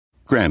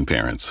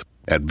Grandparents.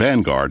 At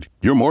Vanguard,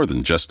 you're more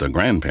than just a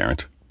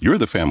grandparent. You're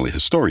the family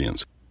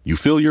historians. You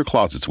fill your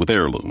closets with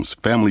heirlooms,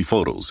 family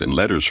photos, and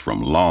letters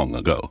from long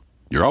ago.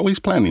 You're always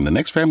planning the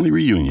next family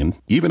reunion,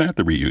 even at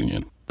the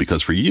reunion.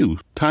 Because for you,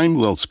 time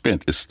well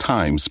spent is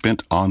time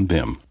spent on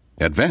them.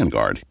 At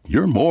Vanguard,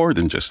 you're more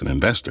than just an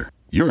investor.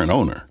 You're an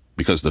owner.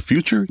 Because the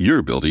future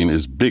you're building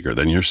is bigger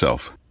than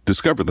yourself.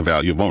 Discover the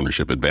value of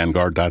ownership at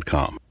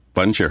Vanguard.com.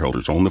 Fund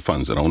shareholders own the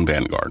funds that own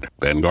Vanguard.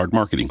 Vanguard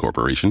Marketing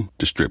Corporation,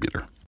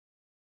 distributor.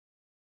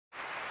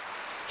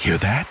 Hear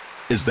that?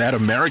 Is that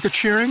America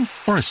cheering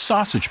or a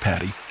sausage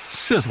patty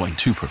sizzling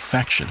to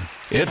perfection?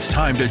 It's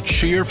time to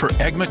cheer for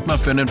Egg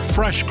McMuffin and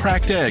fresh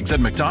cracked eggs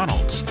at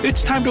McDonald's.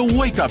 It's time to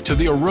wake up to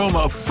the aroma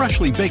of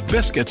freshly baked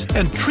biscuits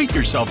and treat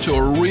yourself to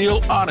a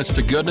real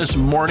honest-to-goodness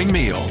morning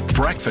meal.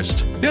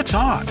 Breakfast, it's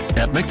on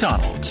at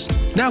McDonald's.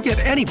 Now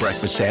get any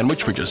breakfast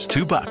sandwich for just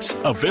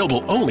 $2.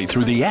 Available only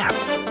through the app.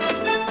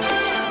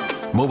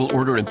 Mobile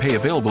order and pay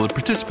available at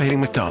participating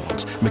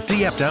McDonald's.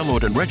 McD app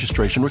download and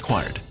registration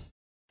required.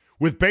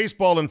 With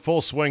baseball in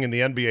full swing and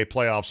the NBA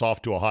playoffs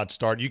off to a hot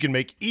start, you can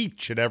make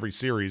each and every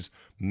series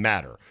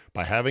matter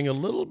by having a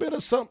little bit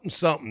of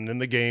something in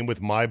the game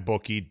with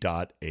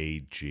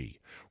MyBookie.ag.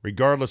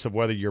 Regardless of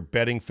whether you're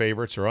betting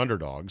favorites or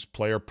underdogs,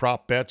 player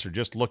prop bets, or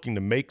just looking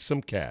to make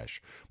some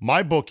cash,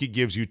 MyBookie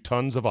gives you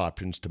tons of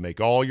options to make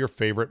all your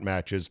favorite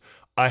matches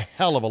a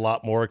hell of a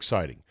lot more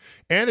exciting.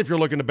 And if you're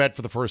looking to bet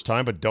for the first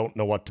time but don't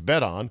know what to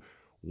bet on,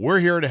 we're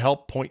here to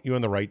help point you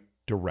in the right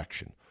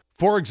direction.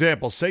 For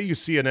example, say you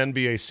see an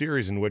NBA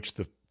series in which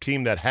the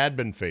team that had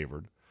been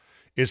favored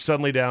is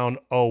suddenly down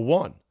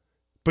 0-1.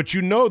 But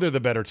you know they're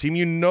the better team.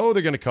 You know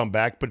they're going to come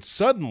back. But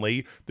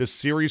suddenly, the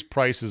series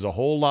price is a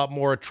whole lot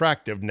more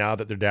attractive now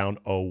that they're down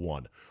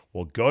 0-1.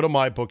 Well, go to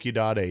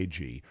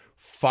mybookie.ag,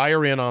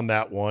 fire in on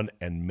that one,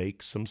 and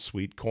make some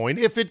sweet coin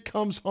if it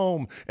comes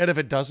home. And if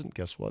it doesn't,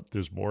 guess what?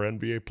 There's more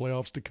NBA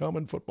playoffs to come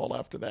and football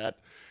after that.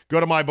 Go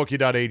to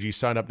mybookie.ag,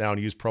 sign up now,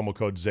 and use promo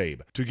code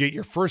ZABE to get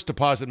your first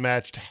deposit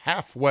matched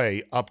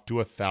halfway up to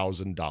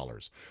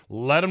 $1,000.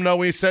 Let them know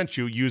we sent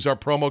you. Use our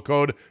promo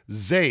code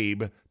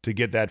ZABE to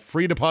get that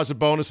free deposit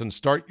bonus and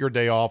start your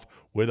day off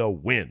with a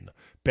win.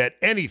 Bet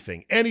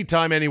anything,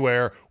 anytime,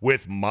 anywhere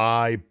with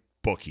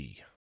MyBookie.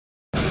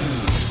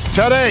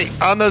 Today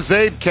on the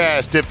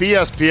Zabecast, if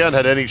ESPN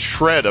had any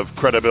shred of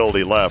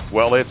credibility left,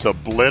 well, it's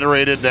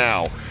obliterated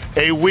now.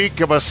 A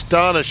week of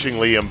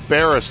astonishingly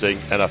embarrassing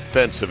and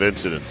offensive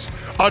incidents.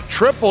 A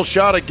triple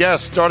shot of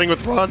guests, starting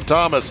with Ron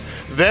Thomas,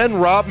 then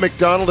Rob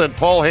McDonald and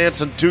Paul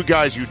Hansen, two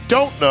guys you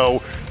don't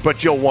know,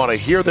 but you'll want to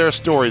hear their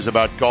stories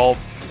about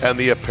golf and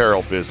the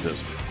apparel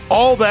business.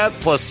 All that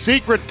plus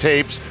secret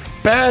tapes,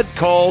 bad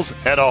calls,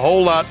 and a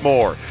whole lot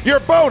more. Your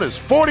bonus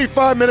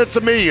 45 minutes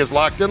of me is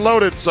locked and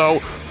loaded, so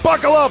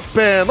buckle up,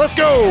 and let's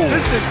go!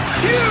 This is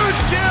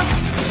huge, Jim!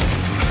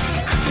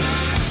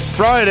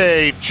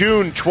 Friday,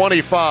 June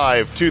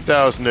 25,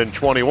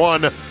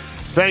 2021.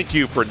 Thank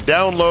you for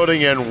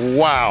downloading, and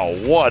wow,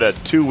 what a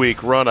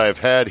 2-week run I've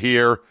had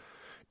here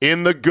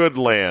in the good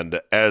land,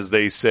 as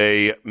they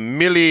say,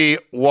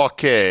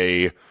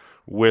 Milwaukee,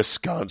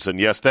 Wisconsin.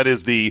 Yes, that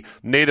is the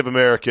Native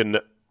American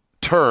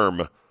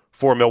term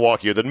for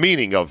Milwaukee, or the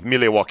meaning of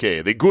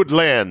Milwaukee, the good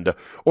land,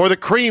 or the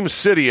cream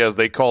city as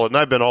they call it. And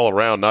I've been all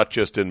around, not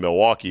just in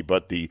Milwaukee,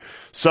 but the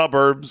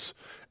suburbs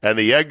and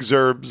the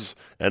exurbs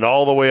and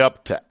all the way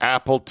up to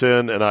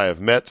Appleton. And I have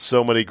met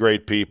so many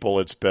great people.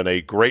 It's been a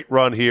great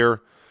run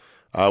here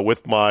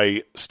with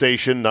my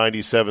station,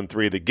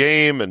 97.3 The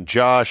Game, and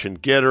Josh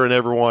and Getter and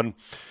everyone.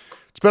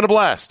 It's been a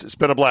blast. It's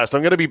been a blast.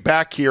 I'm going to be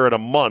back here in a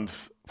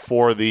month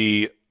for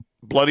the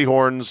Bloody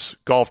Horns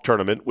golf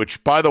tournament,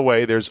 which, by the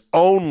way, there's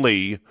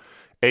only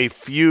a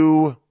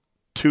few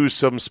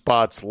twosome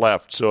spots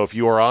left. So if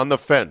you are on the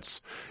fence,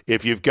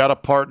 if you've got a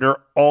partner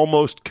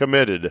almost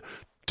committed,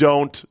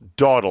 don't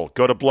dawdle.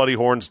 Go to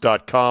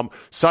bloodyhorns.com.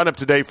 Sign up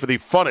today for the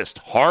funnest,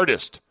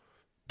 hardest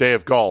day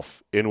of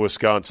golf in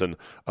Wisconsin,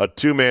 a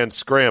 2-man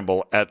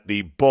scramble at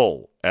the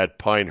Bull at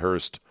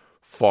Pinehurst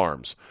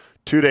Farms.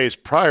 2 days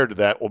prior to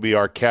that will be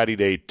our Caddy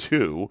Day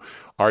 2,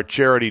 our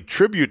charity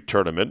tribute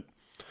tournament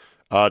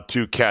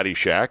to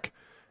Caddyshack.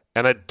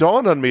 And it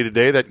dawned on me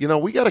today that,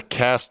 we got to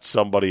cast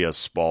somebody as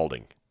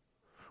Spalding.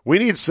 We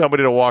need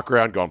somebody to walk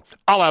around going,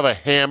 I'll have a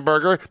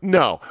hamburger.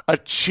 No, a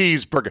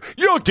cheeseburger.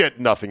 You'll get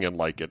nothing and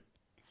like it.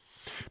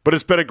 But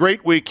it's been a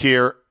great week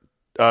here.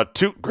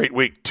 2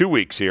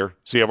 weeks here.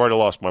 See, I've already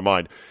lost my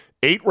mind.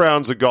 8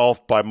 rounds of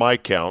golf by my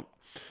count.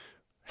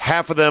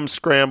 Half of them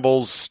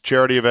scrambles,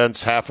 charity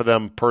events, half of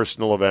them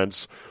personal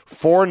events.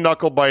 4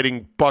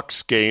 knuckle-biting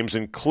Bucks games,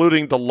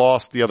 including the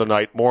loss the other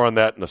night. More on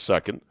that in a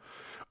second.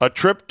 A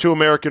trip to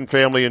American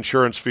Family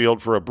Insurance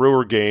Field for a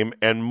Brewer game,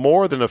 and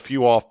more than a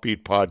few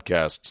offbeat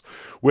podcasts,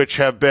 which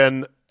have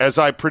been, as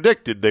I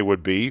predicted they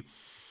would be,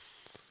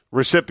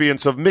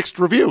 recipients of mixed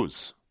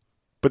reviews.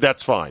 But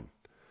that's fine.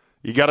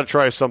 You got to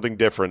try something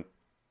different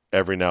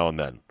every now and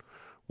then.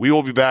 We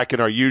will be back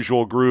in our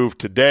usual groove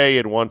today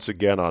and once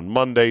again on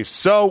Monday.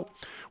 So,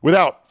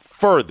 without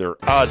further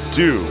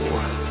ado,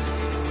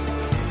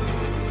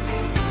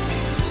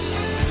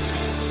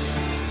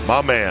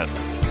 my man,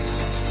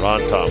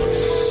 Ron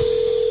Thomas.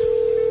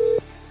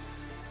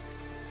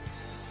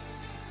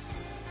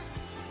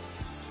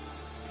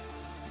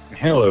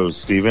 Hello,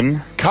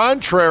 Stephen.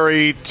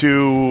 Contrary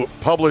to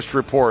published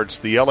reports,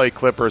 the LA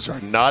Clippers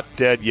are not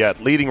dead yet,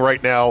 leading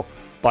right now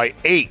by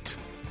 8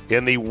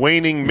 in the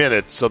waning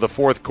minutes of the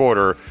fourth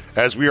quarter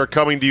as we are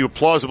coming to you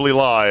plausibly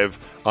live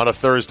on a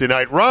Thursday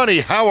night.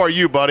 Ronnie, how are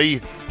you, buddy?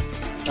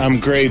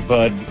 I'm great,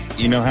 bud.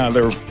 You know how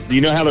they're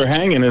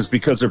hanging is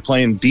because they're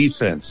playing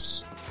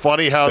defense.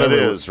 Funny how that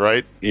is,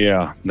 right?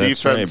 Yeah,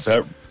 that's defense.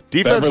 Right.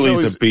 Defense Beverly's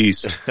always, a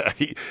beast.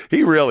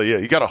 he really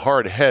is. He got a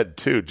hard head,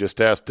 too.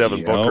 Just ask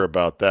Devin Booker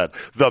about that.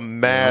 The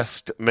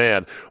masked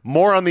man.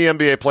 More on the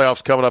NBA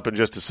playoffs coming up in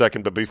just a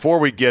second. But before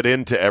we get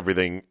into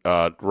everything,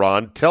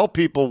 Ron, tell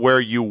people where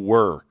you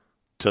were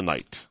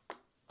tonight.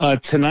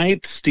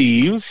 Tonight,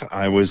 Steve,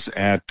 I was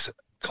at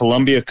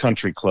Columbia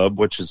Country Club,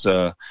 which is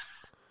a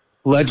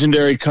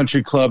legendary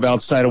country club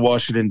outside of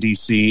Washington,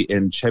 D.C.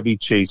 in Chevy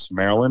Chase,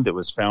 Maryland. It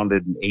was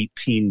founded in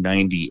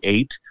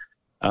 1898.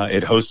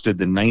 It hosted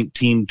the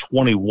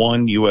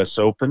 1921 U.S.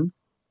 Open,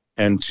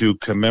 and to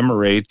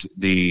commemorate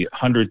the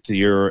 100th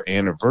year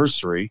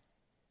anniversary,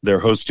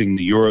 they're hosting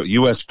the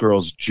U.S.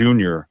 Girls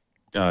Junior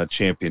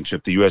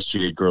Championship, the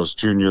USGA Girls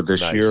Junior this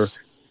year.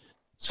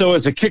 So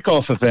as a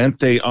kickoff event,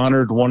 they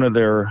honored one of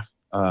their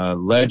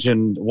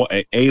legend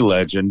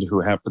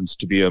who happens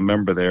to be a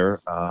member there.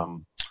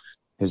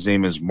 His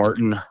name is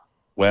Martin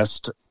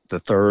West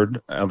III,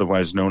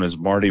 otherwise known as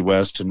Marty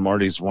West, and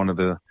Marty's one of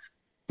the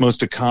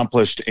most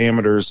accomplished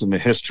amateurs in the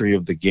history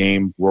of the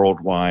game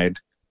worldwide.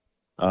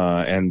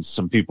 And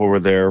some people were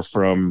there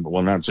from,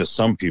 well, not just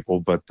some people,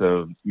 but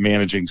the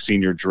managing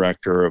senior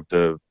director of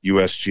the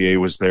USGA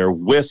was there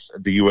with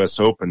the U.S.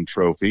 Open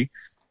trophy.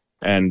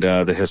 And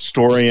the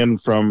historian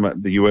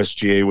from the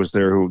USGA was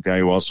there, a guy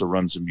who also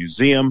runs a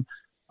museum.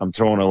 I'm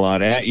throwing a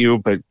lot at you,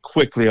 but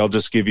quickly I'll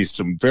just give you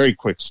some very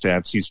quick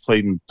stats. He's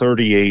played in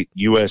 38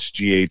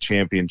 USGA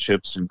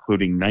championships,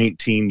 including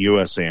 19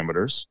 U.S.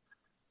 amateurs.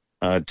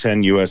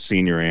 10 U.S.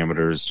 senior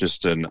amateurs,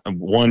 just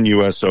one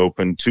U.S.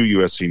 Open, 2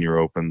 U.S. senior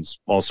opens,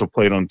 also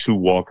played on 2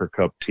 Walker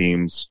Cup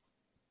teams,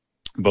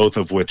 both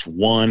of which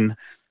won.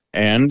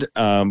 And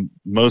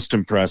most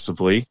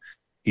impressively,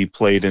 he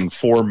played in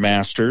 4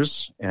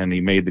 Masters, and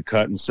he made the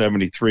cut in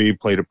 73,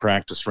 played a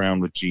practice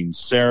round with Gene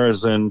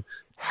Sarazen.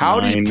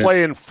 How did he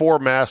play in 4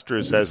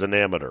 Masters as an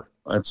amateur?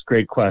 That's a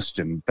great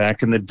question.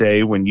 Back in the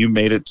day when you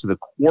made it to the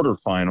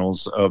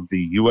quarterfinals of the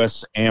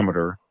U.S.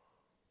 Amateur,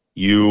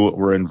 you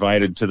were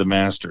invited to the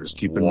Masters.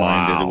 Keep in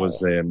mind that it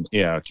was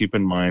keep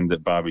in mind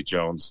that Bobby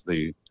Jones,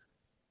 the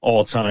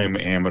all-time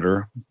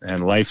amateur and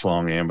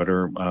lifelong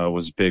amateur,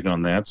 was big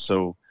on that.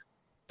 So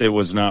it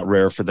was not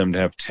rare for them to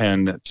have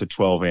 10 to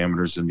 12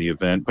 amateurs in the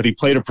event. But he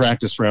played a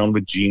practice round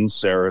with Gene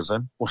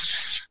Sarazen, which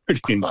is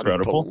pretty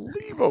incredible.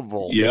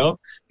 Unbelievable. Yeah.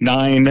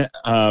 9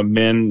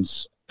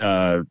 men's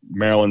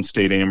Maryland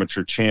State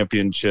Amateur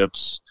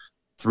Championships,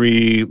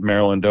 3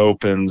 Maryland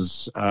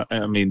Opens,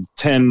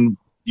 10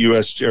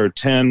 U.S. or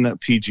 10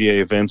 PGA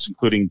events,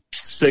 including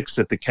 6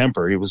 at the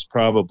Kemper. He was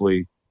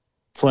probably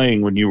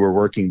playing when you were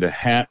working the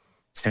hat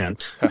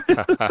tent.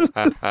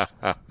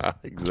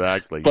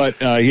 Exactly. But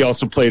he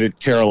also played at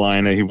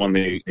Carolina. He won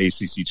the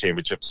ACC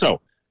championship.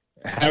 So,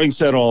 having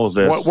said all of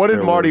this, what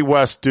did Marty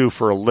West do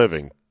for a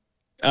living?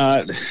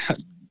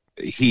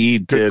 He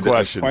did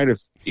quite a.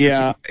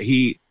 Yeah,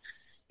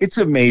 it's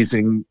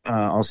amazing.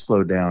 I'll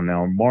slow down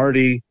now.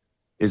 Marty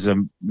is a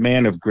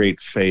man of great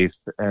faith,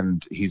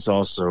 and he's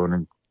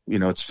also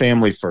it's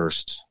family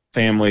first,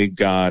 family,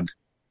 God,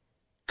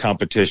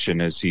 competition,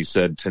 as he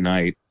said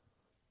tonight.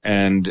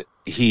 And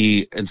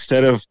he,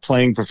 instead of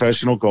playing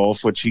professional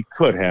golf, which he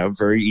could have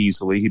very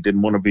easily, he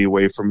didn't want to be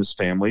away from his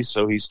family,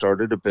 so he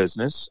started a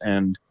business,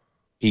 and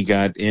he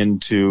got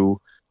into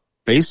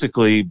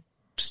basically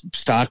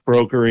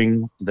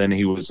stockbrokering. Then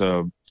he was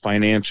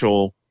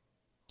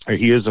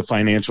he is a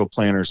financial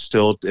planner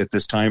still at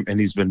this time, and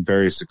he's been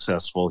very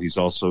successful. He's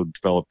also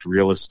developed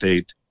real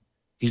estate.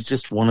 He's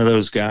just one of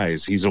those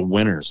guys. He's a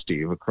winner,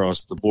 Steve,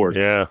 across the board.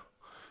 Yeah,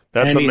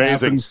 that's amazing. He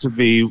happens to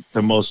be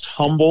the most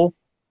humble,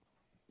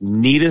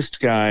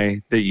 neatest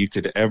guy that you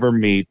could ever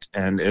meet.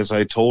 And as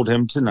I told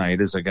him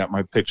tonight, as I got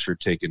my picture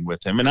taken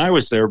with him, and I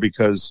was there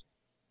because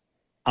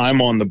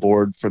I'm on the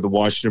board for the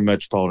Washington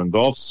Metropolitan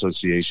Golf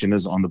Association,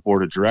 is on the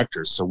board of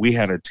directors. So we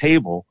had a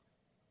table.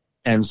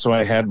 And so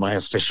I had my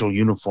official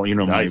uniform,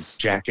 nice. My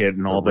jacket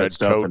and all that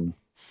stuff. Coat.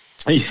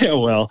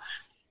 And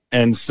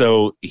and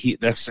so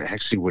that's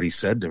actually what he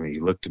said to me. He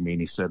looked at me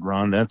and he said,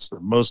 Ron, that's the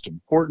most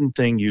important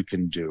thing you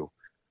can do,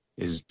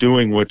 is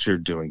doing what you're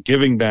doing,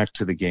 giving back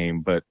to the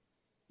game. But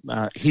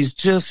he's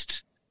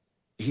just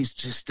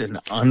an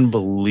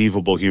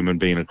unbelievable human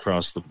being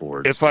across the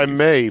board. If I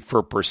may,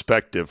 for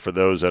perspective, for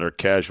those that are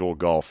casual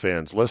golf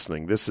fans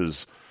listening, this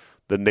is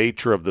the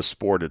nature of the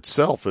sport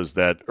itself, is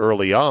that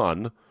early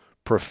on,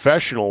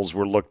 professionals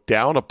were looked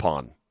down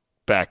upon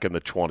back in the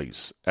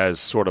 20s as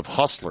sort of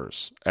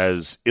hustlers,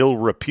 as ill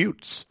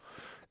reputes.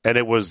 And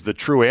it was the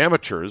true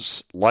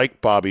amateurs,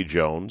 like Bobby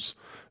Jones,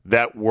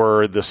 that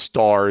were the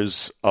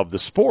stars of the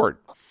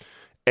sport.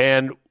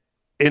 And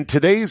in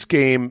today's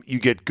game, you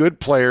get good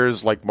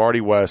players like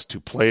Marty West who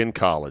play in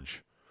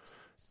college,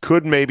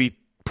 could maybe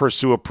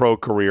pursue a pro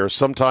career.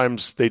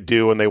 Sometimes they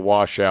do and they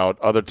wash out.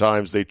 Other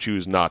times they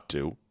choose not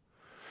to.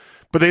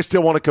 But they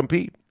still want to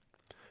compete.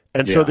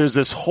 And so there's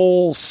this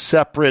whole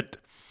separate,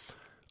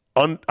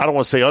 I don't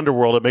want to say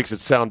underworld, it makes it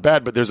sound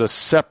bad, but there's a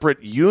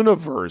separate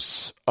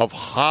universe of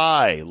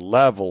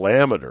high-level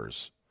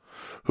amateurs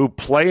who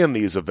play in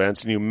these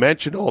events. And you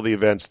mentioned all the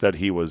events that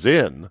he was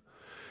in.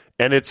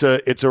 And it's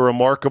a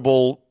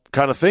remarkable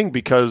kind of thing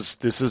because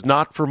this is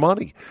not for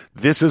money.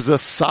 This is a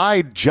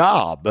side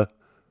job.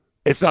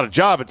 It's not a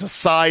job. It's a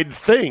side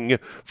thing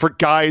for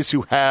guys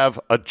who have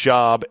a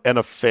job and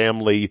a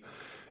family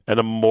and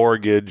a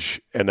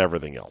mortgage and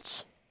everything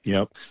else.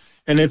 Yep.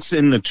 And it's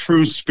in the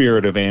true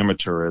spirit of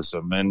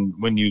amateurism. And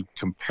when you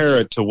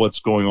compare it to what's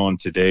going on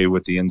today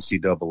with the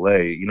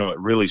NCAA, it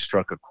really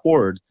struck a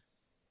chord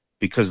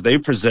because they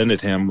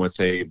presented him with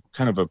a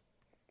kind of a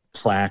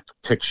plaque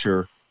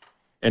picture.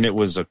 And it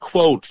was a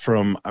quote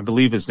from, I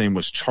believe his name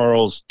was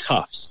Charles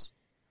Tufts,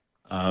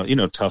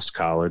 Tufts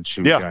College,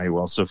 a guy who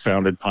also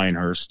founded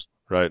Pinehurst.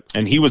 Right.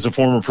 And he was a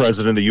former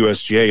president of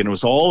USGA, and it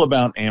was all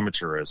about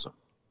amateurism.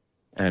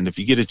 And if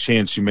you get a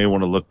chance, you may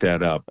want to look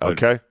that up.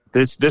 But okay.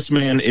 This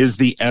man is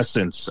the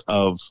essence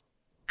of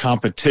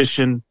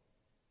competition,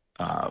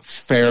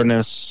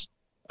 fairness,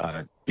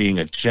 being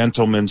a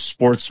gentleman,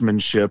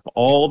 sportsmanship,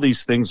 all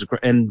these things,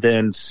 and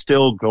then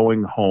still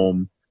going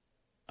home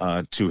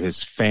to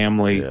his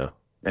family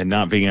and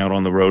not being out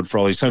on the road for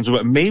all these times.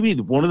 But maybe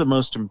one of the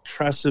most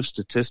impressive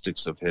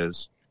statistics of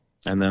his,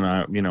 and then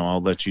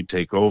I'll let you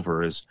take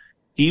over, is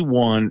he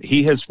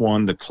has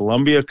won the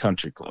Columbia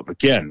Country Club.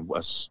 Again,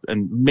 was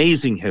an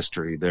amazing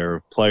history. There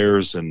are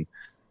players and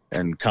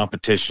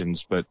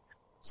competitions, but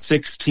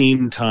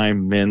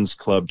 16-time men's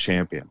club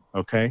champion.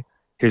 Okay.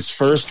 His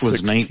first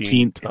was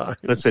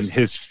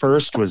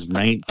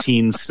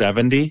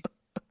 1970.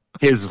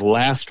 His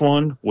last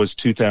one was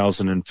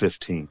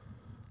 2015.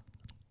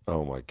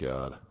 Oh my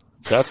God.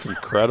 That's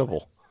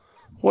incredible.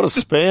 What a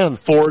span.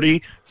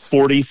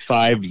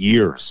 45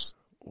 years.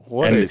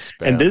 What a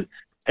span.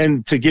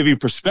 And to give you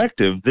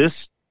perspective,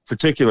 this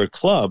particular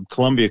club,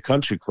 Columbia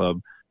Country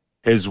Club,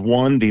 has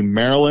won the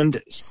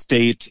Maryland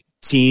State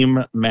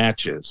team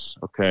matches.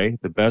 Okay.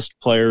 The best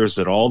players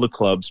at all the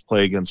clubs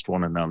play against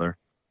one another.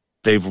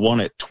 They've won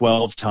it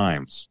 12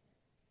 times.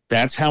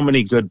 That's how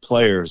many good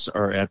players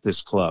are at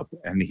this club.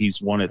 And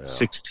he's won it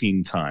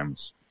 16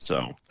 times.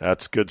 So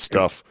that's good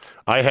stuff.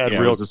 It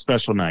was a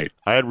special night.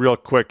 I had real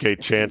quick a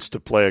chance to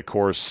play a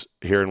course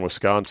here in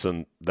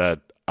Wisconsin that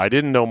I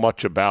didn't know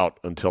much about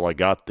until I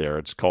got there.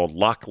 It's called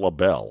Lac La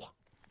Belle.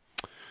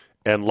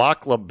 And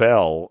Lac La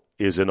Belle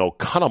is in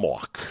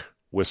Oconomowoc,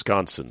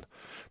 Wisconsin.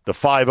 The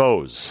 5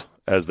 O's,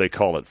 as they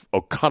call it,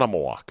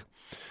 Oconomowoc.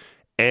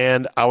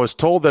 And I was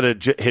told that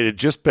it had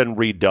just been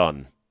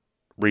redone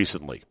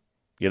recently.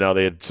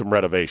 They had some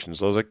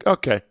renovations. I was like,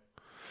 okay.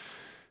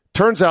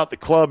 Turns out the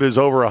club is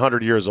over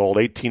 100 years old,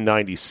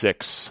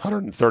 1896,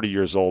 130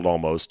 years old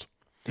almost.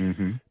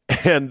 Mm-hmm.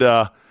 And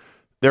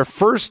their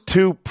first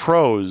 2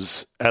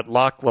 pros at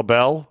Lac La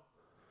Belle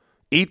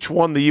each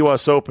won the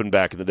U.S. Open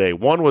back in the day.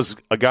 One was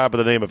a guy by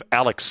the name of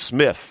Alex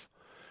Smith.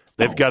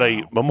 They've got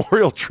a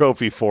memorial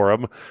trophy for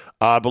him.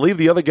 I believe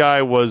the other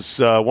guy was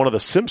one of the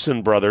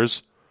Simpson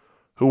brothers,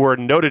 who were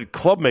noted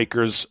club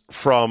makers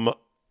from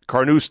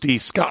Carnoustie,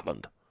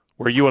 Scotland,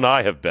 where you and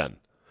I have been.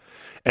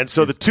 And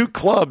so the 2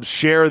 clubs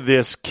share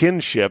this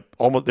kinship.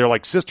 Almost, they're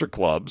like sister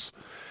clubs.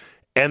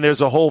 And there's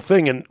a whole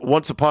thing. And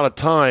once upon a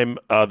time,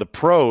 the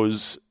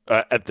pros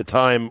at the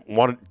time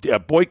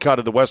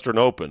boycotted the Western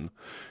Open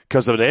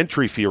because of an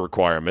entry fee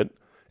requirement.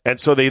 And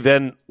so they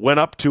then went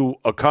up to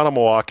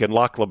Oconomowoc and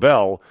Lac La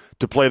Belle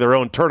to play their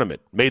own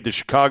tournament, made the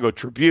Chicago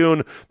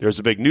Tribune. There's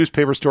a big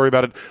newspaper story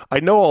about it.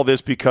 I know all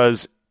this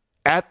because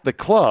at the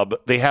club,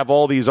 they have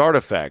all these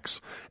artifacts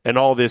and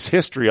all this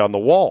history on the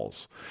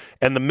walls.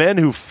 And the men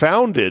who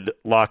founded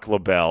Lac La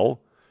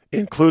Belle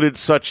included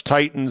such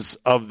titans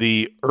of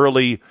the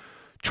early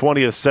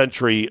 20th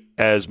century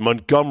as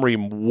Montgomery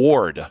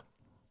Ward,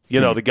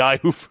 the guy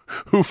who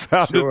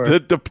founded the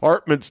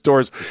department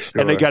stores.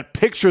 Sure. And they got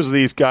pictures of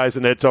these guys,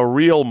 and it's a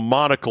real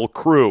monocle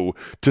crew,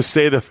 to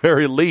say the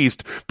very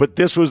least. But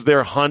this was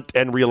their hunt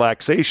and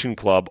relaxation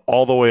club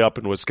all the way up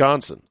in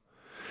Wisconsin.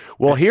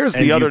 Well, here's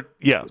the other.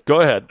 Yeah,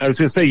 go ahead. I was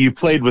going to say you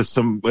played with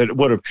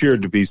what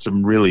appeared to be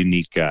some really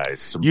neat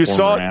guys. You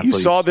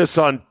saw this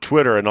on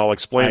Twitter, and I'll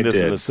explain this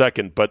in a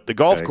second. But the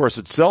golf course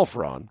itself,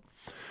 Ron,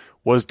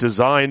 was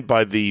designed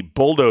by the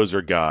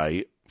bulldozer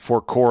guy for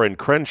Corin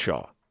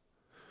Crenshaw.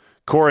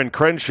 Corin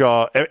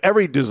Crenshaw.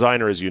 Every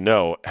designer, as you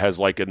know,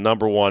 has like a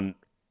number one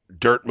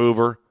dirt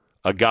mover,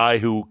 a guy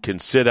who can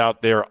sit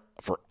out there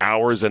for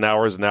hours and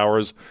hours and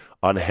hours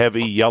on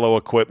heavy yellow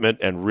equipment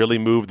and really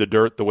move the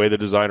dirt the way the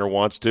designer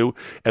wants to.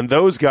 And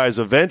those guys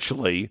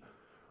eventually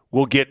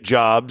will get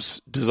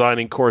jobs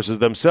designing courses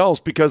themselves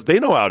because they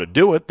know how to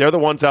do it. They're the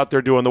ones out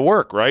there doing the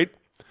work, right?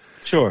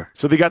 Sure.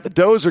 So they got the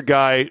Dozer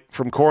guy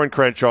from Core and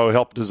Crenshaw who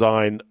helped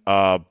design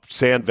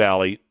Sand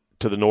Valley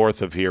to the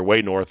north of here,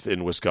 way north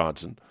in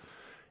Wisconsin.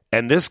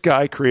 And this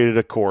guy created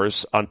a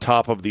course on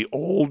top of the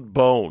old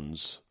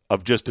bones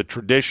of just a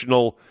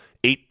traditional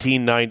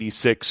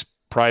 1896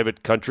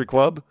 private country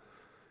club.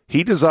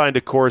 He designed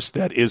a course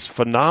that is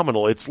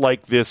phenomenal. It's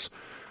like this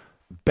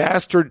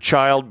bastard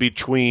child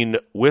between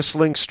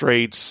Whistling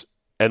Straits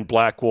and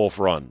Black Wolf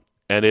Run,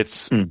 and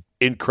it's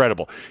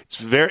incredible.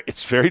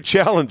 It's very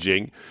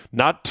challenging,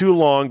 not too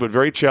long, but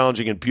very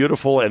challenging and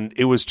beautiful, and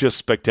it was just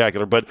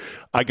spectacular. But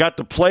I got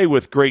to play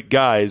with great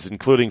guys,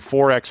 including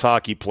 4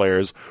 ex-hockey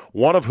players,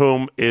 one of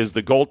whom is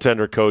the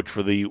goaltender coach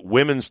for the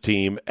women's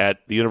team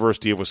at the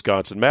University of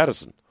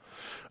Wisconsin-Madison,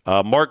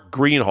 Mark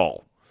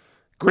Greenhall.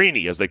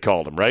 Greenie, as they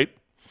called him, right?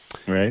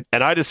 Right.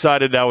 And I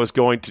decided I was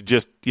going to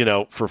just,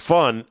 for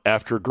fun,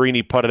 after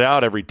Greenie putted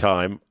out every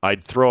time,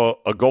 I'd throw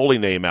a goalie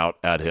name out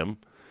at him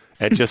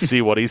and just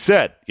see what he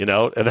said, And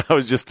I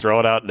was just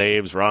throwing out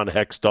names: Ron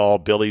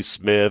Hextall, Billy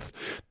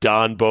Smith,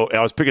 Don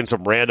I was picking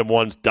some random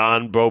ones: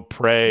 Don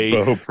Beaupre,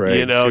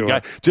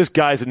 sure. just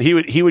guys. And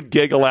he would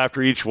giggle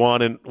after each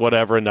one and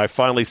whatever. And I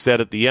finally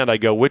said at the end, I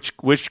go, which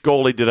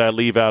goalie did I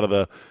leave out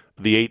of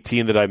the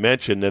 18 that I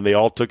mentioned? And they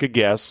all took a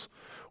guess.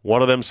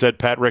 One of them said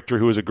Pat Richter,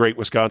 who was a great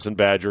Wisconsin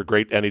Badger,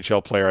 great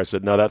NHL player. I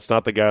said, no, that's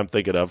not the guy I'm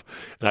thinking of.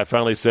 And I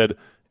finally said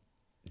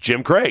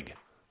Jim Craig,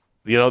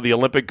 the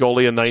Olympic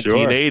goalie in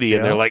 1980. Sure,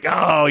 and they're like,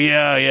 oh,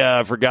 yeah,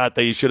 I forgot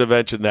that you should have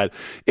mentioned that.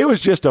 It was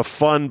just a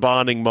fun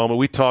bonding moment.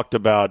 We talked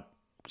about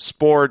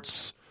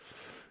sports,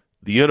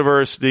 the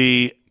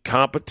university,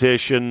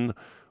 competition,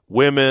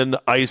 women,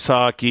 ice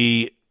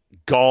hockey,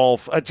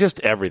 golf, just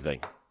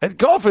everything. And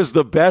golf is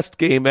the best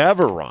game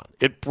ever, Ron.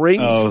 It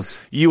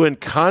brings you in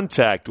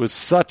contact with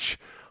such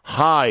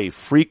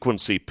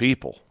high-frequency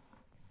people.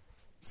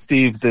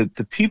 Steve,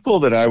 the people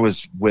that I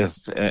was with,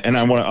 and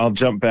I'll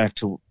jump back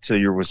to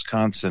your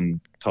Wisconsin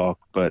talk,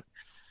 but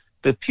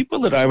the people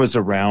that I was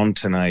around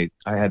tonight,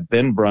 I had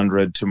Ben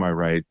Brundred to my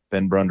right,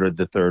 Ben Brundred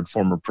III,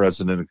 former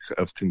president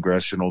of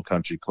Congressional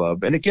Country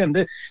Club. And again,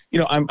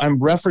 I'm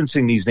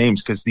referencing these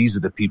names because these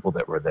are the people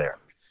that were there.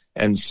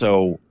 And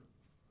so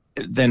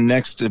then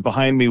next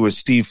behind me was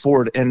Steve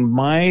Ford, and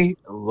my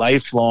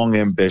lifelong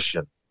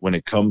ambition when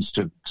it comes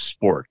to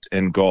sport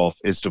and golf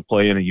is to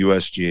play in a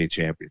USGA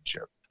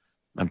championship.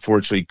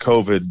 Unfortunately,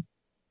 COVID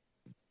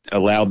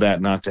allowed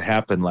that not to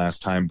happen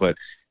last time, but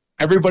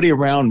everybody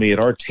around me at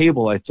our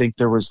table, I think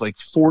there was like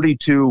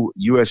 42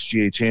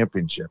 USGA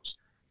championships.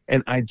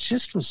 And I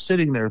just was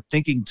sitting there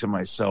thinking to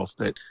myself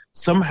that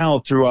somehow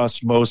through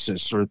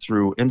osmosis or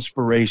through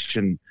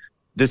inspiration,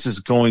 this is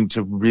going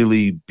to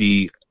really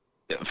be,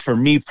 for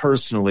me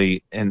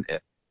personally, and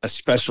a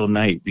special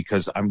night,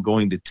 because I'm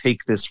going to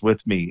take this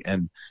with me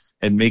and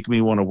make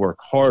me want to work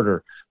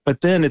harder.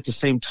 But then at the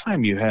same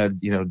time, you had,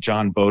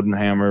 John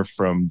Bodenhammer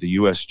from the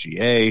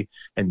USGA,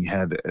 and you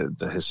had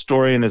the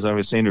historian, as I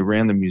was saying, who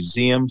ran the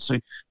museum. So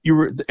you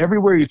were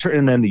everywhere you turn,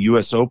 and then the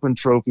U.S. Open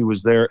trophy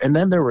was there. And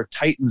then there were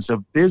titans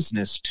of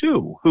business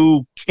too,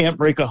 who can't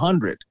break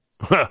 100.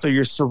 So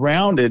you're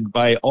surrounded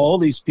by all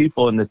these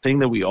people. And the thing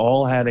that we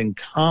all had in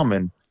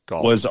common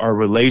was our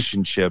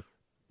relationship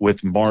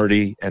with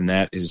Marty, and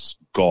that is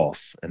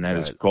golf, and that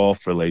is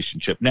golf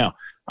relationship. Now,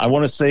 I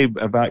want to say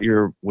about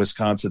your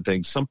Wisconsin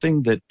thing,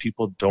 something that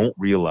people don't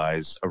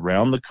realize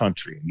around the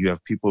country, you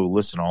have people who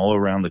listen all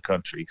around the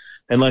country,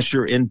 unless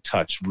you're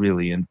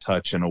really in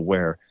touch and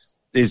aware,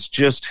 is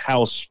just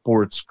how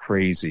sports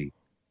crazy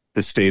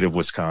the state of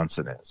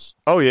Wisconsin is.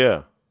 Oh,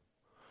 yeah.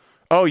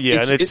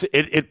 And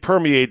it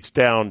permeates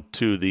down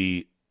to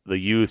the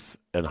youth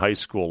and high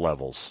school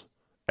levels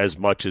as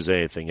much as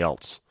anything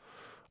else.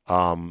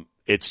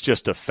 It's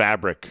just a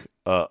fabric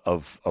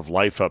of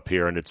life up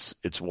here, and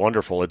it's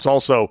wonderful. It's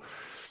also,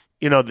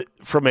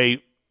 from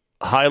a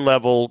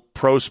high-level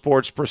pro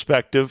sports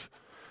perspective,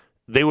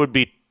 they would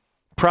be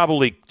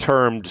probably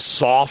termed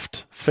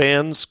soft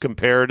fans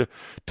compared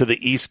to the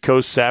East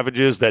Coast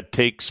savages that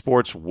take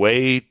sports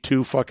way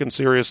too fucking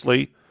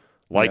seriously,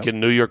 like in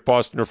New York,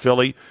 Boston, or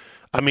Philly.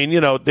 I mean,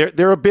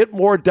 they're a bit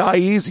more die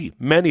easy,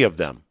 many of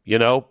them,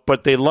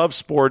 but they love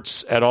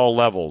sports at all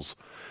levels.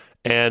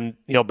 And,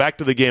 back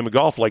to the game of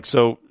golf,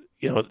 some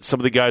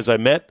of the guys I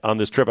met on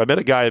this trip, I met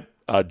a guy,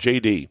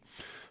 JD,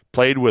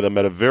 played with him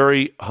at a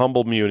very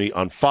humble muni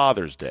on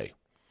Father's Day.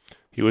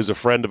 He was a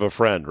friend of a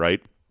friend,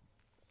 right?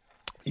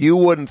 You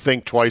wouldn't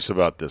think twice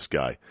about this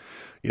guy.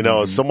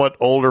 A somewhat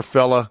older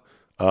fella,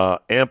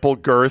 ample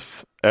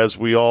girth, as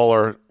we all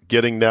are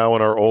getting now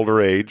in our older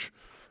age,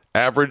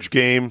 average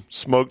game,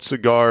 smoked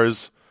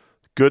cigars,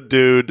 good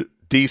dude,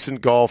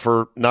 decent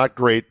golfer, not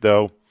great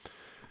though.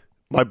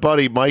 My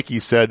buddy Mikey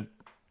said,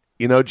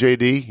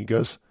 JD, he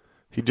goes,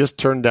 he just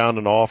turned down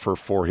an offer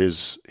for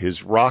his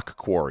rock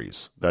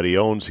quarries that he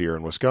owns here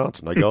in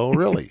Wisconsin. I go, oh,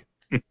 really?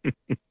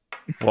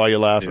 Why are you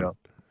laughing?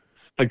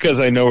 Because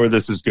I know where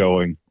this is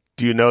going.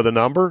 Do you know the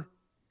number?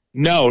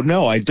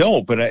 No, I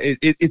don't. But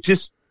it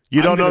just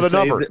you don't know the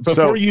number.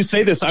 Before you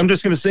say this, I'm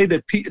just going to say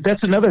that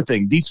that's another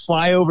thing. These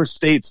flyover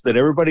states that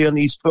everybody on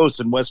the East Coast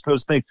and West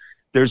Coast thinks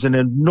there's an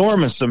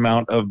enormous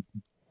amount of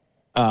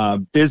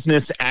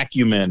business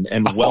acumen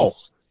and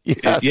wealth.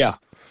 Yes.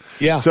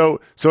 Yeah. So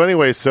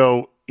anyway,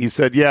 he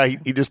said,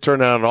 he just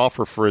turned down an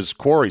offer for his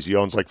quarries. He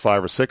owns like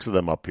 5 or 6 of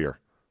them up here.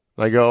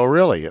 And I go, oh,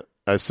 really?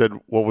 I said,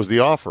 what was the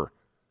offer?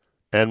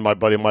 And my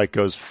buddy Mike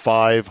goes,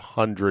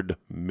 $500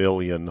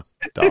 million.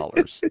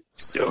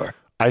 Sure.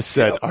 I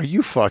said, are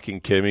you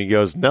fucking kidding me? He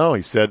goes, no.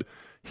 He said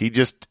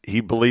he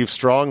believes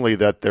strongly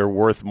that they're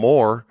worth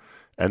more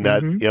and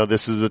that,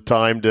 this is a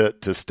time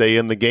to stay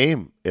in the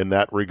game in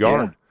that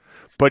regard. Yeah.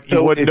 But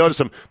you wouldn't notice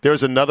him.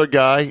 There's another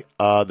guy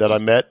that I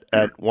met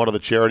at one of the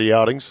charity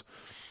outings,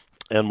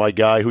 and my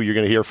guy who you're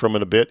going to hear from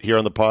in a bit here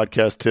on the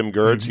podcast, Tim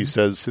Gertz, he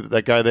says,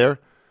 that guy there,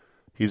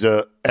 he's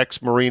a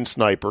ex-Marine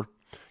sniper,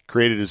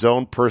 created his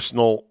own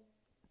personal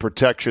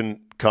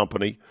protection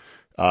company,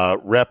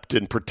 repped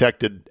and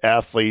protected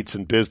athletes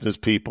and business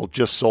people,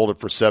 just sold it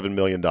for $7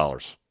 million.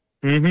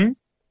 Mm-hmm.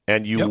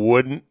 And you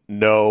wouldn't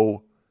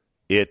know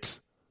it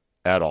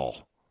at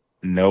all.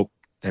 Nope.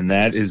 And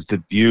that is the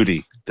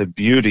beauty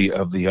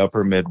of the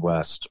upper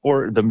Midwest,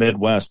 or the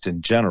Midwest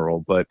in general.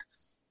 But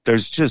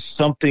there's just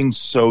something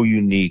so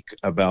unique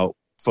about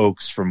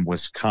folks from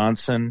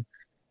Wisconsin,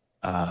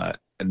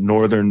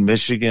 northern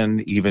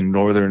Michigan, even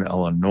northern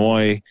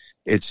Illinois.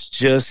 It's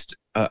just,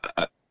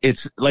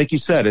 it's like you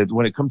said,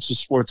 when it comes to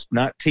sports,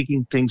 not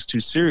taking things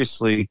too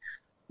seriously,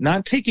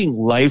 not taking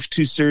life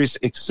too serious,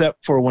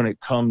 except for when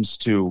it comes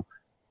to,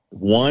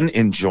 1,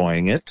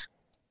 enjoying it,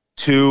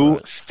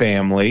 2,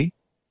 family,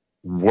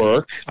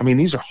 work. I mean,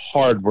 these are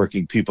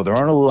hardworking people. There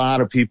aren't a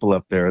lot of people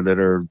up there that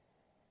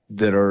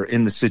are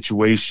in the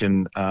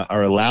situation,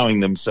 are allowing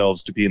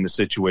themselves to be in the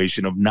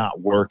situation of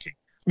not working.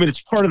 I mean,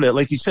 it's part of that,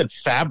 like you said,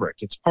 fabric.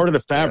 It's part of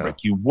the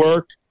fabric. Yeah. You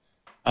work,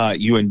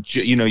 you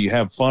enjoy, you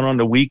have fun on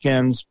the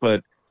weekends,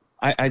 but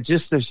I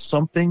just, there's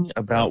something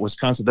about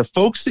Wisconsin. The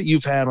folks that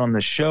you've had on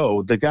the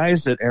show, the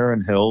guys at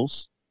Erin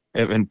Hills,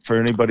 and for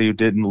anybody who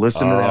didn't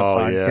listen to that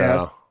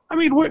podcast, I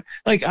mean,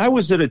 I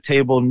was at a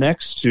table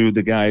next to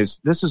the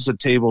guys. This is a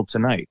table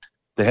tonight.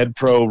 The head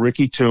pro,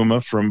 Ricky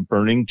Tuma from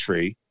Burning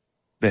Tree,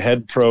 the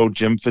head pro,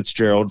 Jim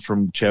Fitzgerald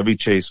from Chevy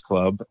Chase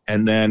Club,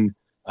 and then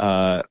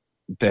the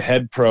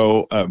head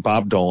pro,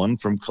 Bob Dolan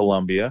from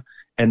Columbia,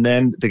 and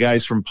then the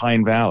guys from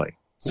Pine Valley.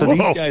 So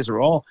these guys are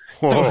all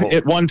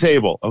at one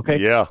table, okay?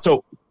 Yeah.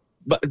 So,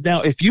 but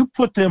now if you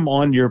put them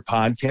on your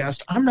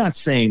podcast, I'm not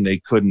saying they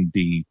couldn't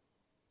be,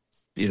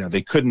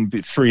 they couldn't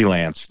be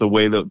freelance the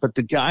way but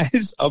the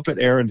guys up at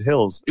Erin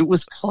Hills, it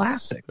was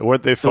classic.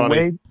 Weren't they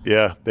funny?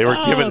 Yeah, they were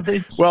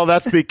given. Well,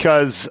 that's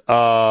because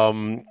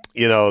the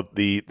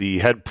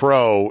head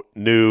pro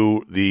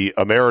knew the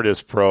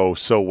emeritus pro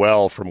so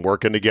well from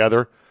working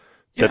together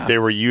that they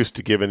were used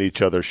to giving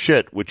each other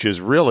shit, which is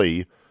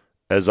really,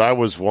 as I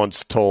was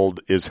once told,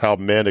 is how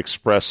men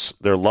express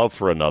their love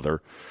for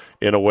another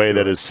in a way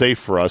that is safe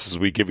for us as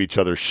we give each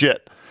other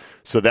shit.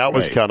 So that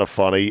was kind of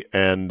funny.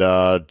 And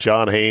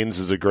John Haynes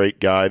is a great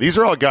guy. These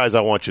are all guys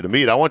I want you to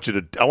meet. I want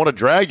to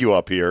drag you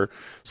up here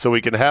so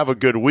we can have a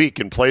good week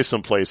and play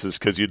some places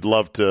because you'd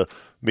love to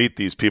meet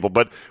these people.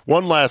 But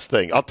one last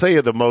thing. I'll tell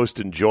you the most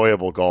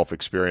enjoyable golf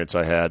experience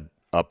I had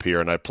up here,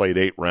 and I played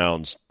 8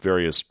 rounds,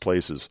 various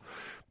places.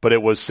 But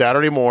it was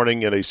Saturday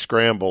morning in a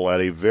scramble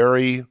at a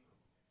very,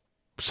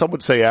 some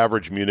would say,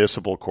 average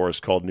municipal course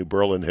called New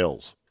Berlin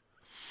Hills.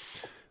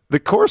 The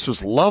course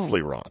was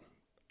lovely, Ron.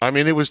 I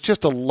mean, it was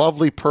just a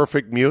lovely,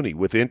 perfect muni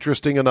with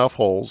interesting enough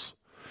holes,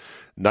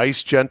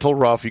 nice, gentle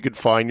rough. You could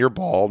find your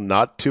ball,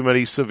 not too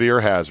many severe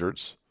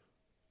hazards.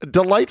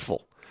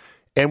 Delightful.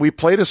 And we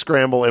played a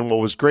scramble, and what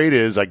was great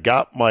is I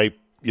got my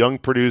young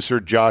producer,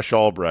 Josh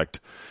Albrecht,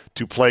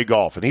 to play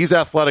golf. And he's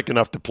athletic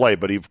enough to play,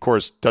 but he, of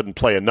course, doesn't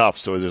play enough,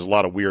 so there's a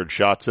lot of weird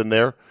shots in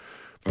there. Right.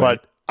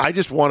 But I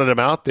just wanted him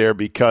out there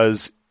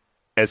because,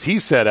 as he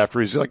said after,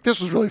 he's like, this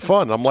was really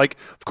fun. I'm like,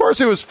 of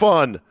course it was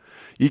fun.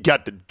 You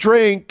got to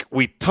drink.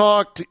 We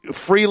talked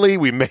freely.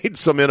 We made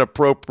some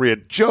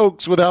inappropriate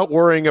jokes without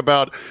worrying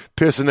about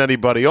pissing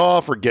anybody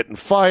off or getting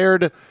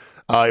fired.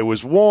 It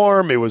was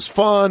warm. It was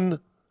fun. It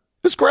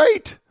was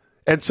great.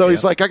 And so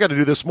he's like, I got to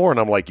do this more. And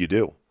I'm like, you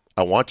do.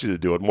 I want you to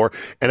do it more.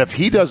 And if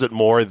he does it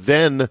more,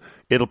 then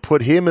it'll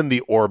put him in the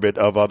orbit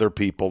of other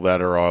people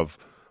that are of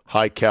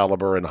high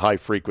caliber and high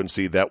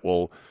frequency that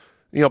will,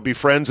 be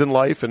friends in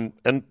life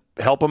and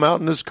help him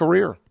out in his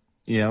career.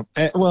 Yeah.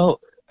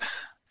 Well,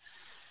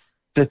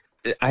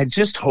 I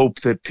just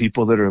hope that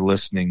people that are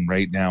listening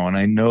right now, and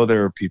I know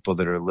there are people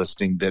that are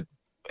listening that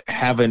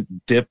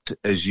haven't dipped,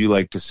 as you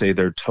like to say,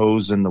 their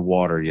toes in the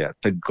water yet,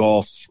 the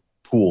golf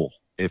pool,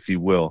 if you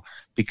will,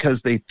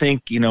 because they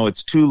think,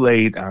 it's too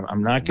late.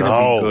 I'm not going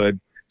to be good.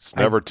 It's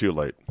never too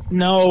late.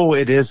 No,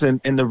 it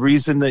isn't. And the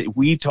reason that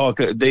we talk,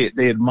 they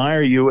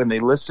admire you and they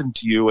listen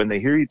to you and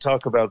they hear you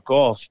talk about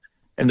golf.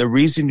 And the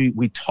reason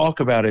we talk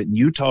about it and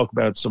you talk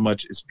about it so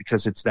much is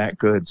because it's that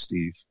good,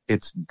 Steve.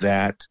 It's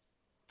that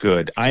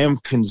good. I am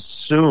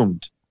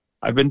consumed.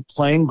 I've been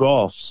playing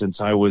golf since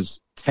I was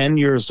 10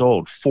 years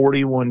old,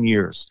 41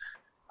 years.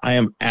 I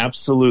am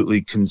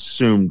absolutely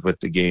consumed with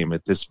the game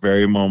at this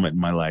very moment in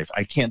my life.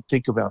 I can't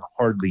think about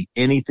hardly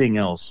anything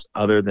else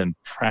other than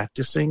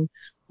practicing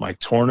my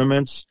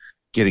tournaments,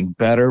 getting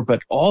better,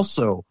 but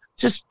also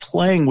just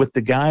playing with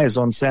the guys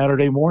on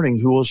Saturday morning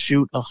who will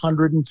shoot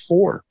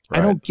 104. Right.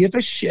 I don't give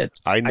a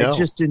shit. I know. I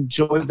just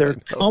enjoy their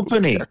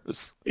company.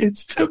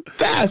 It's the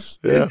best.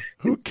 Yeah.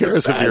 Who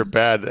cares if you're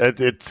bad?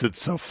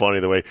 It's so funny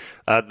the way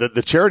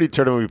the charity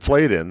tournament we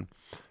played in,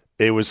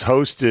 it was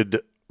hosted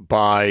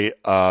by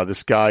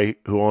this guy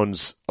who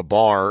owns a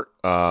bar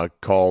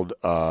called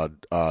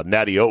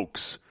Natty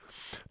Oaks.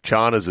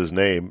 John is his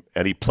name,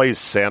 and he plays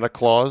Santa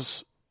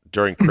Claus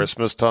during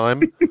Christmas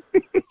time.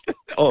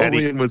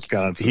 Only in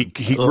Wisconsin.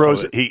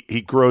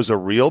 He grows a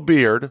real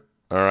beard,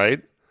 all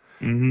right?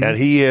 Mm-hmm. And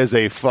he is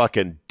a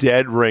fucking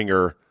dead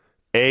ringer,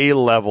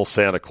 A-level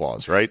Santa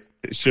Claus, right?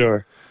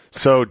 Sure.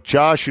 So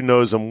Josh, who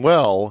knows him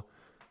well,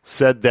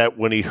 said that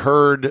when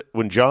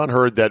John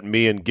heard that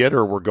me and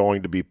Gitter were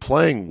going to be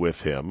playing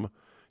with him,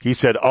 he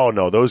said, "Oh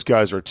no, those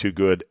guys are too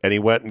good," and he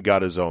went and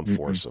got his own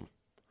foursome.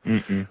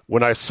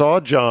 When I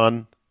saw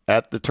John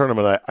at the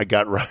tournament,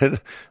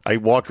 I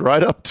walked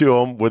right up to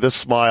him with a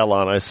smile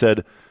on. I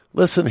said,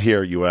 "Listen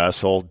here, you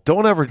asshole,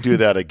 don't ever do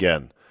that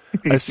again."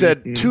 I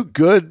said, "Too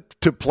good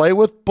to play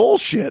with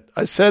bullshit."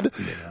 I said,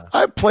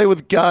 I play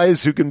with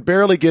guys who can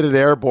barely get it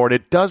airborne.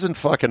 It doesn't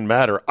fucking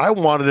matter. I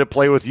wanted to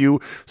play with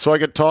you so I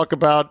could talk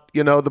about,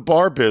 the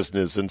bar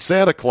business and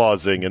Santa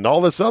Clausing and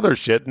all this other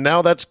shit. And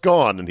now that's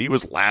gone. And he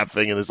was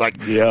laughing and it's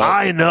like,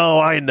 I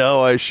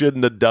know, I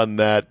shouldn't have done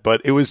that.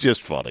 But it was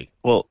just funny.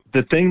 Well,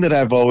 the thing that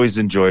I've always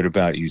enjoyed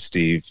about you,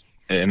 Steve,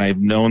 and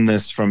I've known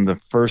this from the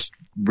first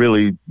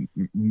really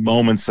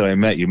moments that I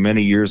met you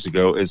many years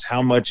ago, is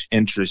how much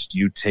interest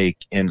you take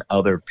in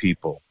other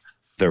people,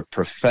 their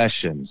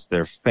professions,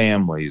 their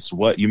families.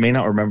 What you may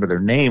not remember their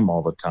name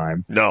all the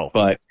time. No.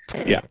 But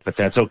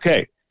that's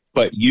okay.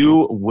 But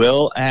you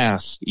will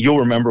ask, you'll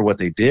remember what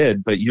they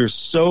did, but you're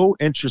so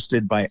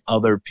interested by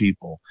other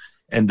people.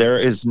 And there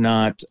is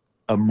not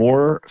a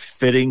more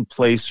fitting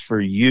place for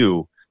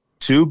you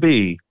to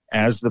be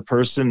as the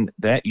person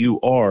that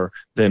you are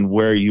than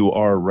where you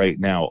are right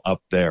now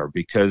up there,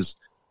 because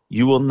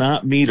you will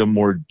not meet a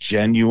more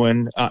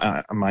genuine,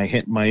 my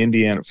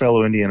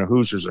fellow Indiana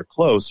Hoosiers are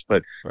close,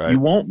 but you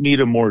won't meet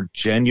a more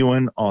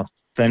genuine,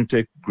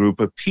 authentic group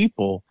of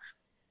people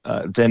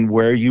than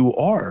where you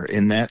are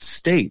in that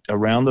state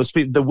around those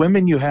people. The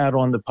women you had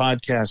on the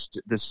podcast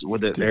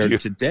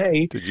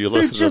today. Did you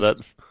listen to that?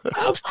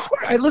 Of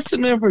course. I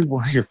listen to every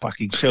one of your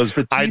fucking shows,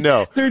 but I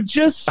know. They're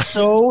just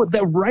so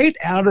that right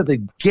out of the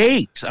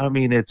gate. I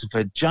mean, it's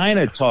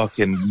vagina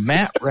talking,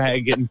 mat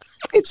ragging.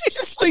 It's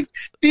just like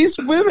these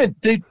women,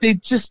 they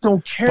just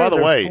don't care. By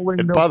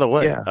the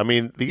way, I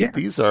mean,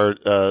 these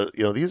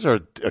are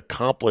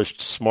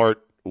accomplished,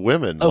 smart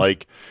women.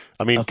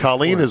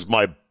 Colleen is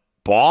my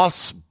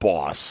boss.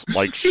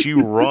 Like, she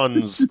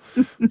runs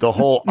the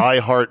whole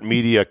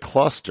iHeartMedia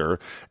cluster,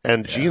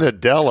 and Gina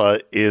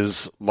Della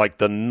is like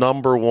the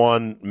number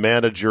one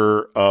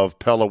manager of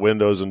Pella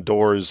Windows and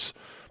Doors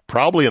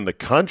probably in the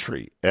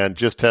country, and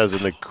just has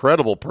an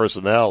incredible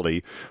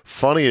personality,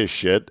 funny as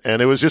shit,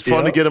 and it was just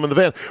fun to get him in the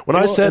van.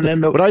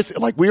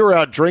 We were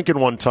out drinking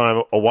one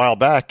time a while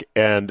back,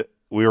 and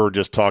we were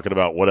just talking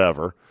about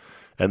whatever,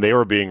 and they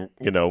were being,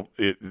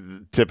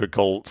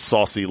 typical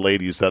saucy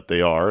ladies that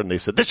they are. And they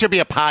said, "This should be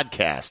a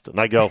podcast." And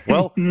I go,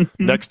 "Well,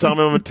 next time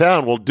I'm in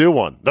town, we'll do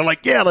one." They're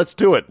like, "Yeah, let's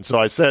do it." And so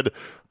I said,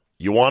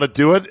 "You want to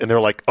do it?" And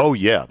they're like, "Oh,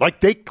 yeah." Like,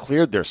 they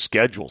cleared their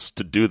schedules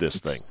to do this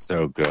thing.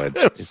 So good.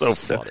 It's so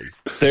funny.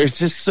 There's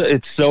just,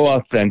 it's so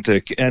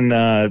authentic. And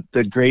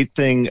the great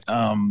thing,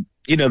 the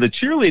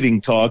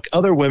cheerleading talk,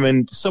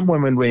 some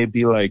women may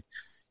be like,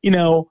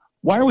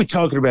 why are we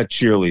talking about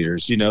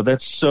cheerleaders?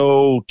 That's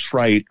so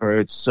trite, or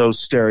it's so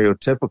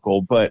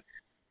stereotypical. But,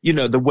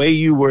 the way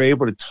you were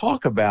able to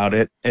talk about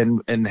it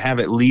and have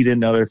it lead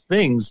into other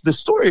things, the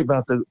story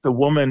about the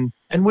woman,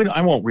 and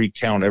I won't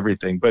recount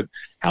everything, but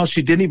how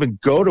she didn't even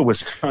go to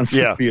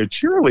Wisconsin to be a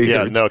cheerleader.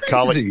 Yeah, no,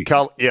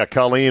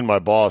 Colleen, my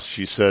boss,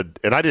 she said,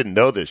 and I didn't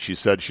know this, she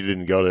said she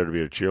didn't go there to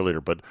be a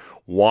cheerleader, but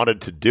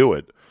wanted to do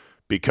it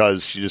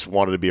because she just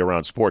wanted to be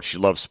around sports. She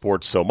loves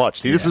sports so much.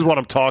 See, this is what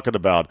I'm talking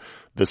about,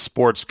 the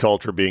sports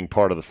culture being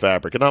part of the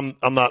fabric. And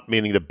I'm not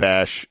meaning to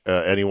bash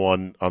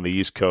anyone on the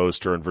East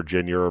Coast or in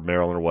Virginia or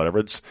Maryland or whatever.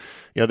 It's,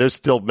 there's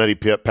still many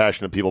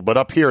passionate people, but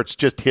up here it's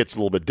just hits a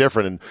little bit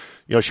different.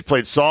 And, she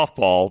played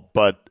softball,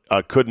 but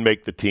couldn't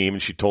make the team,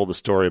 and she told the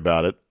story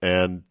about it.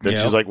 And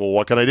then she's like, "Well,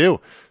 what can I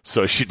do?"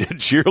 So she did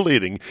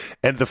cheerleading.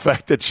 And the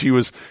fact that she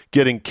was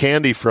getting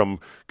candy from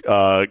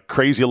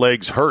Crazy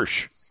Legs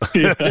Hirsch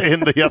in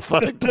the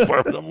athletic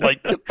department, I'm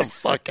like, get the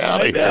fuck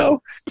out of here.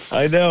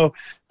 I know.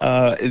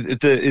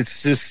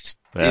 It's just,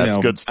 it's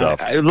good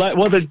stuff.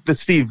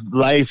 Steve,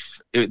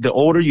 life, the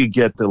older you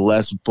get, the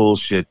less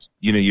bullshit,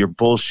 your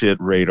bullshit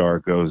radar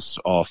goes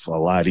off a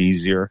lot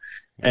easier.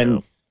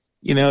 And,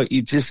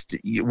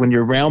 when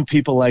you're around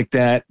people like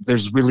that,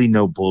 there's really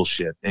no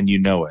bullshit, and you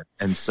know it.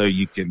 And so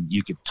you can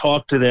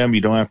talk to them.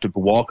 You don't have to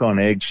walk on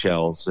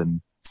eggshells. And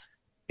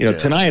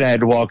Tonight I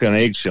had to walk on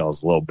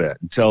eggshells a little bit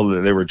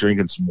until they were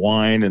drinking some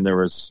wine and there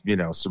was,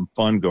 some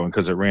fun going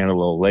because it ran a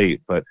little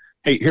late. But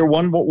hey, here,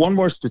 one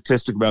more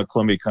statistic about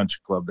Columbia Country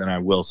Club, then I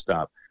will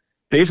stop.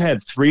 They've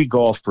had 3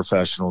 golf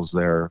professionals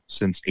there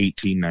since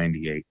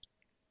 1898.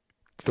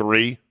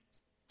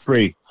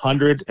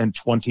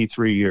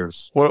 323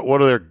 years. What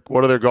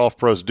do their golf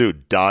pros do?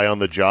 Die on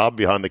the job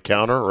behind the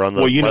counter or on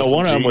the? Well,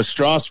 one of them was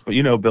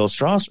Strasbaugh. Bill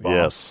Strasbaugh.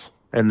 Yes.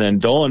 And then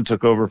Dolan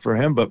took over for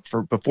him, but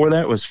before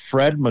that was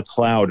Fred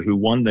McLeod, who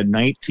won the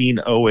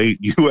 1908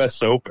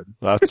 U.S. Open.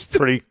 That's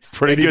pretty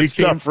good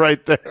stuff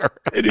right there.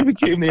 And he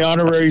became the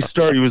honorary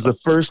starter. He was the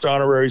first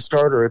honorary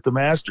starter at the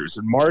Masters.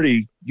 And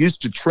Marty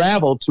used to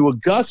travel to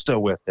Augusta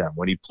with them.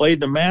 When he played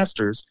the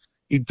Masters,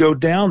 he'd go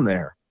down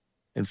there.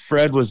 And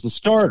Fred was the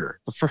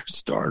first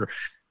starter.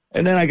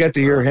 And then I got to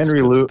hear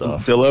Henry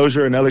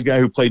Delosier, another guy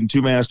who played in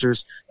 2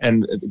 Masters,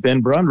 and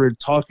Ben Brundred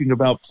talking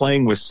about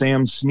playing with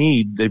Sam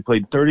Snead. They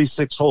played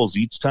 36 holes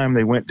each time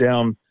they went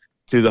down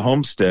to the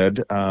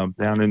homestead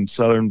down in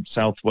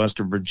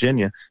southwestern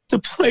Virginia to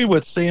play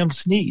with Sam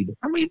Snead.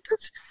 I mean,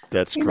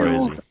 that's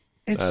crazy.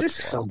 It's just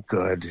so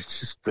good.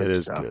 It's just good. It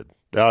is stuff. good.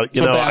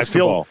 I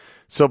feel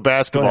so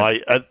basketball.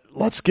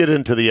 Let's get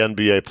into the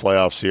NBA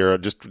playoffs here.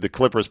 Just the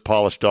Clippers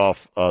polished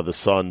off the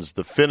Suns.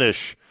 The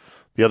finish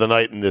the other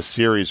night in this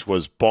series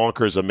was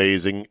bonkers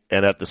amazing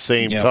and at the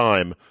same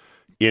time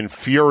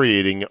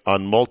infuriating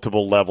on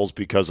multiple levels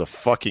because of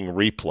fucking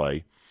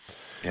replay.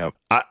 Yep.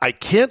 I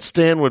can't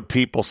stand when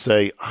people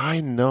say,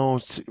 I know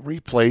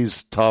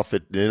replay's tough,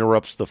 it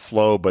interrupts the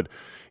flow, but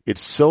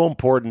it's so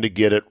important to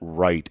get it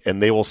right.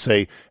 And they will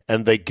say,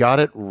 and they got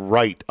it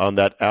right on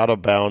that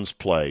out-of-bounds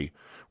play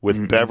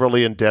with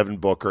Beverly and Devin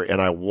Booker,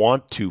 and I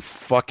want to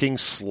fucking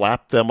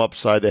slap them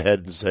upside the head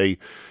and say,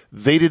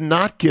 they did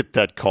not get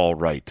that call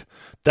right.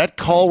 That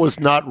call was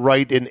not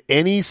right in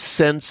any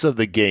sense of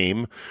the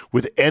game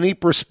with any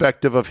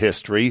perspective of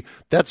history.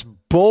 That's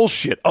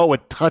bullshit. Oh,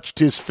 it touched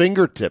his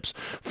fingertips.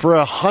 For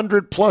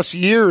 100+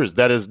 years,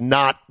 that is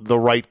not the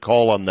right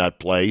call on that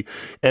play,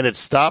 and it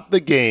stopped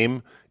the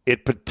game.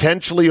 It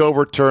potentially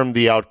overturned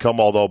the outcome,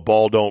 although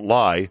ball don't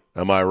lie.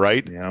 Am I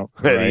right? Yeah,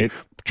 right.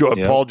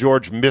 Paul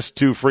George missed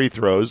 2 free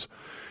throws.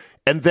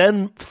 And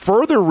then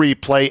further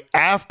replay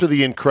after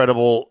the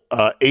incredible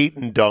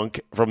Ayton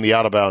dunk from the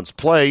out-of-bounds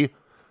play,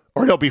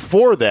 or no,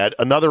 before that,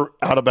 another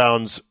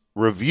out-of-bounds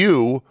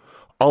review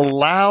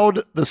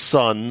allowed the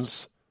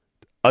Suns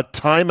a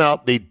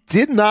timeout they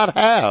did not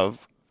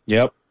have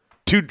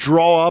to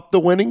draw up the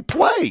winning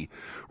play.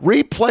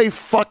 Replay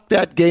fucked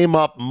that game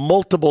up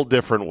multiple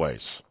different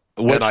ways.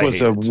 Which was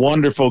a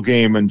wonderful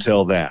game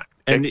until that.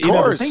 And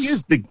the thing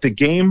is, the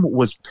game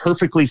was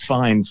perfectly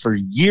fine for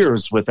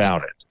years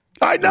without it.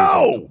 I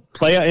know.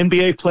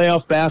 NBA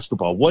playoff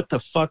basketball. What the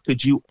fuck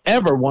could you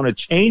ever want to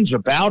change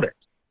about it?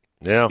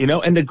 Yeah.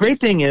 And the great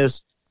thing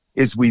is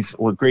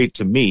great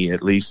to me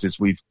at least, is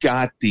we've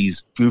got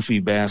these goofy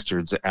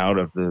bastards out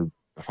of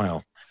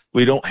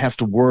we don't have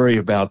to worry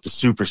about the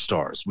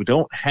superstars. We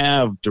don't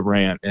have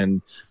Durant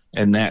and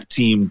that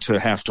team to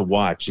have to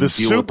watch. And the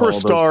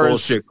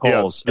superstars,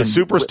 the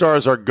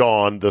superstars are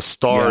gone. The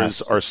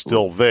stars are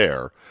still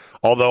there.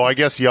 Although I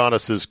guess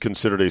Giannis is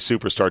considered a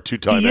superstar,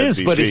 2-time MVP. He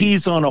is, but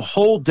he's on a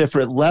whole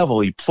different level.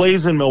 He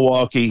plays in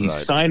Milwaukee.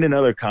 He's signed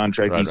another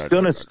contract. He's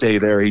going to stay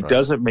there. He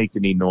doesn't make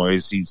any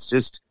noise. He's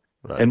just,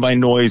 and by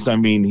noise, I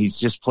mean he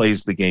just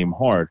plays the game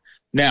hard.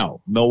 Now,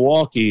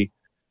 Milwaukee,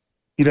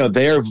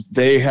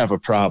 they have a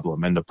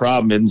problem, and the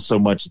problem isn't so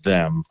much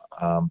them.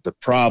 The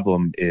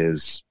problem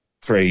is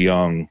Trae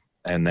Young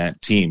and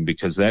that team,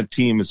 because that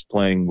team is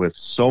playing with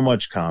so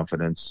much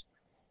confidence.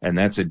 And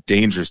that's a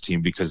dangerous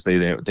team because they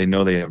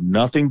know they have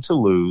nothing to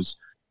lose.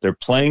 They're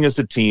playing as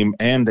a team,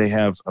 and they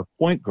have a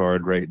point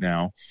guard right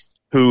now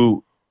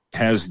who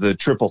has the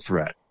triple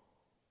threat.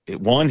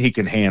 1, he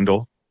can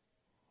handle.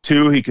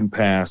 2, he can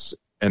pass.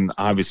 And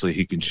obviously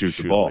he can shoot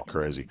the ball. Like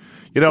crazy.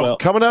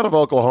 Coming out of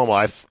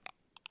Oklahoma,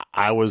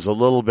 I was a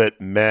little bit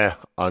meh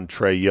on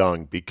Trae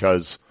Young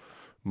because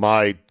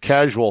my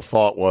casual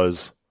thought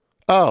was,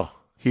 oh,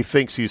 he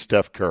thinks he's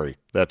Steph Curry.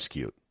 That's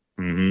cute.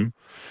 Mm-hmm.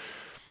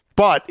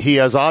 But he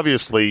has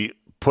obviously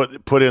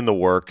put in the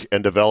work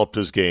and developed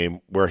his game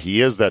where he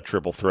is that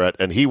triple threat,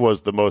 and he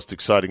was the most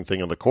exciting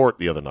thing on the court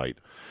the other night.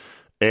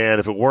 And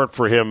if it weren't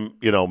for him,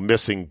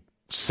 missing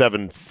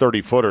 7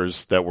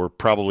 30-footers that were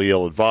probably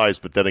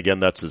ill-advised, but then again,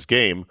 that's his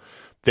game,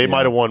 they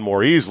might have won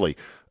more easily.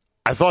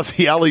 I thought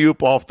the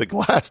alley-oop off the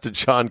glass to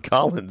John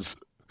Collins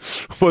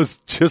was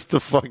just the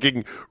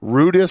fucking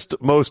rudest,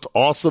 most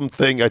awesome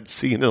thing I'd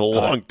seen in a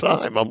long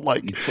time. I'm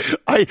like,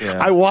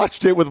 I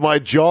watched it with my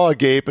jaw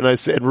agape, and I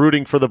said,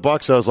 rooting for the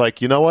Bucks. I was like,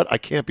 you know what? I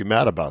can't be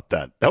mad about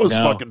that. That was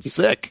fucking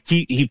sick.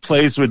 He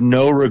plays with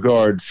no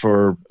regard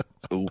for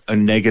a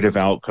negative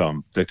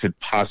outcome that could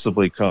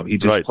possibly come. He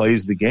just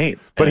plays the game.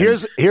 But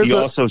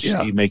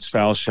he makes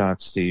foul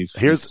shots, Steve.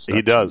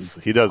 He does.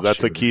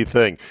 That's a key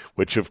thing,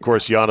 which of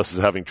course Giannis is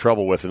having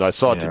trouble with. And I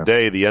saw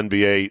today the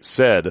NBA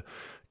said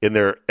in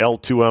their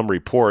L2M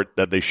report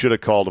that they should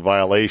have called a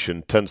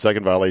violation,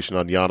 10-second violation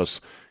on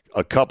Giannis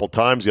a couple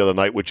times the other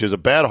night, which is a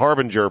bad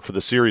harbinger for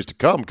the series to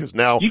come because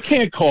now you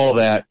can't call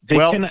that.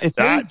 If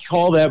they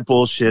call that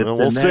bullshit, we'll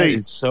then see. That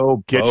is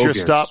so get bogus.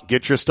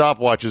 your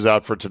stopwatches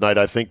out for tonight.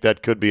 I think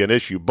that could be an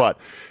issue. But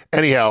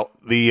anyhow,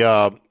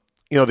 the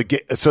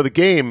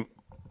game,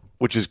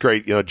 which is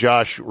great.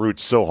 Josh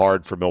roots so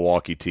hard for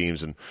Milwaukee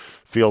teams and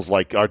feels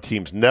like our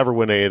teams never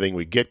win anything.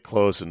 We get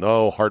close and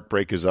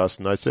heartbreak is us.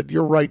 And I said,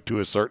 you're right to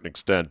a certain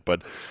extent,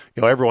 but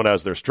everyone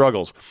has their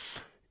struggles.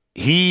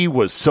 He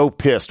was so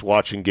pissed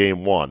watching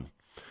game one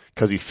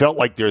because he felt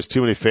like there's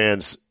too many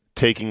fans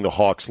taking the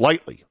Hawks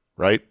lightly,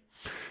 right?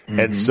 Mm-hmm.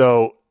 And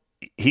so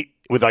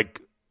with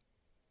like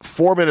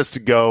 4 minutes to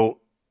go,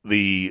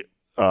 the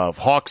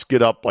Hawks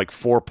get up like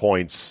 4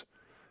 points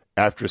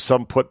after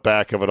some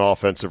putback of an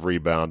offensive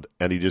rebound,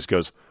 and he just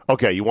goes,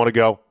 okay, you want to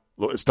go?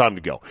 It's time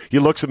to go. He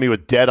looks at me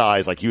with dead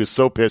eyes like he was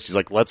so pissed. He's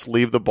like, let's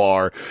leave the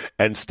bar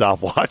and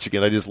stop watching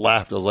it. I just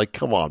laughed. I was like,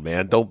 come on,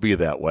 man, don't be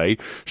that way.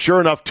 Sure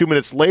enough, 2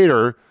 minutes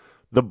later,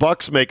 the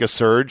Bucks make a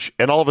surge,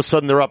 and all of a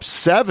sudden they're up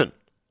 7.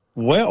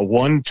 Well,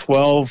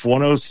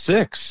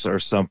 112-106 or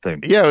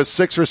something. Yeah, it was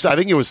 6 or 7. I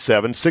think it was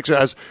 7. 6.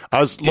 I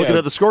was looking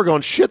at the score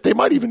going, shit, they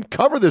might even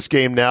cover this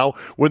game now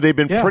when they've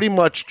been pretty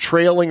much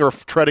trailing or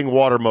treading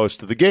water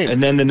most of the game.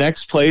 And then the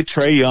next play,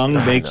 Trae Young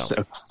makes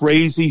a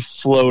crazy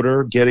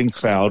floater getting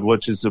fouled,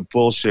 which is a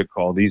bullshit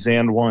call. These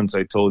and ones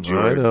I told you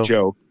are a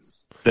joke.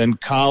 Then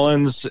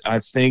Collins, I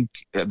think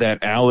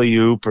that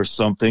alley-oop or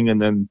something, and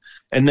then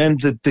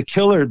the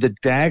killer, the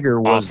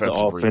dagger was the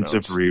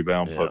offensive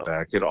rebound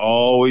putback. It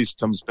always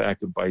comes back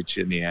and bites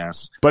you in the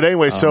ass. But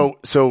anyway, so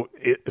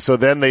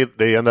then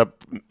they end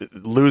up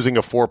losing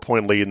a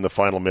 4-point lead in the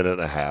final minute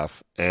and a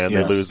half, and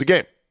they lose the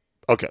game.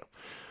 Okay,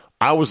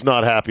 I was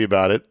not happy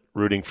about it,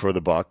 rooting for the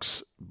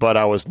Bucks, but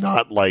I was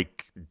not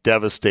like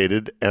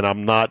devastated, and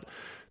I'm not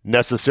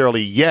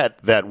necessarily yet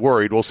that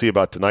worried. We'll see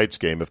about tonight's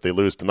game. If they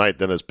lose tonight,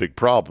 then it's big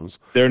problems.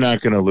 They're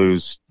not going to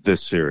lose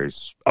this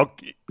series. Oh,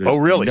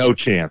 really? No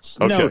chance.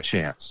 Okay. No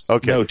chance.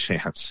 Okay. No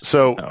chance.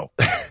 So, no.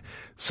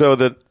 So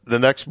the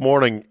next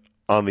morning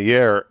on the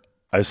air,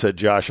 I said,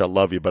 Josh, I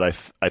love you, but I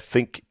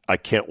think I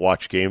can't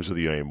watch games with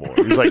you anymore.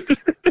 He was like,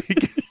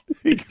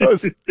 he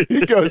goes,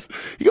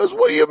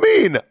 what do you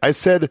mean? I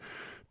said,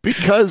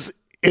 because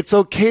it's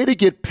okay to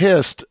get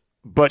pissed,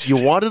 but you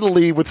wanted to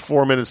leave with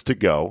 4 minutes to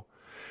go.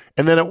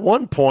 And then at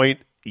one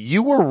point,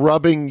 you were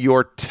rubbing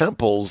your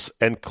temples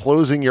and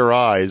closing your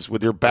eyes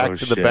with your back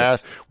to the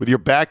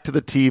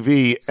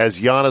TV as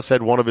Giannis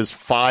had one of his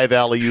 5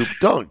 alley-oop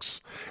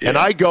dunks. Yeah. And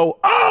I go,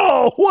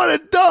 oh, what a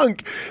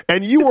dunk!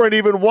 And you weren't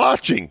even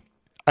watching.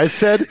 I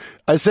said,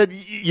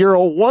 you're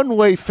a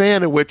one-way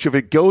fan in which if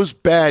it goes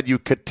bad, you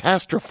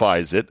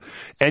catastrophize it,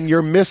 and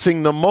you're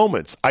missing the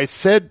moments. I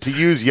said, to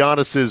use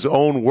Giannis's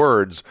own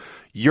words,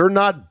 you're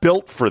not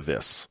built for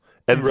this.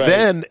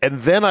 And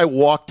then I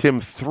walked him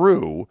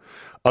through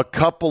a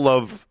couple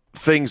of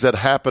things that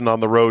happened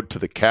on the road to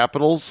the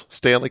Capitals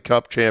Stanley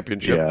Cup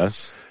Championship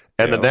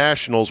and the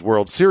Nationals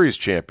World Series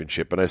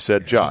Championship. And I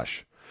said,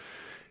 Josh,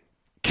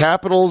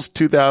 Capitals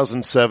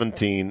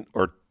 2017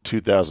 or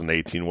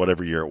 2018,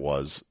 whatever year it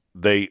was,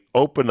 they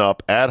open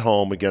up at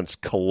home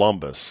against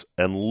Columbus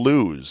and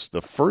lose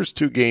the first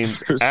 2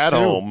 games at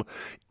home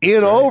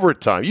in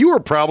overtime. You were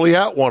probably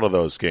at one of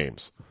those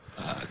games.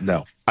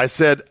 No. I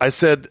said,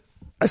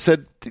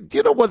 do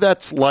you know what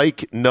that's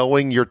like,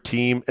 knowing your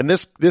team? And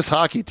this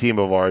hockey team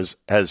of ours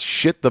has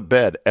shit the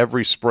bed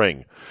every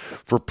spring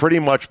for pretty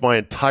much my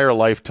entire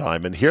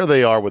lifetime. And here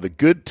they are with a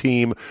good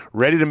team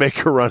ready to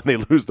make a run. They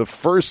lose the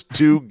first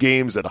 2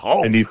 games at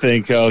home. And you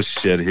think, oh,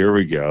 shit, here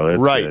we go.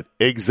 That's right, it.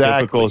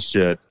 exactly. Typical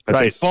shit. But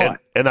right. They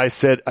fought. And I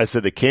said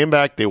they came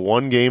back. They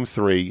won game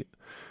 3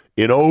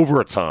 in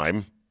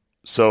overtime.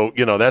 So,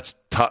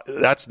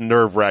 that's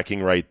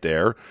nerve-wracking right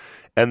there.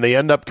 And they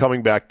end up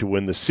coming back to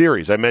win the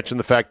series. I mentioned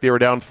the fact they were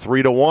down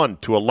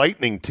 3-1 to a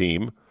Lightning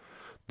team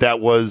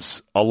that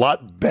was a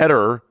lot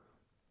better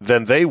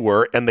than they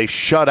were, and they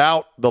shut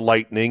out the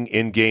Lightning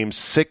in games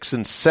 6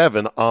 and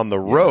 7 on the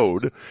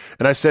road.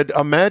 And I said,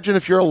 imagine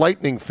if you're a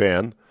Lightning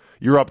fan,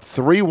 you're up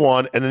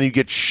 3-1, and then you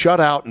get shut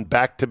out in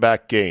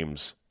back-to-back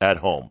games at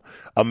home.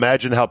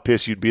 Imagine how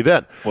pissed you'd be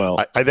then.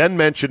 Well, I then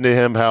mentioned to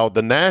him how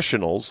the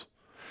Nationals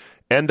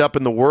end up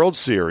in the World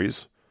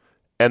Series,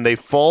 and they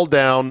fall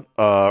down,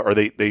 or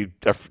they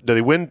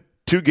win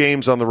 2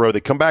 games on the road.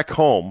 They come back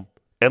home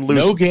and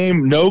lose.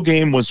 No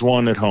game was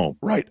won at home.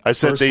 Right. I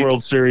said first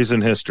World Series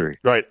in history.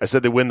 Right. I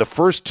said they win the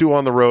first 2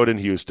 on the road in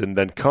Houston,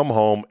 then come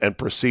home and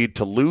proceed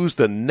to lose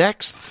the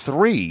next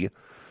 3,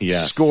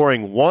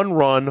 scoring 1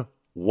 run,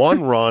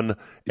 1 run,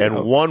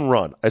 and 1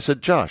 run. I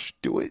said, Josh,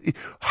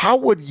 how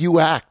would you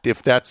act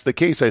if that's the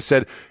case? I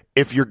said,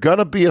 if you're going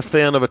to be a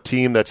fan of a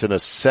team that's in a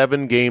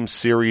 7-game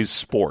series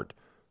sport,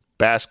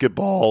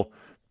 basketball,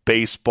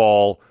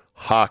 baseball,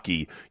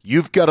 hockey,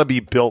 you've got to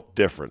be built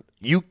different.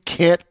 You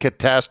can't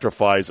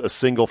catastrophize a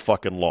single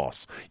fucking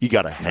loss. You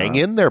got to hang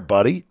in there,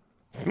 buddy.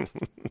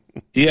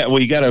 Yeah, well,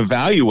 you got to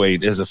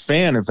evaluate as a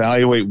fan.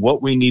 Evaluate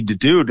what we need to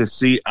do to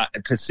see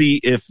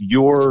if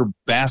your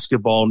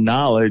basketball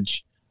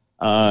knowledge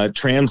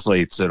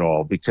translates at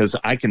all, because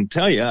I can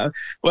tell you,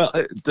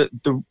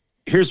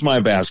 here's my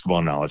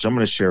basketball knowledge I'm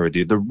going to share with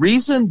you. The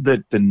reason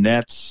that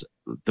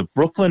the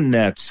Brooklyn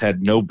Nets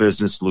had no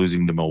business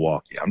losing to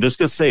Milwaukee, I'm just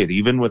going to say it,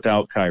 even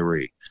without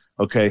Kyrie,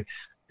 okay?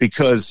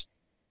 Because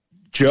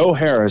Joe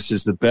Harris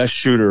is the best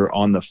shooter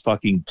on the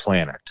fucking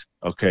planet,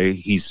 okay?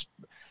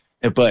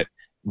 But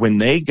when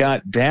they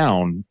got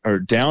down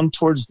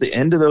towards the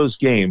end of those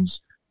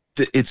games,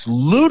 it's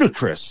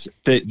ludicrous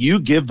that you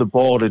give the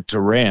ball to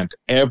Durant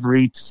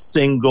every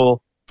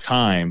single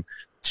time.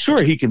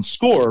 Sure, he can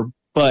score,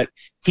 but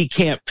he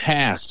can't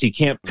pass. He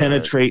can't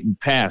penetrate and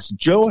pass.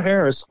 Joe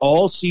Harris,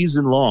 all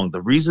season long,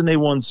 the reason they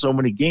won so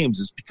many games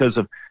is because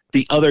of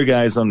the other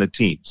guys on the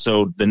team.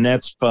 So the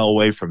Nets fell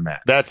away from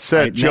that. That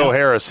said, Joe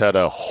Harris had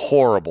a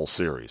horrible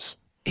series.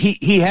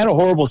 He had a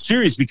horrible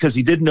series because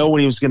he didn't know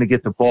when he was going to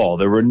get the ball.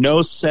 There were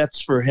no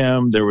sets for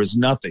him. There was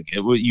nothing.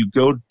 You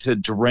go to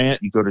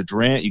Durant,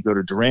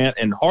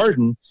 and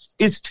Harden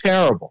is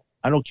terrible.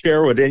 I don't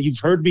care what you've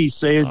heard me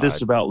say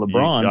this about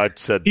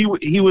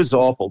LeBron. He was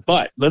awful.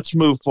 But let's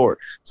move forward.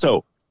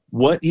 So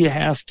what you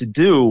have to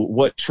do,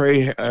 what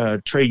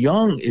Trae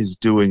Young is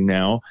doing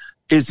now,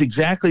 is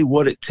exactly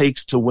what it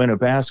takes to win a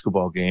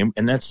basketball game,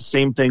 and that's the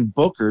same thing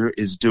Booker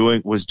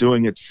was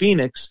doing at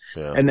Phoenix,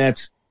 and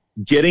that's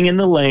getting in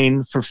the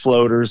lane for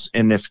floaters,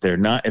 and if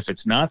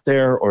it's not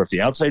there, or if the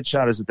outside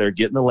shot isn't there,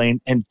 get in the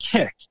lane and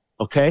kick.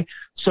 Okay,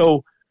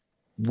 so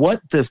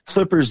what the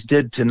Clippers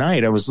did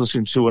tonight, I was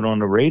listening to it on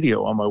the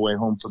radio on my way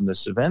home from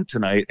this event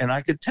tonight, and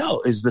I could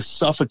tell is the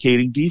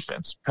suffocating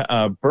defense.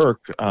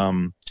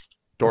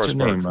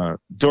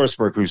 Doris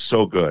Burke, who's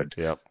so good.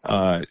 Yep.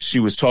 She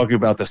was talking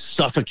about the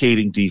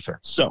suffocating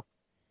defense. So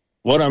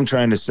what I'm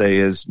trying to say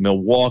is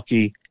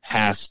Milwaukee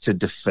has to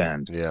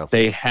defend. Yeah.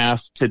 They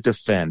have to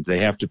defend. They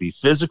have to be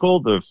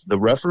physical. The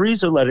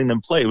referees are letting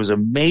them play. It was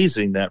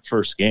amazing that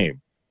first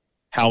game,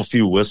 how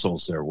few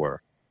whistles there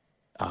were.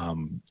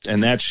 And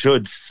that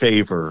should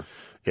favor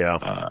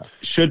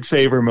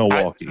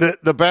Milwaukee.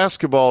 The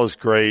basketball is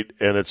great,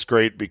 and it's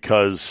great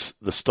because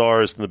the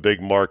stars in the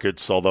big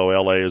markets, although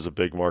LA is a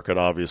big market,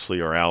 obviously,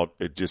 are out.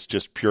 It's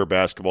just pure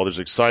basketball. There's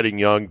exciting,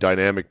 young,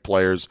 dynamic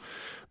players.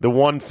 The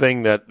one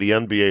thing that the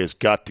NBA has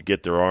got to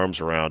get their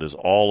arms around is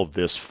all of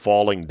this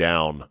falling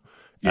down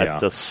at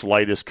the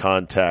slightest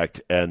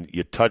contact, and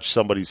you touch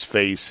somebody's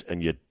face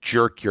and you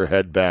jerk your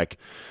head back.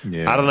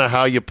 I don't know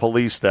how you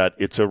police that.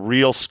 It's a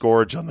real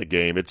scourge on the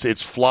game.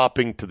 It's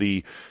flopping to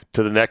the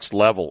next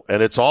level,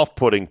 and it's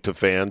off-putting to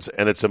fans,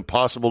 and it's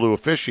impossible to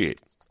officiate.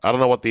 I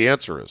don't know what the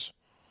answer is.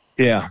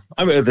 Yeah,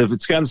 I mean,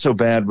 it's gotten so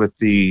bad with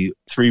the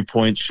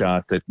three-point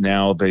shot that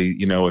now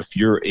if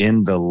you're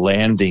in the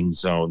landing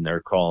zone,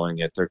 they're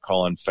calling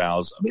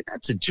fouls. I mean,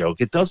 that's a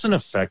joke. It doesn't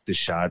affect the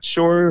shot.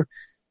 Sure,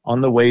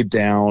 on the way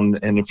down,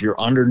 and if you're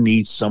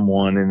underneath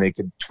someone and they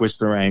could twist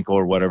their ankle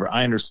or whatever,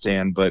 I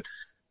understand, but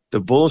the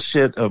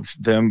bullshit of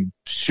them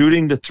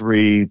shooting the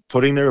three,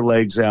 putting their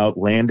legs out,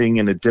 landing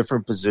in a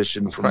different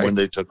position from when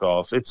they took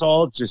off. It's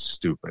all just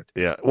stupid.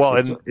 Yeah.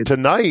 Well,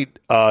 tonight,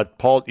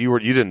 Paul, you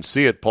didn't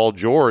see it. Paul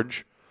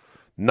George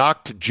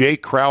knocked Jay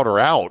Crowder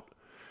out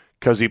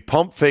because he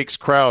pump fakes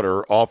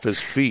Crowder off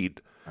his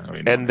feet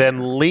and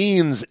then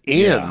leans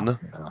in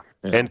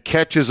and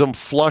catches him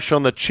flush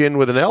on the chin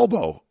with an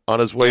elbow on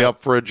his way up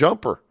for a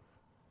jumper.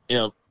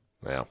 Yeah.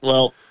 Yeah.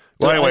 Well,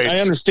 anyway, I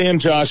understand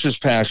Josh's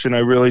passion. I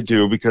really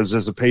do, because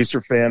as a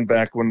Pacer fan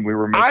back when we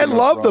were making I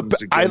love the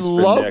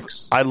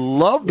Knicks,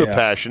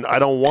 passion. I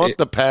don't want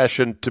the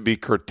passion to be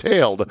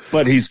curtailed.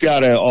 But he's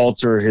got to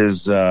alter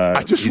his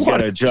got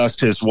to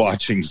adjust his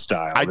watching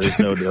style. I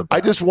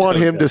just want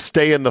him to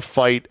stay in the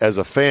fight as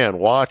a fan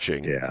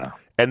watching. Yeah.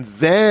 And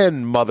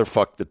then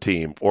motherfuck the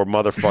team or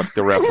motherfuck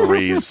the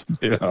referees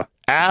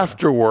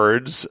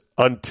afterwards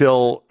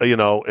until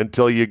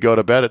you go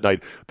to bed at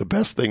night. The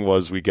best thing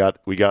was we got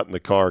in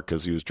the car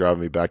because he was driving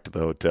me back to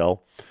the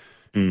hotel.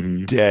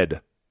 Mm-hmm.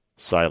 Dead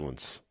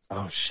silence.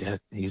 Oh shit!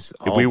 He's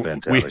all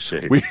bent out of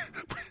shape.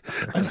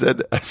 I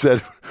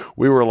said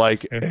we were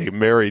like a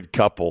married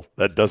couple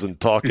that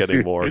doesn't talk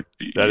anymore.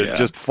 That had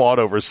just fought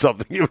over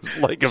something. It was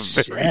like a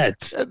very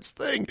intense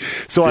thing.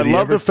 So I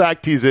love the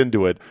fact he's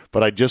into it,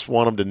 but I just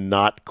want him to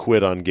not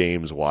quit on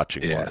games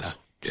watching wise.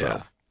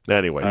 So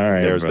anyway,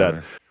 there's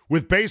that.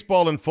 With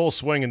baseball in full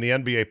swing and the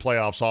NBA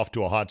playoffs off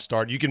to a hot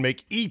start, you can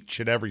make each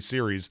and every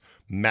series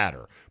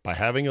matter by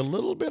having a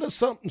little bit of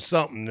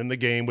something in the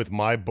game with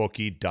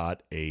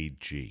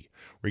MyBookie.ag.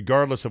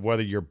 Regardless of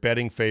whether you're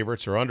betting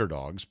favorites or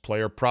underdogs,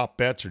 player prop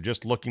bets, or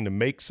just looking to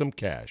make some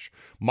cash,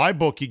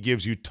 MyBookie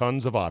gives you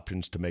tons of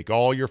options to make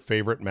all your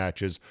favorite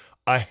matches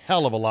a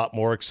hell of a lot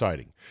more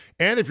exciting.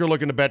 And if you're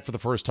looking to bet for the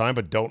first time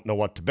but don't know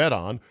what to bet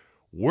on,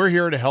 we're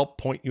here to help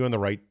point you in the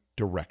right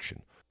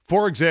direction.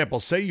 For example,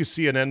 say you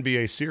see an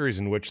NBA series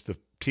in which the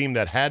team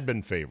that had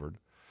been favored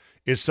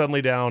is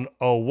suddenly down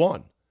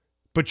 0-1.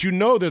 But you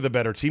know they're the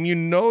better team. You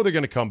know they're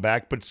going to come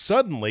back. But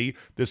suddenly,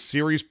 the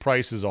series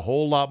price is a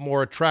whole lot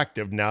more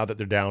attractive now that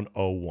they're down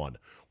 0-1.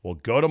 Well,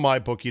 go to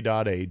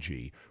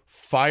MyBookie.ag,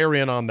 Fire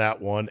in on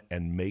that one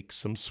and make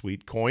some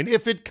sweet coin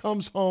if it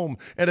comes home.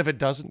 And if it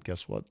doesn't,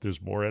 guess what?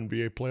 There's more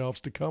NBA playoffs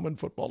to come and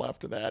football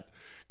after that.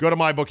 Go to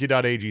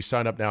mybookie.ag,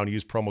 sign up now, and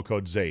use promo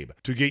code ZABE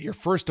to get your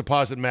first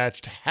deposit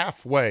matched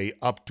halfway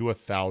up to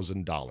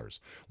 $1,000.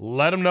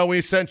 Let them know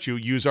we sent you.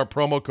 Use our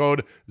promo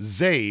code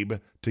ZABE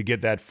to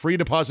get that free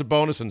deposit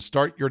bonus and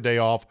start your day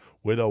off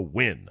with a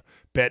win.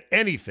 Bet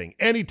anything,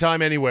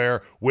 anytime,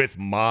 anywhere with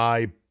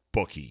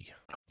MyBookie.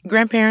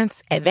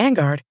 Grandparents, at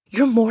Vanguard,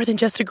 you're more than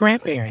just a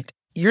grandparent.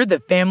 You're the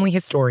family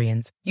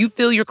historians. You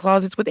fill your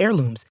closets with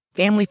heirlooms,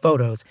 family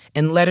photos,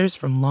 and letters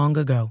from long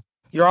ago.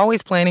 You're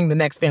always planning the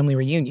next family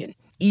reunion,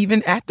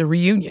 even at the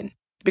reunion.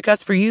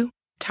 Because for you,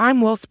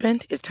 time well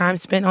spent is time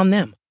spent on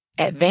them.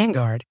 At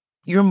Vanguard,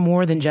 you're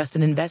more than just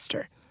an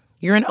investor.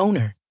 You're an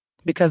owner.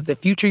 Because the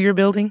future you're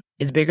building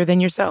is bigger than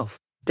yourself.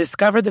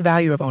 Discover the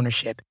value of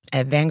ownership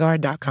at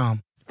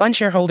Vanguard.com. Fund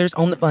shareholders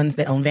own the funds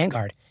that own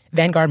Vanguard.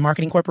 Vanguard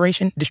Marketing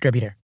Corporation,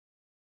 distributor.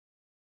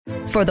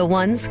 For the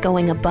ones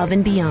going above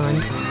and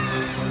beyond.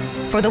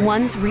 For the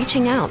ones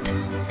reaching out,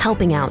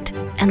 helping out,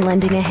 and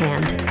lending a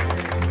hand.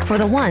 For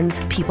the ones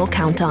people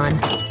count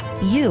on.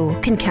 You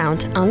can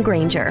count on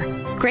Grainger.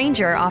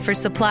 Grainger offers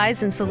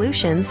supplies and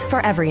solutions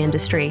for every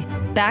industry.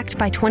 Backed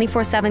by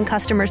 24/7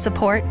 customer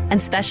support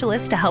and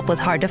specialists to help with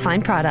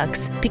hard-to-find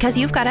products. Because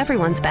you've got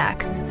everyone's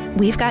back.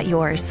 We've got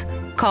yours.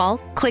 Call,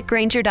 click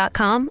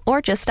Grainger.com,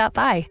 or just stop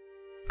by.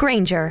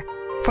 Grainger,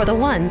 for the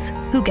ones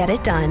who get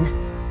it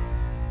done.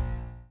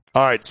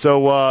 All right,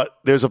 so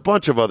there's a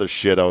bunch of other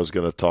shit I was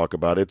going to talk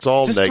about. It's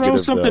all Just negative.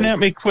 Throw something at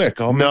me quick.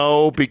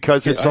 No,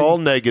 because it's all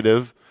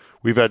negative.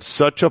 We've had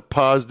such a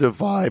positive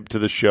vibe to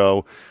the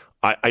show.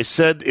 I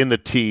said in the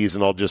tease,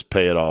 and I'll just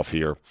pay it off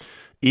here,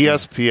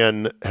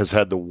 ESPN has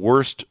had the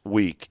worst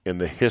week in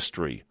the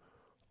history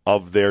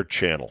of their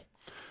channel.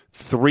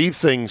 3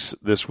 things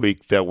this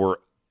week that were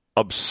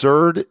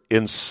absurd,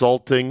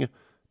 insulting,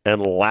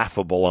 and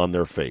laughable on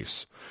their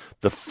face.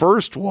 The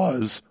first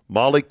was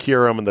Molly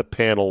Qerim and the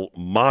panel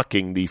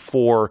mocking the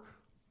 4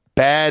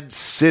 bad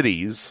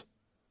cities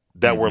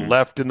that were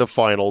left in the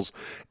finals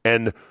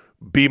and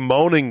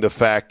bemoaning the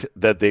fact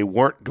that they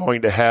weren't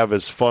going to have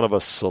as fun of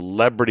a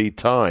celebrity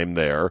time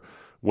there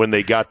when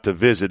they got to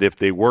visit if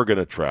they were going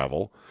to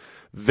travel.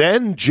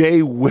 Then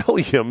Jay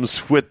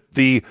Williams with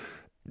the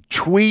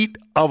tweet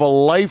of a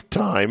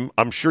lifetime.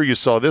 I'm sure you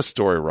saw this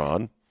story,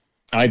 Ron.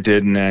 I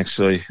didn't,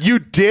 actually. You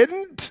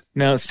didn't?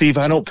 Now, Steve,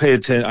 I don't pay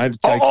attention. I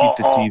keep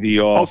the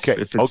TV off. Okay,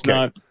 if it's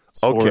not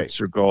sports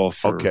or golf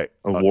or a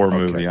war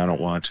movie, I don't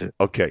watch it.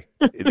 Okay.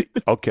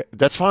 Okay.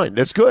 That's fine.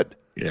 That's good.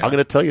 Yeah. I'm going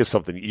to tell you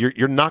something.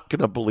 You're not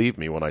going to believe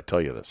me when I tell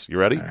you this. You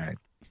ready? All right.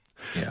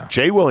 Yeah.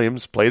 Jay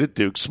Williams played at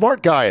Duke.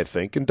 Smart guy, I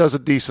think, and does a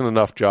decent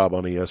enough job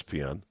on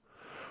ESPN.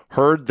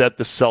 Heard that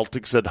the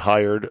Celtics had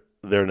hired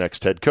their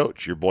next head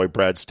coach, your boy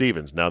Brad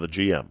Stevens, now the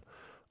GM.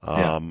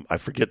 I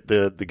forget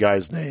the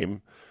guy's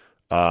name.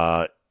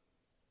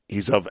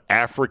 He's of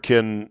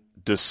African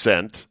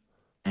descent,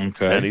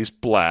 and he's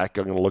black.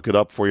 I'm going to look it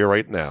up for you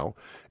right now.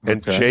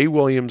 And Jay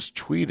Williams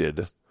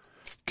tweeted,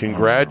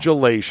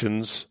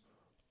 "Congratulations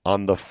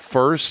on the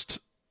first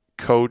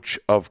coach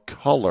of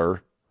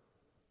color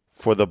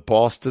for the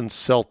Boston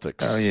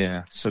Celtics." Oh,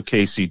 yeah. So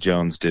Casey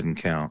Jones didn't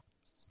count.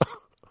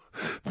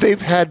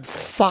 They've had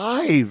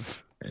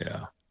 5.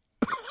 Yeah.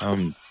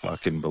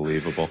 Fucking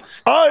believable.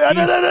 Oh,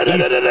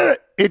 no.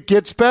 It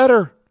gets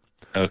better.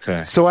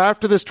 Okay. So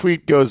after this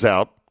tweet goes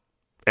out,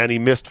 and he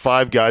missed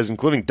 5 guys,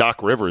 including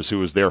Doc Rivers, who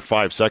was there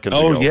 5 seconds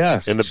ago. Oh,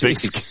 yes. In the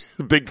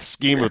big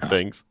scheme of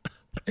things.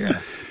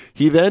 Yeah.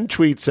 He then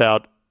tweets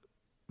out,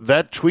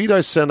 "That tweet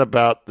I sent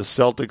about the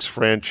Celtics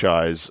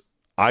franchise,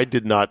 I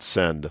did not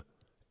send,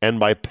 and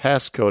my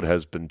passcode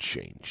has been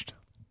changed."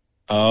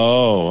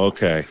 Oh,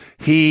 okay.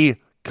 He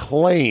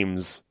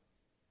claims,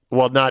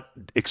 well, not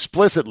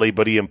explicitly,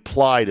 but he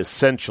implied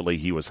essentially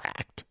he was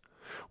hacked,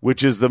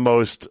 which is the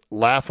most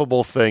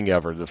laughable thing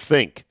ever to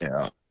think.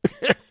 Yeah.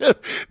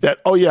 That,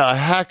 a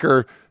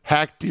hacker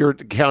hacked your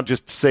account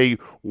just to say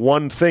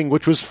one thing,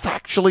 which was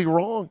factually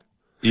wrong.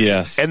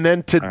 Yes. And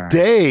then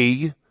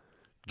today,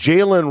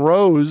 Jalen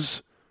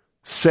Rose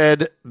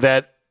said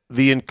that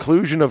the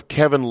inclusion of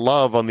Kevin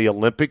Love on the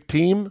Olympic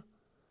team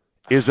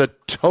is a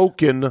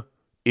token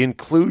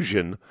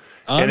inclusion.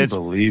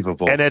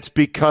 Unbelievable. And it's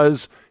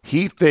because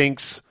he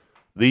thinks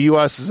the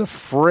U.S. is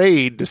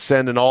afraid to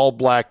send an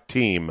all-black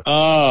team.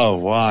 Oh,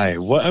 why?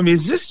 What? I mean,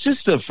 is this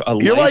just a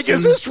You're like,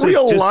 is this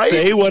real life?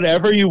 Say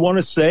whatever you want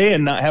to say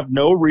and not have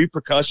no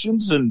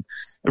repercussions and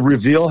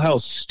reveal how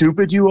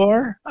stupid you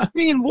are? I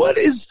mean, why?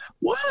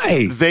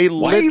 Why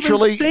even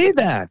say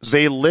that?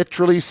 They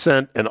literally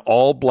sent an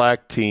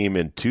all-black team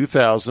in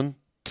 2000,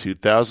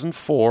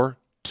 2004,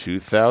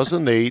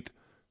 2008,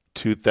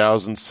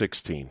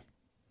 2016.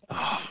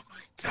 Oh,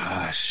 my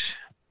gosh.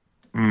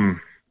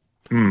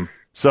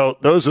 So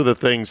those are the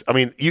things. I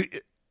mean,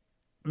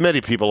 many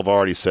people have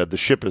already said the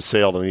ship has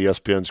sailed on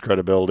ESPN's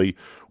credibility.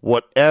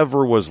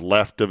 Whatever was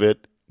left of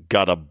it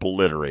got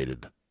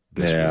obliterated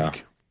this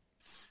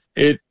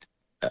week.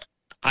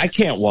 I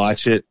can't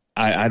watch it.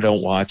 I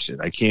don't watch it.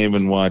 I can't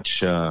even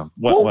watch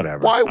whatever.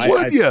 Why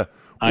would you?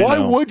 Why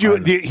would you? I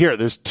know. Here,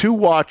 there's 2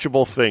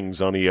 watchable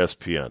things on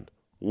ESPN.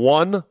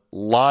 1,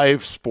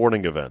 live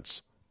sporting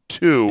events.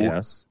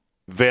 2,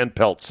 Van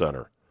Pelt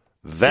Center.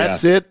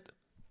 That's it.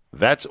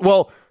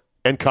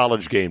 And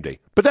College Game Day.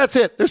 But that's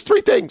it. There's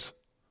 3 things.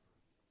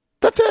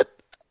 That's it.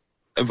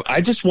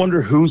 I just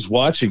wonder who's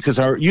watching, because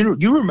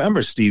you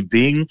remember, Steve,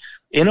 being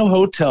in a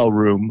hotel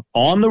room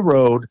on the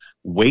road,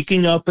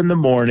 waking up in the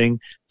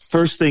morning,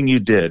 first thing you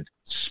did,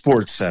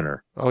 Sports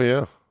Center. Oh,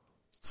 yeah.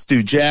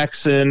 Stu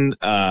Jackson,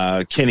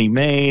 Kenny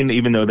Mayne,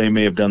 even though they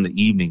may have done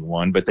the evening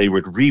one, but they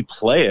would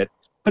replay it.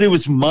 But it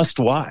was must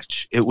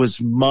watch. It was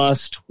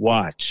must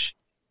watch.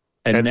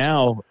 And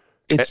now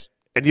it's...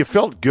 And you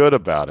felt good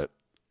about it.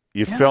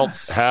 You felt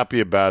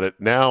happy about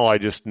it. Now I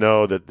just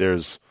know that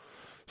there's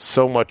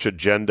so much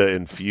agenda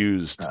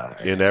infused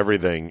in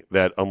everything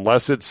that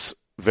unless it's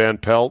Van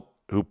Pelt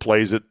who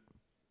plays it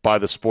by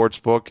the sports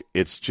book,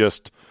 it's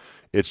just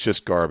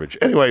garbage.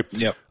 Anyway,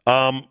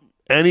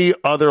 any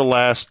other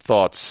last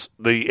thoughts?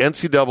 The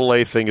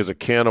NCAA thing is a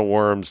can of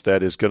worms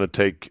that is going to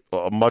take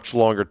a much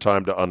longer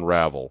time to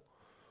unravel.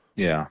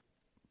 Yeah.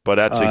 But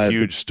that's a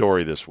huge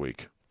story this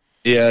week.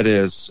 Yeah, it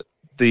is.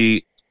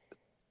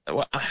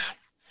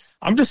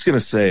 I'm just going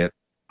to say it.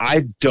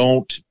 I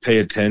don't pay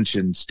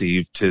attention,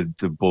 Steve, to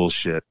the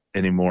bullshit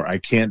anymore. I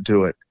can't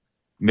do it.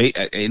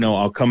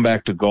 I'll come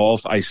back to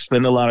golf. I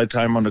spend a lot of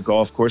time on the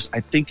golf course. I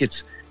think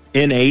it's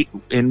innate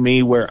in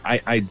me where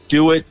I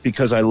do it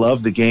because I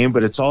love the game,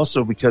 but it's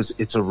also because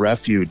it's a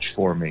refuge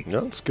for me.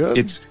 No, it's good.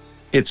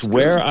 It's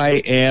where I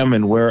am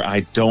and where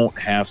I don't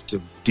have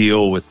to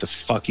deal with the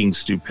fucking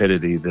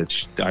stupidity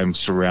that I'm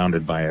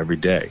surrounded by every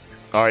day.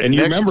 All right, and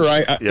you remember,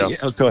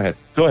 go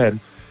ahead.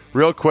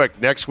 Real quick,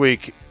 next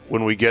week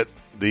when we get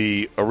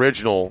the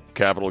original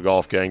Capital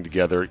Golf Gang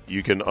together,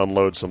 you can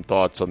unload some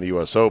thoughts on the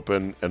U.S.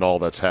 Open and all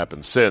that's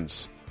happened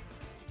since.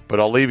 But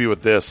I'll leave you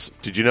with this.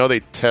 Did you know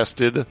they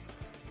tested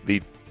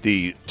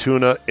the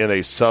tuna in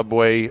a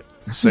Subway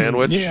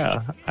sandwich?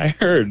 Yeah, I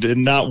heard,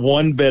 and not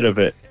one bit of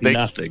it.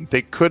 Nothing.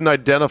 They couldn't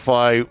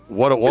identify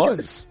what it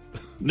was.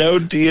 No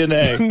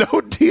DNA. No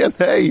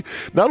DNA.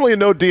 Not only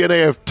no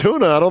DNA of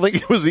tuna, I don't think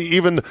it was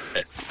even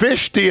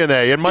fish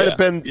DNA. It might have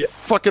been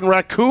fucking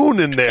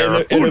raccoon in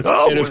there. Who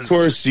knows? And of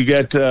course, you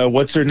got,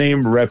 what's her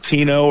name,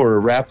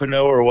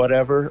 Rapinoe or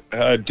whatever,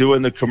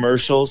 doing the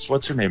commercials.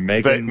 What's her name?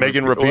 Megan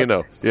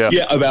Rapinoe. Yeah.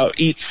 Yeah, about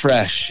eat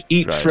fresh.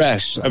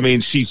 Fresh. I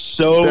mean, she's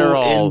so... They're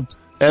all...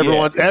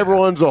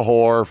 Everyone's a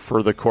whore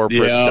for the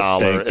corporate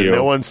dollar, and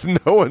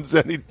no one's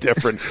any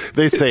different.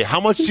 They say, "How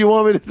much do you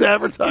want me to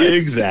advertise?"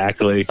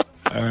 Exactly.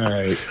 All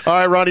right,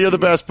 Ronnie, you're the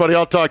best, buddy.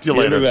 I'll talk to you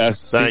later. You're the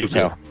best. Thank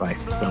you. Bye.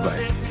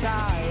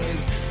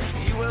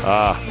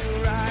 Bye.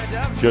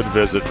 Good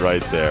visit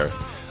right there.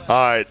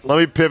 All right, let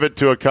me pivot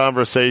to a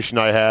conversation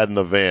I had in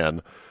the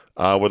van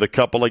with a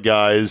couple of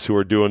guys who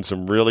are doing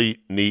some really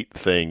neat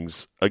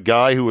things. A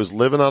guy who was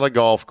living on a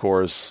golf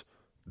course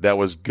that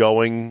was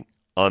going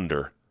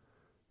under.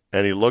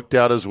 And he looked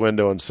out his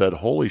window and said,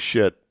 holy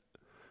shit,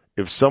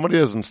 if somebody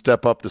doesn't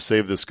step up to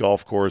save this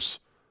golf course,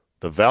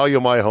 the value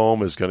of my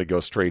home is going to go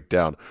straight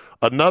down.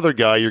 Another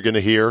guy you're going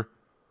to hear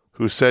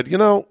who said,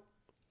 I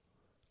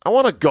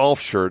want a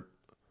golf shirt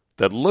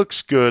that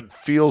looks good,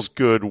 feels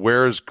good,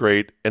 wears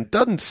great, and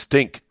doesn't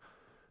stink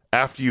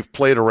after you've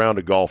played a round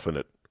of golf in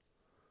it.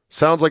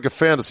 Sounds like a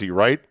fantasy,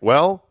 right?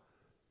 Well,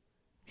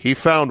 he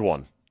found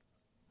one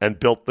and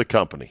built the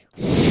company.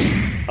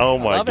 Oh,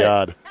 my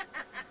God.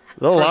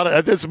 A lot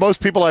of it's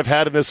most people I've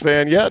had in this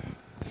van yet.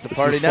 It's a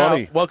party now.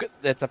 Funny. Well,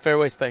 it's a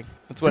Fairways thing.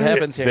 That's what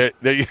happens here.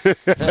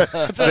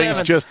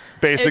 Things just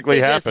basically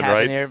happen,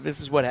 right? Here.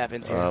 This is what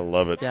happens here. I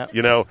love it. Yeah.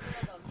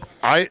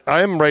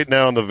 I'm right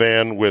now in the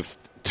van with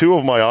 2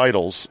 of my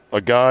idols,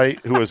 a guy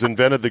who has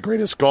invented the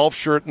greatest golf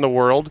shirt in the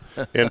world,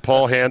 and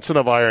Paul Hansen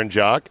of Iron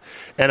Jock,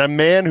 and a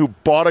man who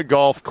bought a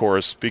golf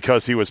course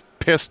because he was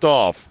pissed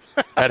off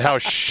at how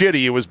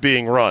shitty it was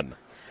being run.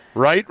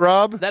 Right,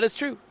 Rob? That is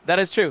true.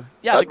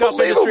 Yeah, the golf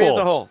industry as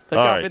a whole.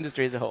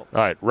 Industry as a whole. All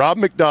right. Rob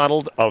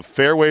McDonald of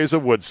Fairways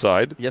of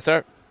Woodside. Yes,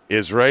 sir.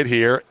 Is right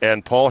here.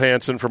 And Paul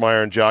Hansen from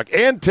Iron Jock.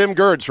 And Tim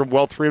Gerds from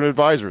Wealth Freedom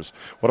Advisors,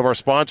 one of our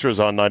sponsors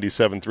on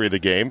 97.3 The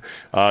Game.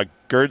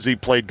 Gerdsy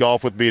played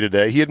golf with me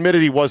today. He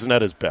admitted he wasn't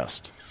at his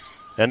best.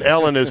 And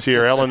Ellen is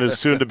here. Ellen is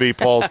soon to be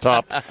Paul's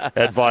top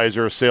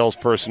advisor,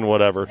 salesperson,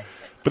 whatever.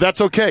 But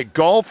that's okay.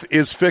 Golf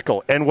is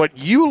fickle. And what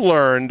you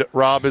learned,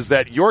 Rob, is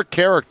that your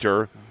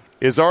character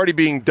is already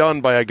being done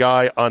by a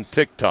guy on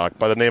TikTok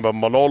by the name of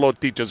Manolo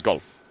Teaches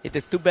Golf. It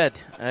is too bad.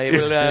 I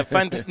will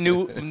find a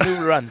new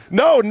run.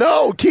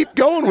 No, keep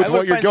going with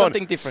what you're going.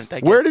 Something different.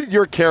 Where did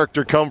your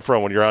character come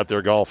from when you're out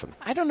there golfing?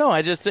 I don't know.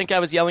 I just think I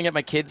was yelling at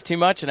my kids too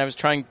much, and I was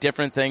trying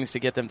different things to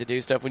get them to do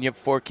stuff. When you have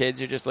 4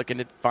 kids, you're just looking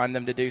to find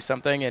them to do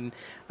something, and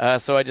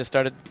so I just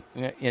started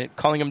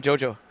calling them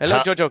Jojo. Hello,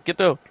 Jojo. Get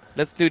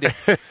let's do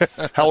this.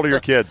 How old are your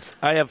kids?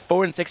 I have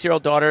 4 and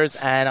 6-year-old daughters,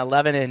 and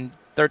 11 and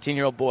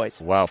 13-year-old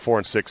boys. Wow, 4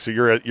 and 6. So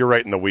you're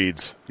right in the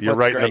weeds. You're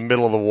That's right great. in the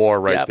middle of the war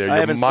right there. I You're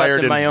haven't slept mired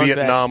in in my own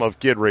Vietnam of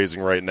kid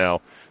raising right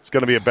now. It's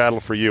going to be a battle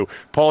for you.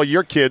 Paul,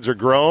 your kids are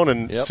grown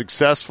and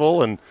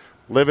successful and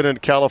living in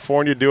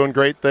California doing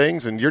great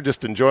things, and you're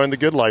just enjoying the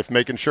good life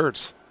making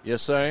shirts.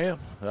 Yes, I am.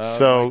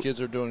 So my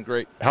kids are doing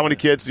great. How many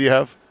kids do you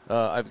have?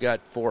 I've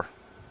got 4.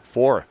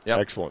 4. Yep.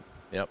 Excellent.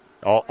 Yep.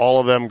 All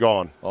of them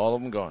gone. All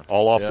of them gone.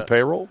 All off the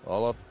payroll?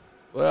 All off.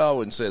 Well, I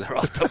wouldn't say they're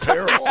off the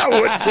payroll. I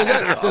wouldn't say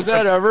Does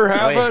that ever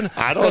happen?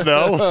 I don't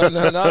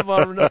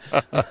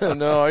know.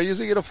 No, I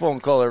usually get a phone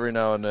call every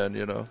now and then,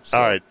 So.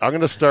 All right, I'm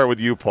going to start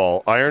with you,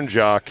 Paul. Iron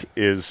Jock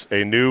is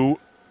a new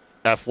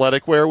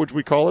athletic wear, which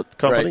we call it,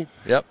 company.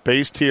 Right. Yep.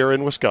 Based here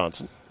in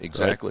Wisconsin.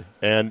 Exactly.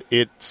 Right? And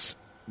its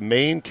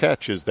main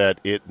catch is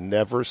that it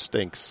never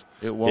stinks.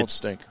 It won't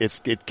stink.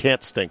 It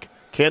can't stink.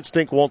 Can't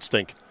stink, won't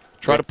stink.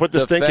 Try to put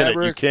the stink in it,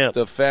 you can't.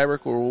 The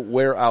fabric will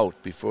wear out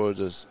before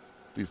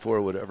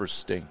it would ever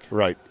stink.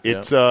 Right.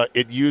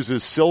 It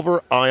uses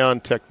silver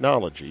ion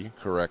technology.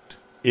 Correct.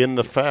 In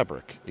the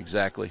fabric.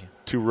 Exactly.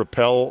 To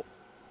repel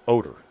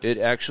odor. It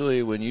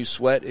actually, when you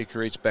sweat, it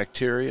creates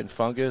bacteria and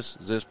fungus.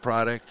 This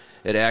product,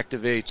 it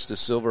activates the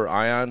silver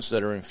ions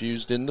that are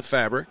infused in the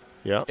fabric.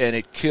 Yeah. And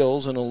it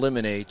kills and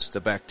eliminates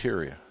the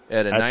bacteria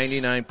at a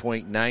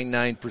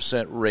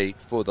 99.99% rate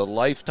for the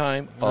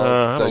lifetime of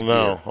I the don't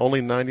know. gear.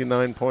 Only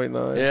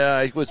 99.9? Yeah,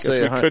 I would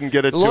say 100. We couldn't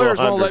get it the to 100, lawyers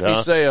won't let me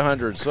say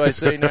 100, so I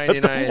say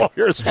 99. The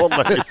lawyers won't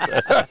let me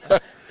say.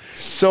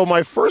 So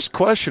my first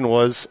question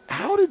was,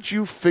 how did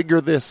you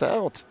figure this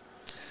out?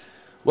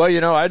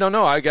 Well, I don't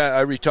know.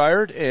 I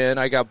retired and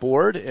I got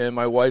bored, and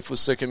my wife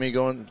was sick of me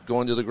going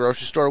to the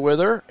grocery store with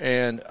her,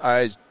 and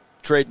I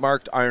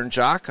trademarked Iron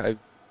Jock. I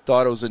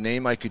thought it was a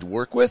name I could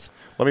work with.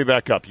 Let me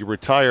back up. You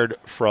retired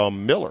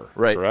from Miller,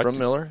 right? Correct? From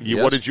Miller.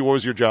 What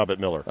was your job at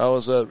Miller? I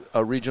was a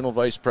regional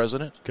vice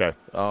president. Okay.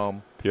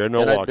 Here in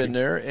and Milwaukee. I'd been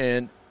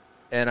there,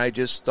 and I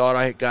just thought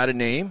I got a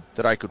name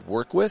that I could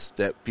work with,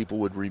 that people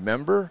would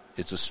remember.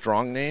 It's a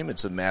strong name.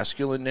 It's a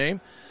masculine name.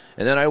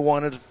 And then I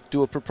wanted to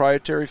do a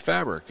proprietary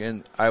fabric.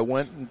 And I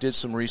went and did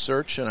some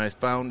research, and I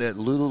found that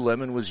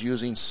Lululemon was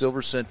using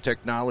SilverScent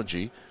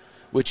technology,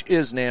 which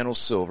is nano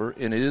silver,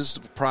 and it is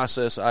the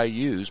process I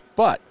use,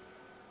 but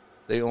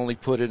they only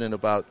put it in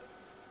about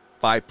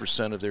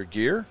 5% of their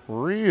gear.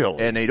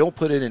 Really? And they don't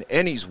put it in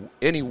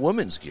any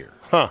woman's gear.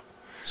 Huh.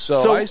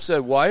 So I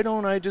said, why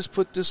don't I just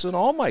put this in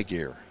all my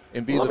gear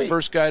and be the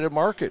first guy to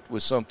market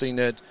with something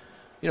that,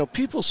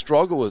 people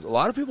struggle with. A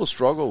lot of people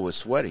struggle with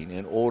sweating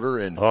and odor,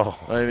 and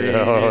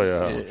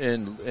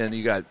and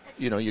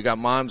you got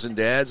moms and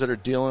dads that are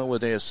dealing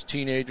with it as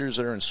teenagers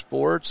that are in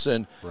sports,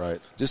 and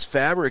this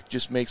fabric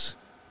just makes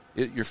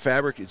your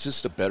fabric. It's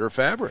just a better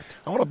fabric.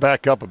 I want to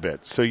back up a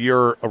bit. So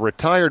you're a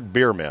retired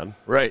beer man,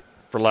 right?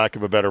 For lack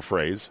of a better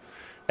phrase,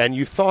 and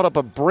you thought up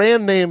a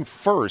brand name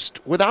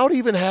first without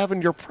even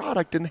having your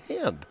product in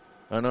hand.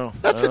 I know.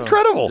 That's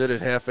incredible. Did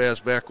it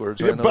half-assed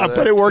backwards. Yeah,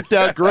 but it worked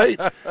out great.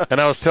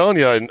 And I was telling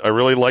you, I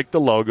really like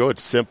the logo.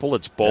 It's simple.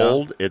 It's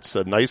bold. Yeah. It's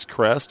a nice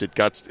crest. It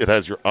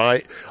has your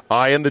I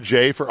and the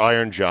J for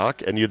Iron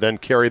Jock, and you then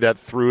carry that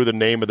through the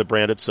name of the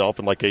brand itself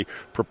in like a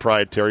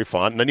proprietary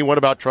font. And then you went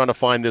about trying to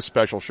find this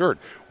special shirt.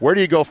 Where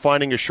do you go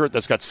finding a shirt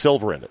that's got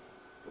silver in it?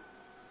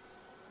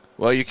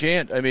 Well, you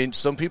can't. I mean,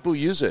 some people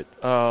use it.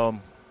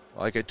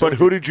 Like I told But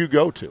who did you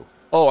go to?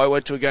 Oh, I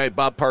went to a guy,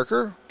 Bob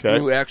Parker,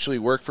 who actually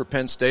worked for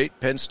Penn State.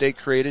 Penn State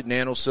created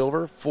nano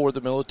silver for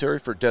the military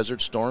for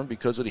Desert Storm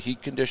because of the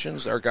heat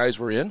conditions our guys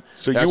were in.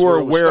 So you were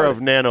aware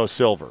of nano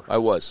silver. I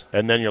was.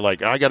 And then you're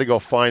like, I got to go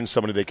find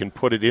somebody that can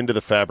put it into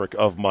the fabric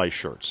of my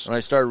shirts. And I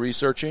started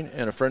researching,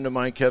 and a friend of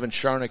mine, Kevin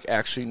Sharnick,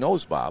 actually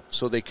knows Bob,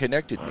 so they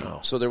connected me.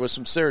 So there was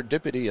some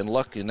serendipity and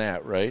luck in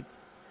that, right?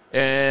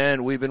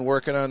 And we've been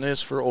working on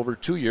this for over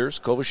 2 years.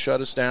 COVID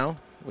shut us down.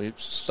 We've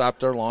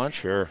stopped our launch.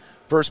 Sure.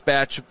 First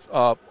batch,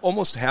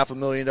 almost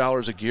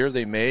 $500,000 of gear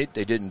they made.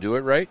 They didn't do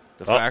it right,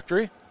 the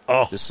factory.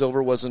 The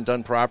silver wasn't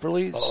done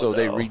properly, they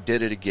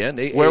redid it again.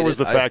 Where was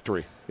the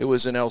factory? It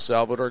was in El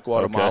Salvador,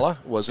 Guatemala.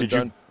 It wasn't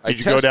done. Did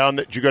you go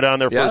down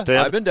there firsthand?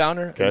 I've been down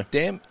there.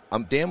 Okay.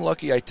 I'm damn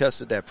lucky I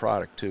tested that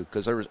product, too,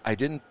 because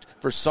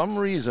for some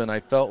reason, I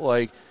felt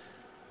like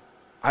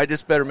I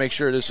just better make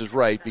sure this is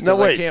right because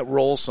I can't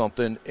roll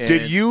something.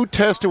 Did you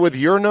test it with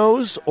your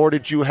nose, or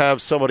did you have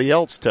somebody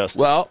else test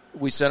it? Well,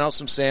 we sent out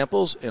some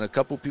samples, and a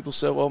couple of people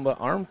said, well, my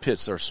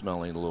armpits are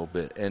smelling a little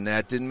bit, and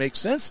that didn't make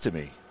sense to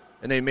me.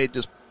 And they made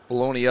this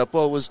baloney up,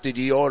 it was the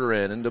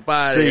deodorant and the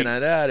body and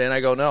that, and I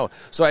go, no.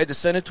 So I had to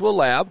send it to a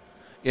lab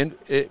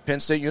at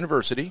Penn State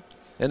University,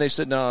 and they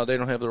said, no, they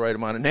don't have the right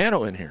amount of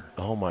nano in here.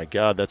 Oh, my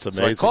God, that's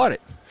amazing. So I caught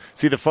it.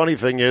 See, the funny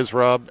thing is,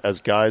 Rob,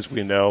 as guys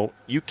we know,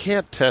 you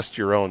can't test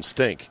your own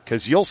stink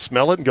because you'll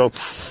smell it and go,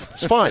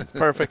 it's fine.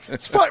 Perfect.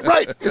 It's fine.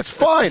 Right. It's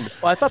fine.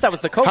 Well, I thought that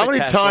was the COVID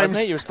test, wasn't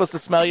it? You were supposed to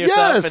smell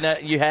yourself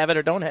and you have it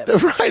or don't have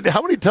it. Right.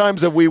 How many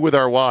times have we, with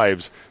our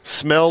wives,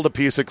 smelled a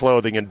piece of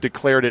clothing and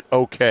declared it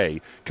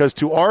okay? Because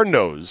to our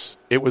nose,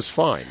 it was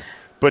fine.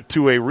 But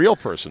to a real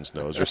person's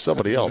nose or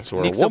somebody else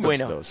or a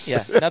woman's nose.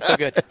 Yeah, not so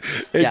good.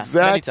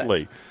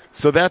 Exactly. Yeah,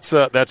 So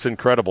that's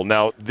incredible.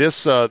 Now,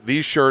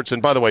 these shirts,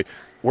 and by the way,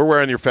 we're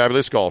wearing your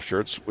fabulous golf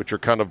shirts, which are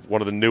kind of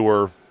one of the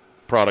newer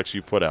products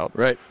you've put out.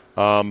 Right.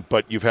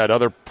 But you've had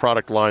other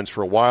product lines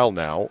for a while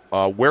now.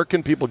 Where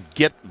can people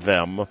get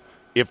them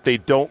if they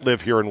don't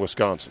live here in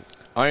Wisconsin?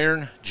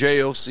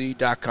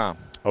 IronJOC.com.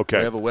 Okay.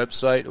 We have a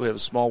website. We have a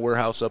small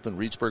warehouse up in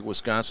Reedsburg,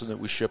 Wisconsin that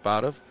we ship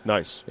out of.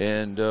 Nice.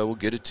 And we'll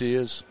get it to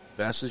you as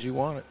fast as you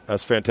want it.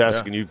 That's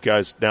fantastic. Yeah. And you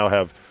guys now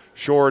have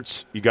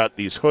shorts. You got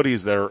these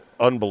hoodies that are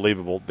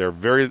unbelievable. They're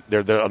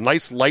a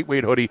nice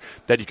lightweight hoodie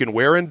that you can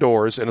wear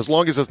indoors, and as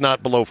long as it's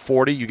not below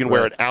 40, you can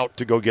wear it out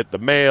to go get the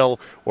mail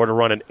or to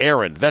run an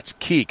errand. That's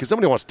key because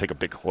nobody wants to take a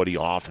big hoodie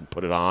off and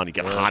put it on. You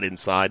get hot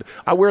inside.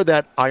 I wear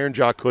that Iron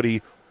Jock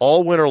hoodie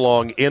all winter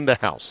long in the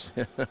house,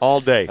 all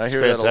day. I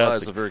hear fantastic. that a lot.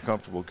 It's a very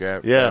comfortable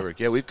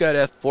fabric. Yeah, we've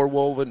got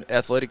four-woven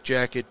athletic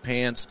jacket,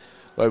 pants.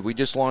 We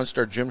just launched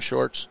our gym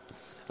shorts.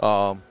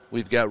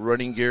 We've got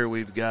running gear,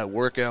 we've got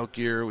workout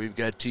gear, we've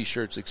got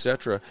T-shirts,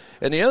 etc.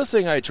 And the other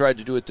thing I tried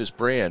to do with this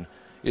brand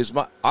is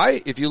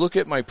if you look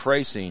at my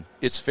pricing,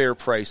 it's fair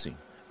pricing.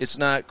 It's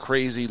not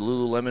crazy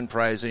Lululemon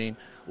pricing,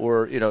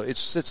 or it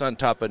sits on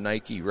top of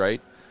Nike, right?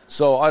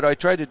 So I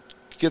tried to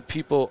give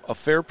people a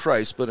fair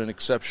price but an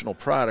exceptional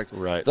product.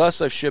 Right.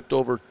 Thus, I've shipped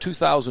over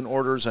 2,000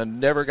 orders and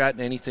never gotten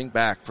anything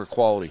back for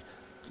quality.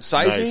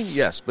 Sizing, nice.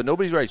 Yes, but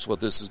nobody writes, well,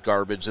 this is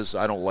garbage,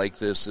 I don't like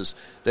this.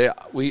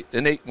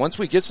 Once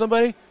we get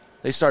somebody,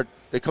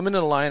 they come into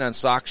the line on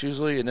socks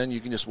usually, and then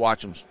you can just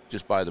watch them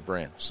just buy the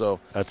brand.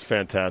 So that's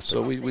fantastic.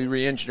 So we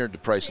re-engineered the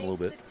price a little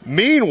bit.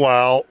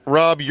 Meanwhile,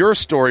 Rob, your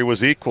story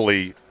was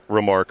equally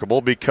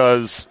remarkable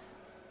because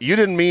you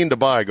didn't mean to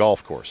buy a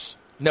golf course.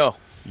 No.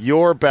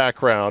 Your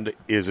background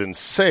is in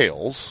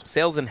sales.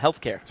 Sales and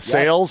healthcare.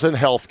 Sales and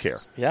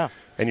healthcare. Yeah.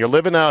 And you're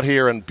living out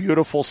here in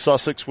beautiful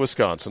Sussex,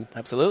 Wisconsin.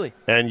 Absolutely.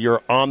 And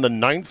you're on the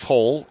 9th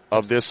hole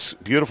of this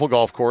beautiful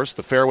golf course,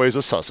 the Fairways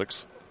of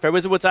Sussex.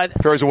 Fairways of Woodside?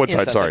 Fairways of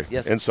Woodside, sorry.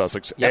 Yes. In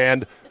Sussex. Yep.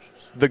 And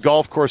the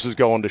golf course is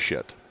going to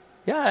shit.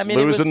 Yeah, I mean,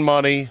 losing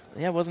money.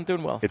 Yeah, it wasn't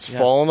doing well. It's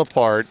falling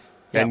apart.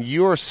 Yeah. And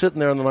you are sitting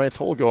there on the 9th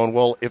hole going,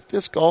 well, if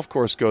this golf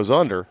course goes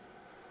under.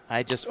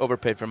 I just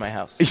overpaid for my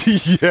house.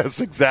 Yes,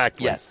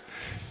 exactly. Yes.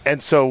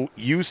 And so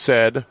you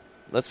said,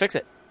 let's fix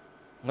it.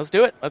 Let's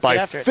do it. Let's get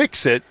after it. By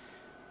fix it,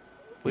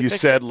 you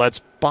said, let's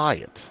buy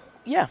it.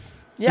 Yeah.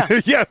 Yeah.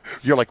 Yeah.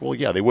 You're like, well,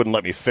 yeah, they wouldn't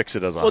let me fix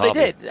it as a hobby. Well,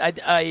 they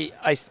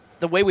did.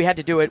 The way we had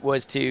to do it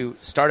was to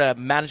start a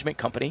management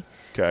company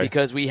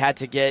because we had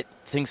to get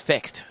things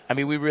fixed. I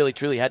mean, we really,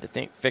 truly had to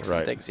fix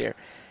some things here.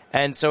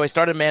 And so I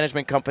started a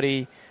management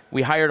company.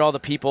 We hired all the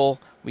people.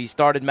 We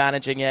started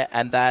managing it,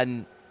 and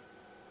then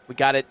we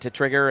got it to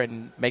trigger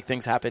and make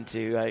things happen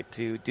to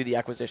do the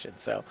acquisition.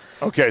 So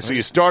so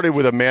you started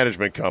with a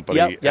management company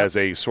Yep. as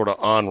a sort of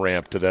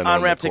on-ramp to then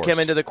on-ramp to come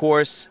into the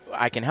course.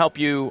 I can help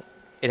you.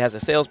 It has a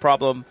sales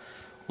problem.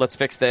 Let's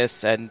fix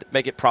this and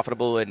make it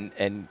profitable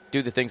and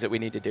do the things that we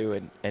need to do.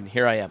 And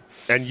here I am.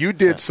 And you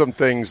did some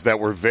things that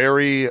were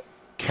very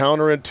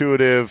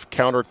counterintuitive,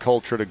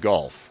 counterculture to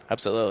golf.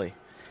 Absolutely.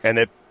 And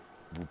it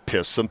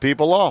pissed some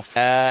people off.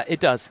 It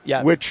does,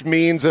 yeah. Which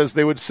means, as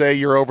they would say,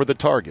 you're over the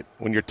target.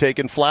 When you're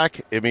taking flack,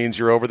 it means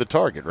you're over the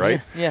target,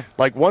 right? Yeah.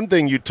 Like one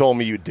thing you told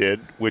me you did,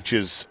 which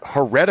is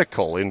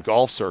heretical in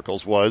golf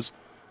circles, was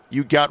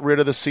you got rid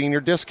of the senior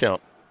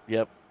discount.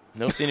 Yep.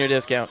 No senior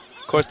discount.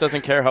 Course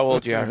doesn't care how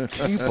old you are.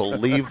 Can you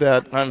believe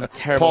that? I'm a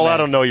terrible Paul, man. I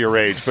don't know your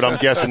age, but I'm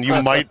guessing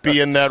you might be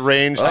in that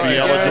range to be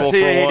eligible for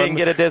he one. didn't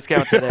get a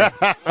discount today.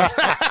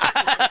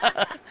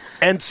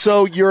 And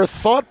so your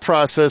thought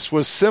process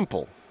was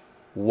simple.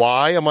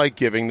 Why am I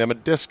giving them a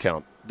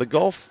discount? The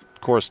golf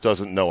course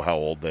doesn't know how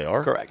old they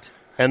are. Correct.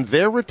 And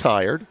they're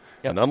retired.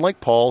 Yep. And unlike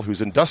Paul,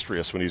 who's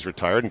industrious when he's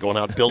retired and going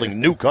out building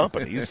new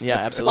companies. Yeah,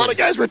 absolutely. A lot of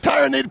guys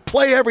retire and they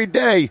play every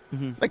day.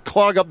 Mm-hmm. They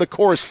clog up the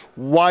course.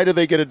 Why do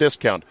they get a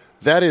discount?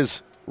 That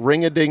is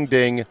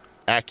ring-a-ding-ding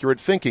accurate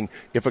thinking.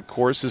 If a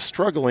course is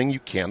struggling, you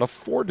can't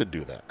afford to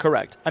do that.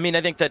 Correct. I mean,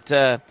 I think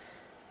that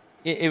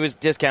it was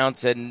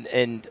discounts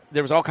and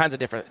there was all kinds of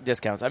different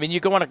discounts. I mean,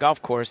 you go on a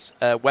golf course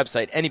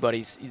website,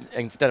 anybody's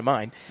instead of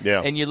mine,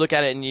 and you look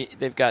at it and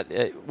they've got,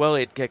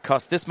 it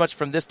costs this much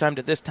from this time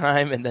to this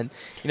time, and then,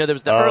 there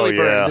was the early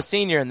bird, and the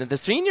senior, and then the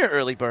senior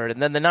early bird,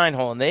 and then the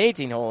 9-hole and the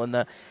 18-hole, and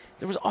there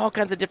was all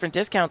kinds of different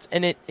discounts,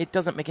 and it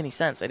doesn't make any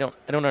sense. I don't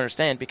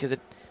understand because it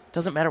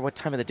doesn't matter what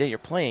time of the day you're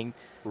playing.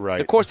 Right.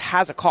 The course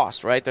has a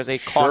cost, right? There's a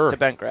cost to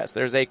bent grass.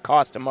 There's a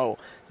cost to mow.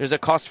 There's a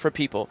cost for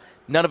people.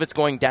 None of it's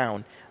going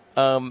down.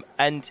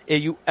 And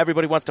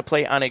everybody wants to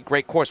play on a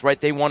great course,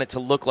 right? They want it to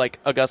look like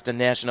Augusta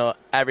National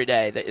every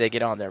day that they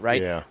get on there,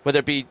 right? Yeah. Whether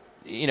it be,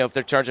 if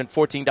they're charging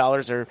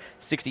 $14 or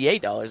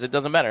 $68, it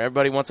doesn't matter.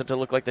 Everybody wants it to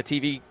look like the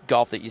TV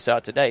golf that you saw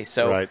today.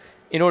 So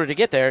in order to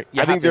get there,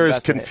 I think there is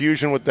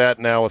confusion with that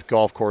now with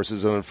golf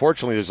courses, and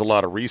unfortunately there's a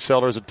lot of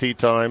resellers at tee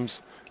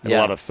times and a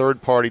lot of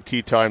third-party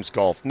tee times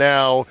golf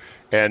now,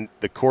 and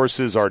the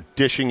courses are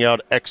dishing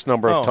out X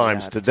number of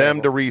times to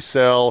them to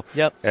resell.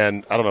 Yep.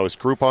 And I don't know, is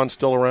Groupon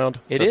still around?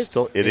 It is.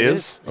 It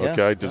is? Yeah.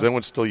 Okay. Does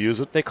anyone still use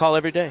it? They call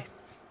every day.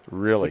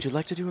 Really? Would you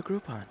like to do a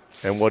Groupon?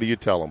 And what do you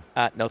tell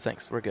them? No,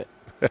 thanks. We're good.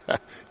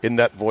 in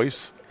that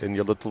voice, in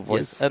your little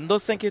voice. Yes, and no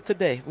thank you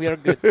today. We are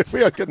good.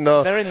 We are good.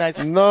 No. Very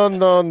nice. No.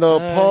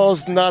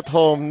 Paul's not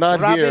home, not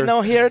Rob here. Rob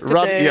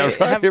is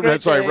not here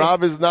today.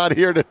 Rob is not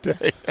here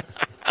today.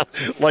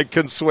 Like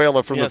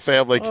Consuela from the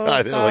Family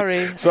Guy.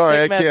 Sorry.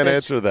 Sorry, I can't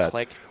answer that.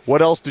 Click.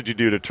 What else did you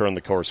do to turn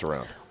the course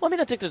around? Well, I mean,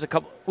 I think there's a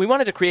couple. We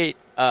wanted to create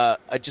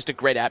just a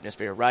great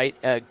atmosphere, right?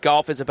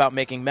 Golf is about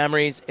making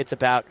memories. It's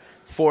about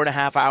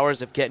 4.5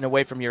 hours of getting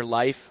away from your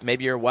life,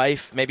 maybe your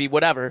wife, maybe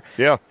whatever.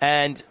 Yeah.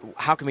 And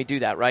how can we do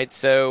that, right?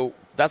 So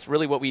that's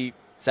really what we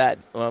said.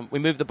 We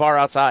moved the bar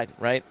outside,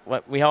 right?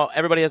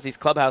 Everybody has these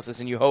clubhouses,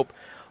 and you hope,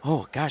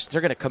 oh, gosh,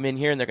 they're going to come in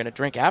here and they're going to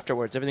drink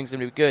afterwards. Everything's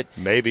going to be good.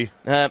 Maybe.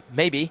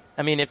 Maybe.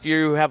 I mean, if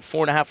you have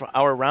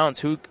 4.5-hour rounds,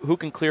 who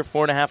can clear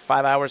 5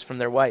 hours from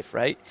their wife,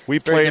 right? We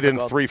played in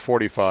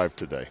 3:45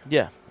 today.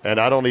 Yeah. And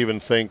I don't even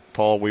think,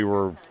 Paul, we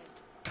were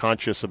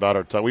conscious about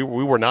our time. We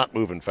were not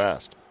moving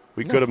fast.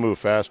 We could have moved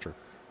faster.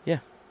 Yeah.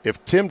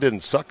 If Tim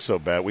didn't suck so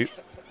bad, we...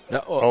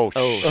 Oh,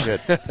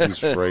 shit.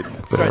 He's right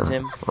there. Sorry,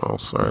 Tim. Oh,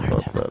 sorry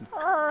about that.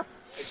 I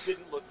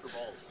didn't look for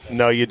balls.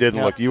 No, you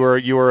didn't look. You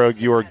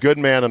were a good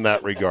man in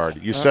that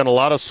regard. You sent a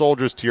lot of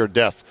soldiers to your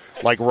death,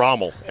 like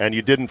Rommel, and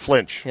you didn't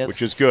flinch,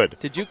 which is good.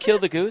 Did you kill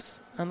the goose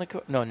on the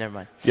course? No, never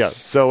mind. Yeah.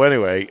 So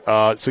anyway,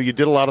 so you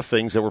did a lot of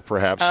things that were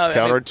perhaps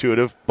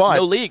counterintuitive, but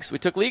no leagues. We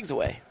took leagues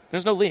away.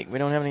 There's no league. We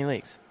don't have any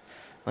leagues.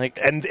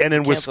 And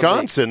in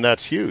Wisconsin,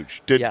 that's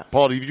huge.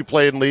 Paul, did you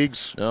play in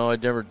leagues? No, I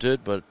never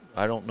did, but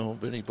I don't know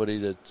of anybody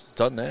that's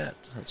done that.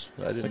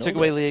 We took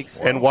away leagues.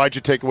 Wow. And why'd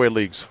you take away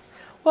leagues?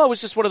 Well, it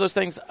was just one of those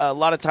things. A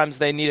lot of times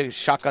they need a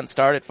shotgun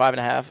start at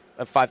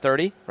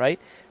 5:30, right?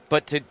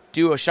 But to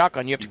do a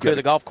shotgun, you have to clear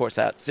the golf course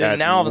out. So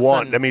now all of a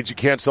sudden, that means you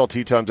can't sell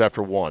tee times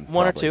after 1.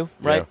 One or two,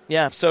 right?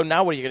 Yeah. So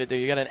now what are you going to do?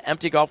 You got an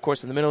empty golf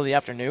course in the middle of the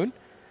afternoon.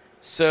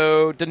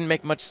 So it didn't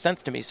make much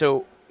sense to me.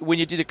 So when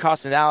you do the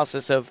cost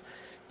analysis of,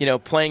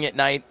 playing at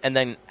night and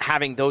then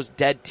having those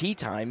dead tee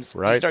times,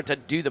 you start to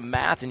do the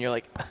math, and you're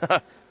like,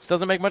 this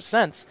doesn't make much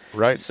sense.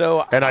 Right.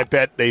 So, and I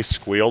bet they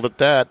squealed at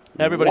that.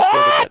 Everybody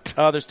squealed at that.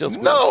 Oh, they're still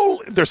squealing.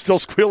 No, they're still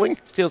squealing?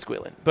 Still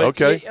squealing. But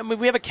okay.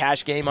 We have a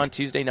cash game on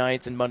Tuesday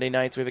nights and Monday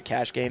nights. We have a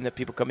cash game that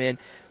people come in,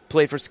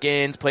 play for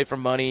skins, play for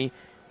money.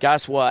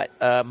 Guess what?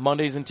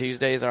 Mondays and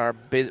Tuesdays are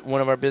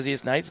one of our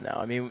busiest nights now.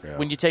 I mean,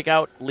 when you take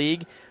out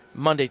league,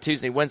 Monday,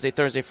 Tuesday, Wednesday,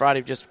 Thursday,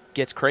 Friday just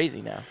gets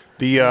crazy now.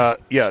 The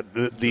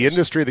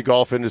industry, the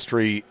golf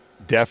industry,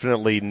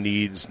 definitely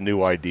needs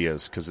new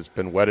ideas because it's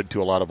been wedded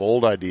to a lot of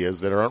old ideas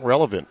that aren't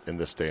relevant in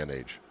this day and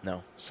age.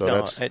 No. So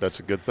that's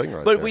a good thing,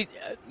 right? But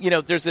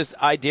there. There's this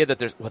idea that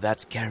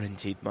that's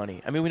guaranteed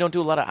money. I mean, we don't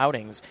do a lot of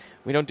outings.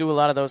 We don't do a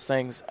lot of those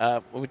things.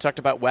 We talked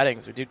about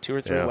weddings. We do 2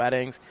 or 3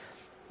 weddings.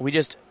 We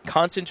just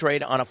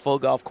concentrate on a full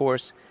golf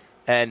course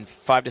and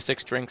 5 to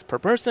 6 drinks per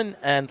person,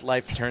 and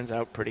life turns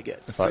out pretty good.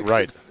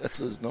 Right. That's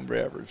his number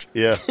average.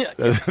 Yeah.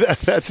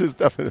 That's his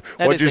definite.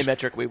 That is a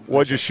metric we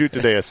What'd you shoot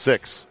today? A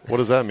 6. What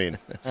does that mean?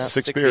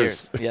 6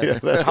 beers.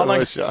 Yes.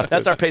 Yeah,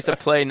 that's our pace of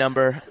play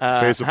number.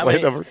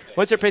 Number.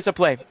 What's your pace of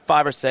play?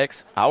 5 or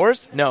 6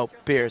 hours? No,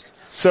 beers.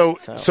 So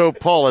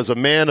Paul, as a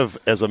man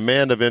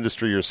of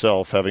industry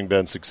yourself, having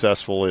been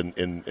successful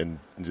in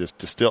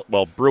just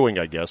brewing,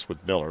 I guess,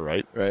 with Miller,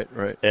 right?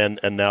 Right. And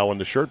now in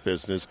the shirt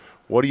business.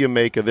 What do you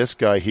make of this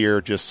guy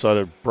here just sort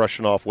of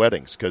brushing off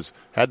weddings? Because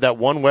had that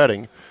one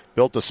wedding,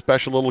 built a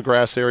special little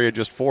grass area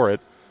just for it,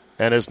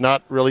 and is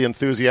not really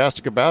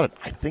enthusiastic about it.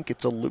 I think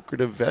it's a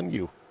lucrative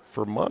venue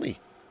for money.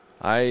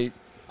 I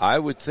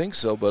would think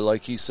so, but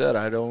like he said,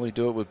 I'd only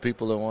do it with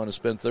people that want to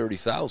spend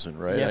 $30,000,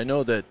 right? Yeah. I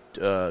know that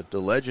the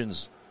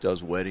Legends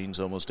does weddings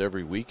almost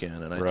every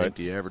weekend, and I think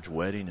the average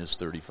wedding is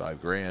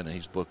 $35,000, and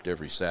he's booked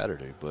every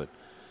Saturday, but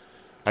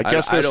I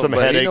guess there's some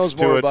headaches he knows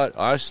to more it. About,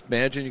 I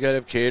imagine you got to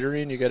have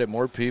catering, you got to have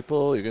more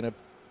people, you're going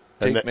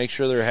to make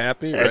sure they're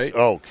happy, right?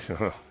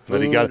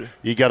 But you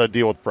got to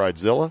deal with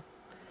Bridezilla.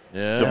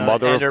 Yeah. The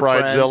mother of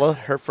Bridezilla.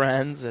 Her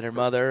friends and her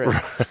mother. And,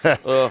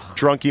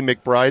 Drunky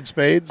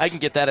McBridesmaids. I can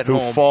get that at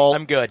home.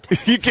 I'm good.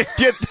 You can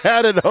get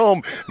that at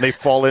home. They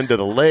fall into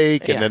the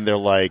lake, and then they're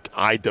like,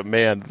 I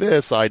demand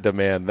this, I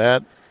demand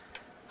that.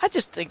 I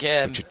just think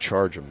but you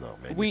charge them, though.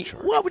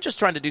 We're just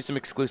trying to do some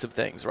exclusive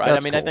things, right?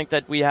 That's cool. I think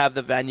that we have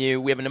the venue.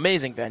 We have an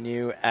amazing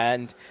venue,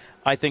 and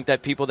I think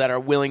that people that are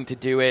willing to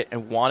do it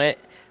and want it,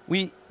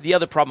 the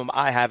other problem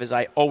I have is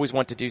I always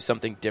want to do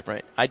something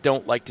different. I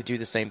don't like to do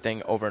the same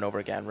thing over and over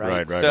again,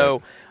 right?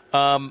 So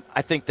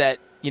I think that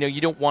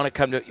you don't want to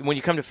come to – when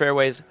you come to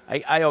Fairways,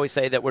 I always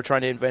say that we're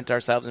trying to invent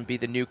ourselves and be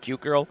the new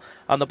cute girl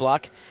on the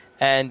block,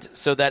 and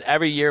so that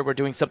every year we're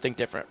doing something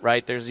different,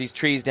 right? There's these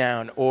trees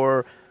down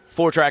or –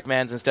 4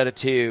 TrackMans instead of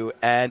 2,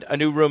 and a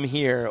new room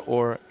here,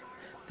 or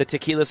the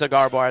tequila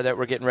cigar bar that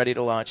we're getting ready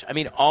to launch. I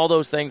mean, all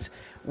those things,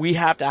 we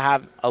have to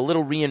have a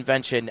little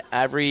reinvention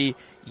every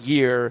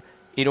year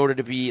in order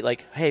to be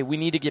like, hey, we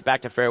need to get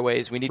back to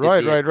Fairways. We need to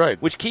see it,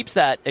 which keeps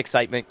that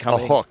excitement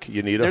coming. A hook.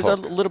 You need a hook. There's a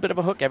little bit of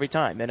a hook every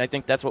time, and I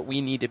think that's what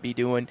we need to be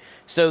doing.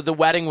 So the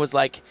wedding was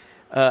like,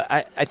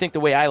 I think the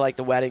way I like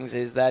the weddings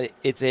is that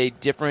it's a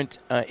different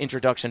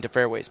introduction to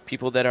Fairways.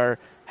 People that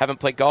haven't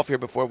played golf here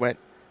before went,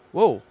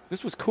 whoa,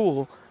 this was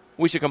cool.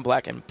 We should come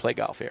back and play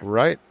golf here.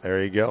 Right.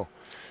 There you go.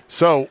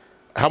 So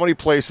how many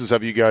places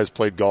have you guys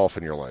played golf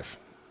in your life?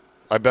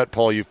 I bet,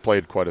 Paul, you've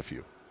played quite a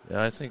few.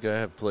 Yeah, I think I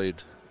have played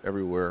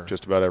everywhere.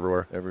 Just about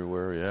everywhere?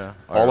 Everywhere, yeah.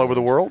 All over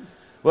the world?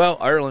 Well,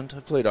 Ireland. I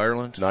played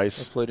Ireland.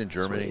 Nice. I played in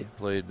Germany.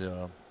 Played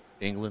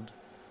England.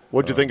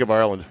 What'd you think of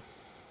Ireland?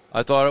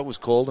 I thought it was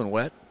cold and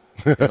wet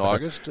in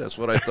August. That's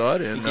what I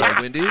thought. And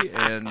windy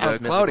and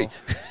cloudy.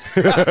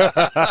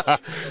 I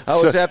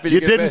was happy to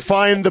You get didn't back.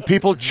 find the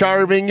people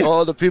charming?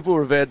 Oh, the people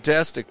were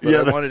fantastic, but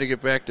I wanted to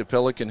get back to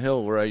Pelican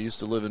Hill, where I used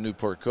to live in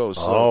Newport Coast.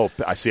 So.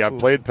 I see. I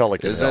played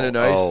Pelican Hill. Isn't it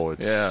nice? Oh,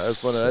 it's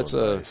that's one. That's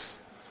nice.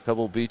 a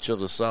Pebble Beach of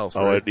the South.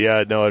 Oh, right?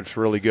 it's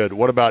really good.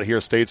 What about here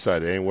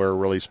stateside? Anywhere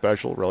really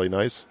special, really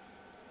nice?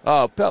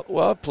 Well,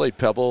 I played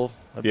Pebble.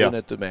 I've been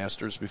at the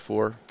Masters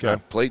before. Okay. I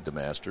played the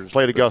Masters.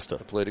 Played Augusta.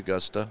 I played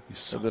Augusta.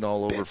 I've been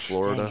all over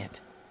Florida.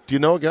 Do you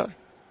know a guy? Do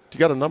you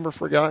got a number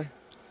for a guy?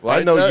 Well,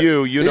 I know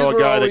you. You know a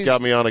guy that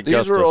got me on Augusta.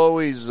 These were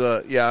always,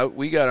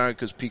 we got on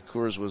because Pete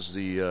Coors was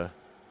the,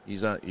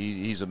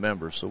 he's a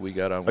member, so we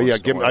got on. Oh, yeah,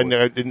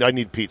 I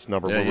need Pete's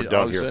number when we're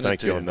done here.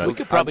 Thank you on that. We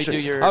could probably do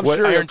your I'm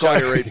sure Iron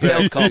Jack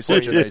sales call. He's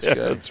such a nice guy.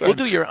 That's right. We'll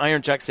do your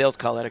Iron Jack sales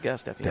call at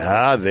Augusta.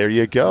 There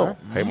you go.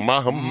 Hey,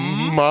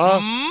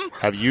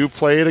 have you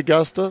played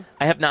Augusta?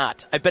 I have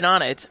not. I've been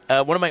on it.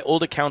 One of my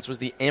old accounts was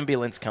the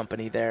ambulance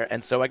company there,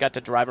 and so I got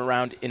to drive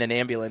around in an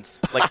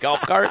ambulance, like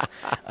golf cart,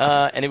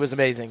 and it was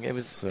amazing. It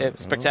was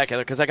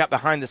spectacular because I got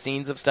behind the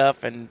scenes of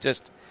stuff, and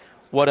just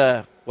what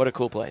a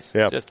cool place.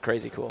 Yeah. Just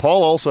crazy cool.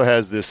 Paul also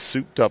has this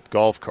souped-up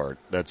golf cart.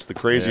 That's the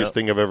craziest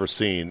thing I've ever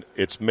seen.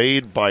 It's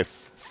made by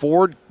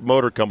Ford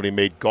Motor Company,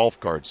 made golf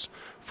carts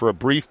for a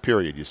brief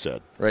period, you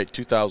said. Right,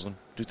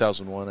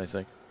 2001, I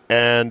think.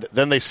 And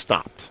then they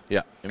stopped.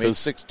 Yeah, it made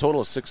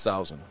total of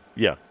 6,000.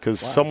 Yeah, because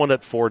someone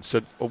at Ford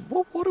said,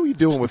 what are we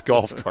doing with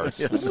golf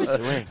carts?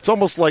 It's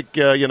almost like,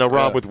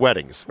 Rob with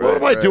weddings. What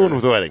am I doing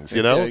with weddings,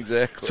 you know? Yeah,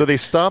 exactly. So they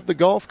stopped the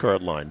golf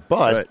cart line.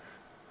 But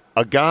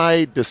a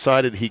guy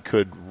decided he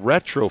could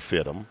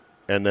retrofit them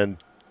and then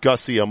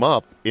gussy them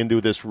up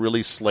into this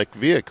really slick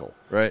vehicle.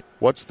 Right.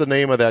 What's the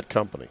name of that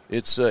company?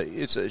 It's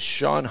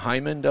Sean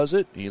Hyman does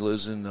it. He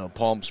lives in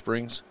Palm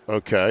Springs.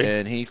 Okay.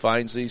 And he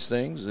finds these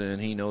things,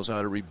 and he knows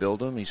how to rebuild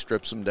them. He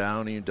strips them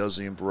down. He does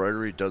the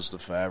embroidery, does the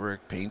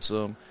fabric, paints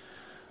them,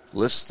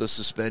 lifts the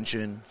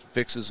suspension,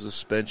 fixes the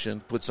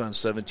suspension, puts on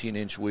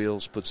 17-inch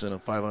wheels, puts in a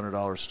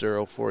 $500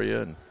 stereo for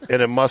you.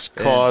 And it must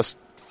cost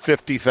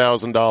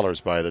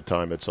 $50,000 by the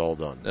time it's all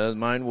done.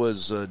 Mine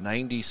was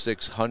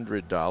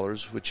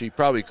 $9,600, which he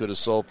probably could have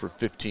sold for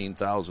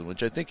 $15,000,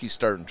 which I think he's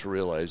starting to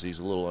realize he's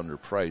a little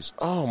underpriced.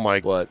 Oh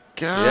my God!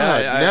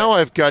 Yeah, now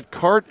I've got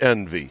cart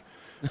envy.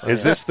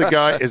 Is this the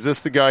guy? Is this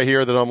the guy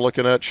here that I'm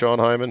looking at, Sean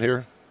Hyman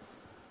here?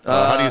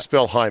 How do you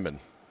spell Hyman?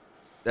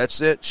 That's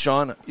it,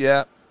 Sean.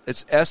 Yeah,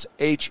 it's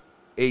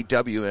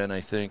SHAWN, I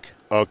think.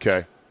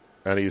 Okay,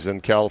 and he's in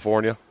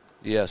California.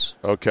 Yes.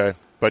 Okay.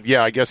 But,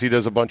 yeah, I guess he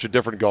does a bunch of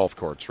different golf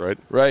courts, right?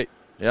 Right.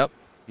 Yep.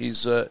 He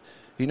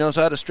knows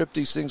how to strip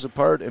these things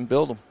apart and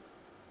build them.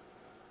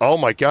 Oh,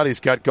 my God,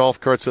 he's got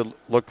golf carts that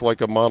look like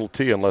a Model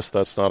T, unless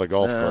that's not a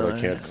golf cart. I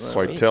can't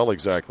quite tell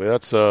exactly.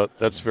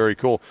 That's very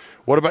cool.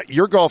 What about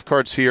your golf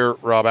carts here,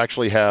 Rob,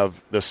 actually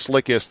have the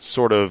slickest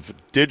sort of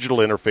digital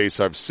interface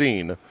I've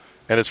seen,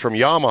 and it's from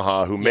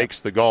Yamaha, who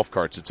makes the golf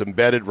carts. It's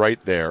embedded right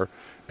there,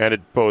 and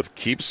it both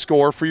keeps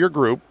score for your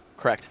group.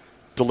 Correct.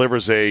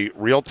 Delivers a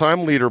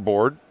real-time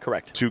leaderboard.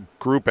 Correct. To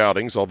group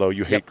outings, although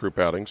you hate group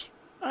outings.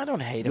 I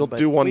don't hate them. You'll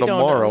do one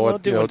tomorrow. We'll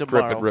do one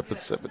tomorrow. Grip it, rip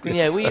it, sip it.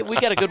 Yeah, we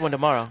got a good one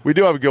tomorrow. We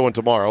do have a good one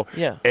tomorrow.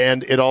 Yeah.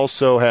 And it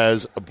also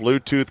has a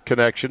Bluetooth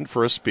connection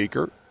for a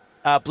speaker.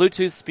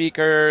 Bluetooth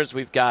speakers.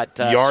 We've got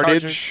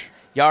yardage,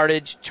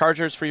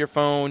 chargers for your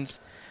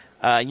phones.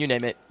 You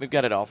name it. We've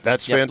got it all.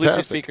 That's fantastic.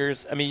 Bluetooth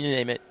speakers. I mean, you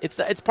name it.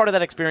 It's part of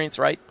that experience,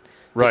 right?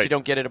 Right. That you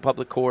don't get at a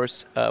public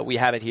course. We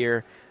have it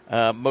here.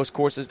 Most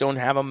courses don't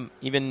have them.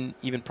 Even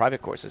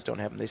private courses don't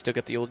have them. They still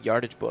get the old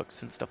yardage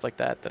books and stuff like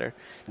that are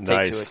taped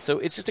to it. So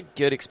it's just a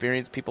good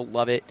experience. People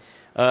love it.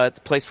 It's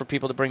a place for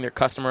people to bring their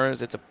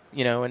customers. It's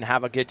and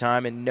have a good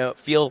time and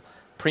feel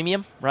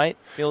premium, right?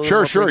 Feel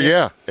sure, premium.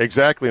 Yeah,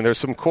 exactly. And there's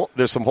some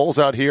holes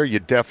out here. You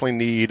definitely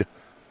need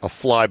a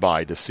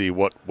flyby to see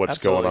what's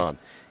Absolutely. going on.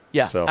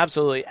 Yeah,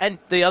 absolutely. And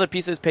the other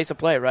piece is pace of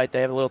play, right? They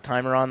have a little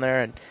timer on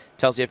there and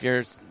tells you if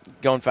you're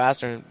going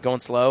fast or going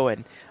slow,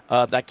 and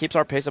that keeps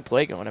our pace of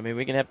play going. I mean,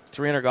 we can have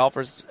 300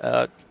 golfers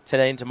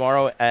today and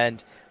tomorrow,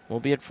 and we'll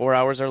be at 4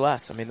 hours or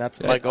less. I mean,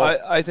 that's my goal.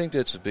 I think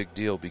that's a big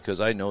deal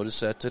because I noticed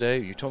that today.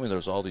 You told me there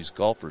was all these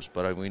golfers,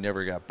 but we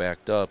never got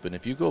backed up. And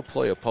if you go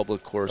play a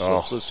public course,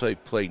 let's say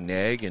play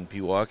NAG in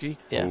Pewaukee,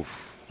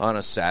 on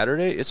a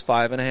Saturday, it's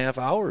 5.5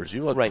 hours.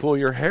 You will pull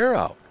your hair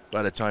out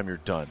by the time you're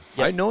done.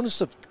 Yep. I noticed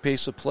the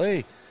pace of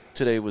play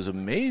today was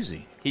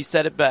amazing. He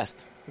said it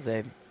best.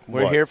 Zabe.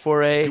 We're here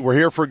for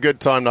a good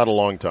time, not a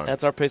long time.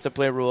 That's our pace of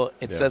play rule.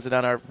 It says it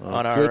on our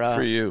good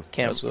for you.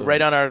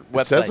 Right on our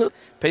website. It says it?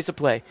 Pace of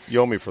play.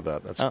 You owe me for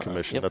that. That's a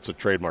commission. Yep. That's a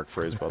trademark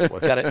phrase, by the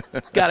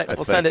way. Got it.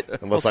 We'll send it.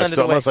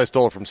 Unless I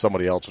stole it from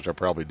somebody else, which I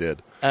probably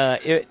did.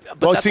 That's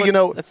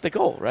the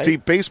goal, right? See,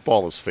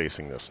 baseball is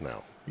facing this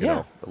now. You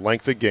know,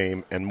 length of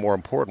game and, more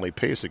importantly,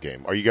 pace of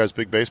game. Are you guys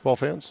big baseball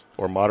fans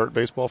or moderate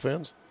baseball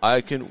fans? I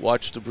can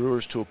watch the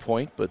Brewers to a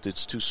point, but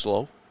it's too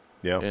slow.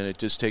 Yeah. And it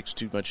just takes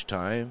too much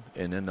time.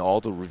 And then all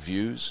the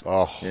reviews.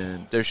 Oh.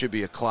 And there should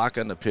be a clock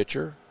on the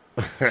pitcher.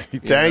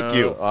 Thank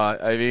you.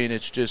 I mean,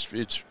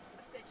 it's.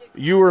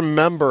 You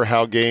remember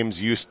how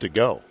games used to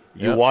go.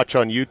 You watch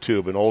on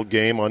YouTube an old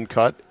game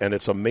uncut, and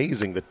it's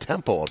amazing the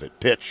tempo of it.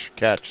 Pitch,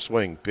 catch,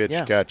 swing, pitch,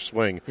 catch,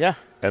 swing. Yeah.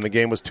 And the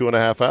game was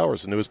 2.5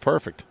 hours, and it was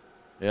perfect.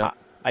 Yeah.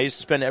 I used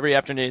to spend every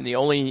afternoon. The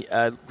only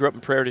grew up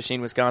in Prairie du Chien,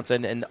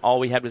 Wisconsin, and all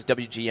we had was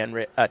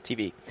WGN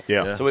TV.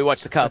 Yeah. So we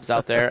watched the Cubs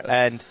out there.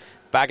 And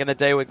back in the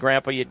day with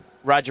Grandpa, you'd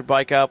ride your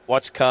bike up,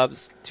 watch the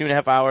Cubs,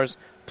 2.5 hours,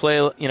 play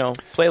a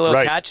little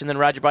catch, and then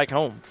ride your bike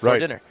home for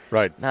dinner.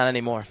 Right. Not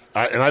anymore.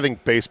 And I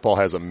think baseball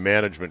has a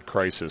management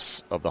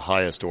crisis of the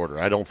highest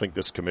order. I don't think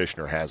this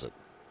commissioner has it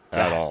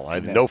at all. I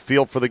have no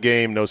feel for the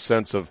game, no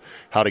sense of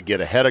how to get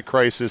ahead of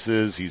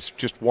crises. He's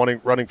just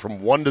running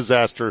from one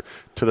disaster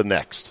to the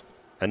next.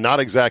 And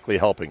not exactly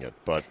helping it,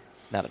 but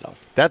not at all.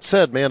 That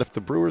said, man, if the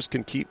Brewers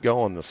can keep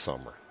going this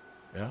summer,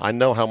 I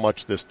know how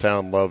much this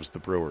town loves the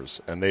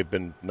Brewers, and they've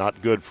been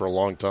not good for a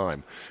long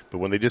time. But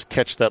when they just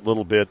catch that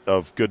little bit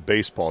of good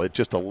baseball, it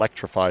just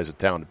electrifies the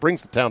town. It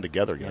brings the town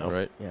together, you know.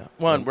 Right. Yeah.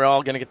 Well, and we're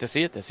all going to get to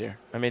see it this year.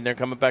 I mean, they're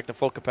coming back to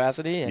full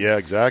capacity. And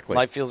exactly.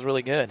 Life feels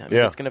really good. I mean,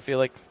 it's going to feel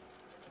like.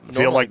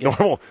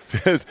 Normal.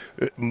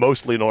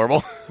 Mostly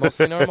normal.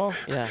 Mostly normal,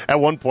 yeah. At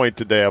one point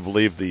today, I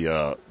believe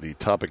the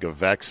topic of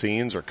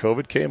vaccines or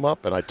COVID came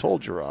up, and I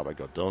told you, Rob, I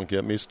go, don't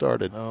get me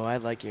started. Oh, I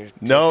like your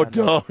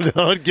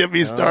don't get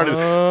me started.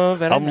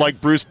 I'm like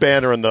Bruce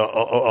Banner in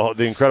the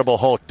Incredible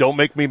Hulk. Don't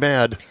make me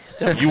mad.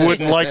 You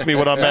wouldn't like me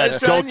when I'm mad.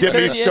 Don't get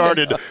me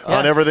started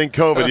on everything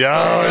COVID.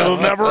 Yeah, it'll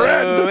never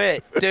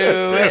end.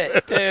 Do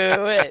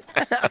it.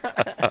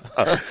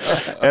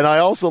 And I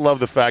also love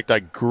the fact I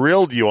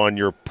grilled you on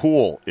your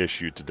pool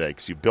issue today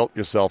because you built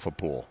yourself a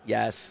pool.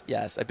 Yes.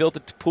 I built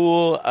a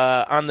pool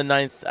on the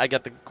 9th. I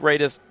got the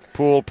greatest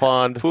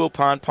pond.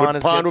 Pond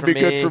is pond would be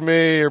good for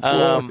me. Or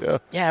pool.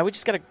 We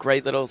just got a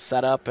great little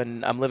setup,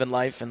 and I'm living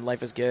life, and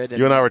life is good.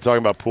 You and I were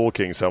talking about Pool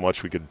Kings, how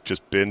much we could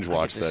just binge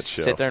watch that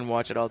show. Sit there and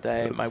watch it all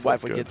day. My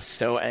wife would get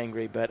so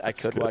angry, but I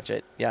could watch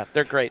it. Yeah,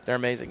 they're great. They're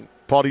amazing.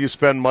 Paul, do you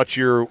spend much of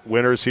your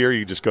winters here? Or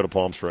you just go to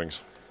Palm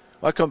Springs?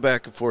 I come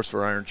back and forth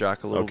for Iron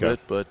Jock a little bit,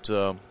 but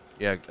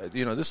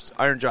this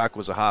Iron Jock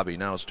was a hobby.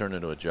 Now it's turned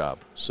into a job.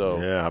 So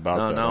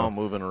now I'm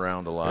moving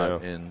around a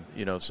lot, and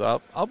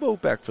so I'll go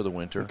back for the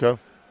winter. Okay.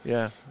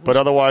 Yeah. But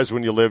otherwise,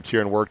 when you lived here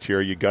and worked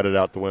here, you gutted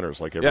out the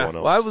winters like everyone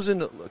else. Well, I was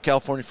in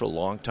California for a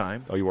long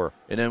time. Oh, you were?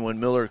 And then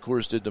when Miller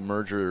Coors did the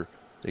merger,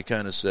 they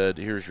kind of said,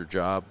 here's your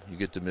job. You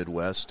get the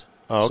Midwest.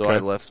 Oh, okay. So I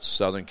left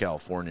Southern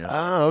California.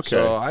 Ah, okay.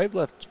 So I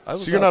left.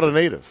 So you're not a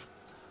native?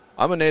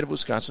 I'm a native of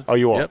Wisconsin. Oh,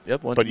 you are?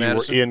 Yep. But you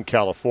were in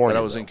California. But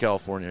I was in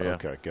California, yeah.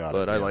 Okay, got it.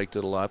 But I liked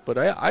it a lot. But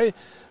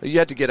you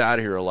had to get out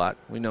of here a lot.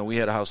 We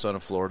had a house down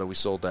in Florida. We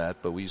sold that,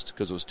 but we used to,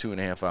 because it was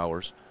 2.5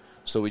 hours.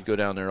 So we'd go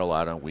down there a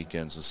lot on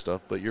weekends and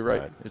stuff. But you're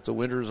right. The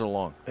winters are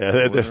long.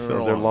 Yeah,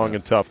 they're long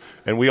and tough.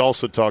 And we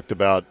also talked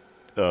about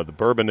the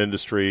bourbon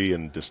industry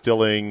and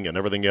distilling and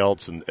everything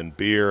else and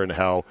beer and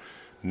how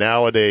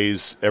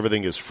nowadays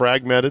everything is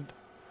fragmented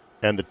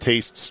and the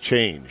tastes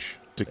change.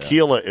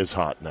 Tequila is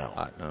hot now.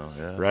 Hot now,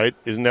 yeah. Right?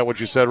 Isn't that what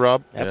you said,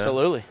 Rob?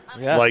 Absolutely.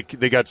 Yeah. Like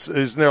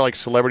isn't there like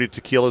celebrity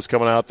tequilas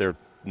coming out? They're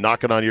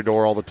knocking on your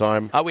door all the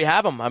time. We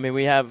have them. I mean,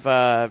 we have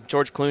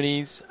George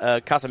Clooney's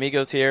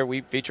Casamigos here.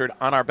 We featured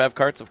on our Bev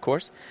carts, of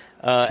course.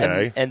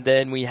 Okay. And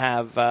then we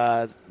have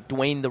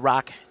Dwayne The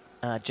Rock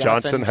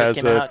Johnson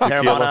has a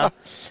tequila.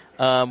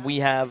 We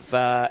have,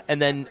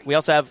 and then we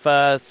also have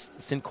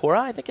Sincora,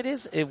 I think it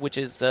is, which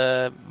is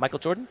Michael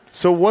Jordan.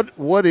 So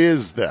what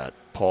is that,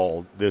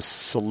 Paul? This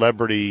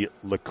celebrity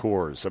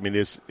liqueurs? I mean,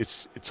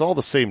 it's all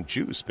the same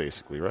juice,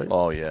 basically, right?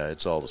 Oh yeah,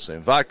 it's all the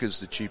same. Vodka's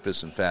the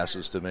cheapest and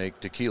fastest to make.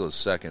 Tequila's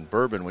second.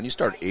 Bourbon, when you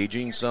start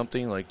aging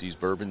something like these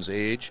bourbons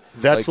age,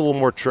 that's a little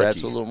more tricky.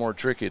 That's a little more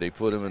tricky. They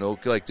put them in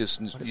oak like this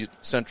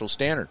Central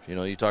Standard.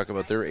 You talk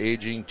about their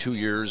aging 2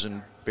 years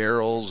in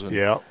barrels, and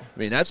I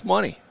mean that's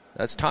money.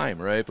 That's time,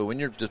 right? But when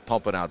you're just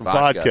pumping out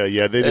vodka,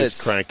 they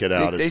just crank it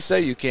out. They say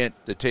you can't.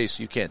 The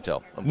taste you can't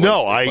tell.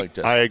 No,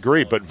 I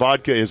agree. But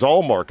vodka is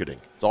all marketing.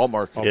 It's all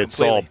marketing. It's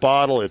completely. All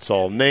bottle. It's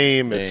all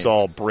name. It's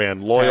all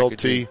brand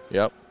loyalty. Packaging.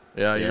 Yep.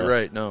 Yeah, you're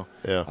right. No,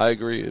 I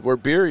agree. Where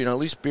beer, at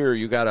least beer,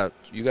 you gotta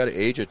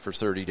age it for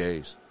 30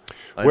 days.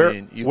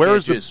 You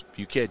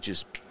can't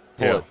just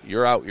pull it.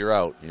 You're out.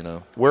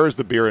 Where is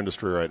the beer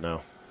industry right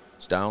now?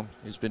 It's down.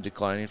 It's been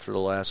declining for the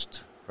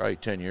last probably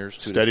 10 years.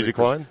 Steady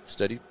decline.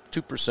 Steady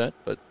 2%,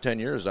 but 10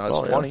 years now it's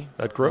 20. Yeah.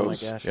 That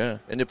grows. Oh my gosh. Yeah,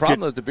 and the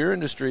problem with the beer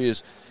industry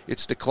is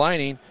it's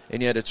declining,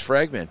 and yet it's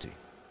fragmenting.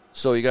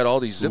 So you got all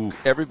these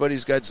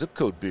everybody's got zip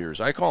code beers.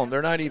 I call them,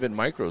 they're not even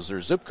micros,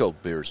 they're zip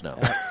code beers now.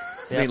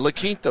 I mean, La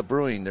Quinta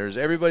Brewing,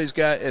 everybody's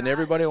got, and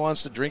everybody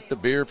wants to drink the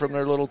beer from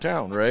their little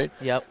town, right?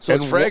 Yep. So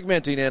it's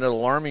fragmenting at an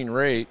alarming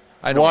rate.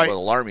 I don't know if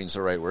alarming's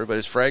the right word, but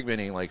it's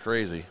fragmenting like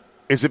crazy.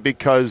 Is it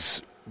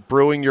because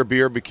brewing your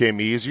beer became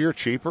easier,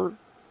 cheaper?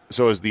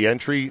 So is the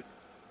entry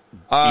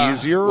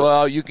easier?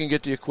 Well, you can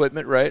get the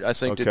equipment right. I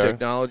think the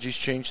technology's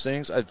changed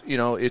things. I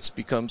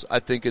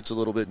think it's a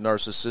little bit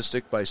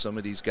narcissistic by some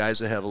of these guys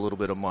that have a little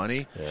bit of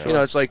money. Yeah. You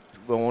know, it's like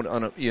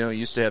you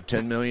used to have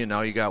 10 million,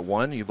 now you got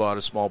one. You bought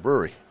a small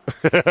brewery.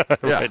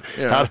 Right.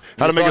 Yeah,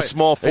 how to make a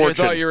small fortune. You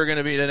thought you were going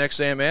to be the next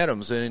Sam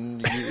Adams,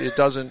 and it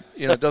doesn't.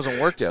 It doesn't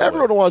work that way.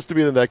 Everyone wants to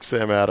be the next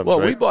Sam Adams. Well,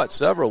 right? we bought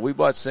several. We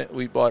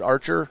bought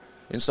Archer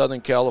in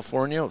Southern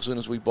California. As soon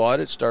as we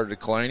bought it, started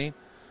declining.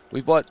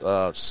 We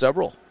bought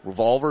several.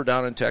 Revolver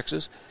down in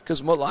Texas,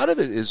 because a lot of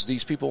it is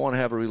these people want to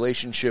have a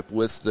relationship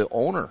with the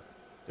owner.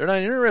 They're not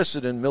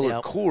interested in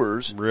Miller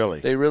Coors.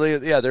 Really?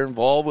 They're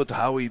involved with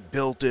how he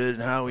built it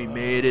and how he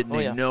made it, and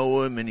they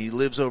know him, and he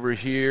lives over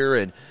here.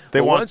 And they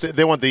want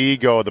the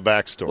ego of the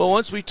backstory. Well,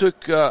 once we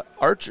took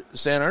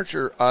San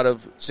Archer out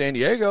of San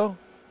Diego,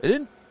 it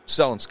didn't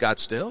sell in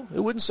Scottsdale. It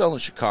wouldn't sell in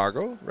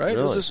Chicago, right?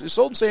 Really? It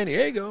sold in San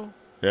Diego.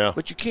 Yeah.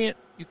 But you can't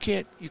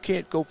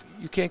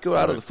go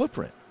out of the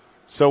footprint.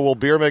 So will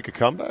beer make a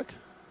comeback?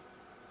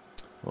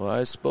 Well,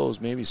 I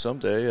suppose maybe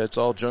someday. It's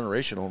all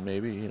generational,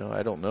 maybe.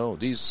 I don't know.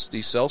 These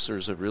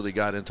seltzers have really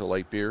got into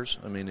light beers.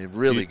 I mean, they've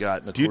really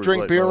gotten into. Do you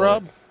drink beer,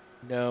 Rob?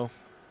 No.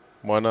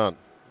 Why not?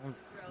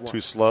 Too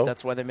slow?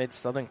 That's why they made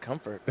Southern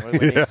Comfort. What do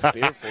they need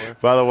beer for?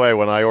 By the way,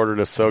 when I ordered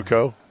a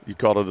SoCo, you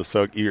called it a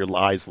SoCo, your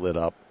eyes lit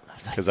up.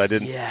 Because I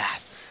didn't.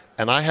 Yes.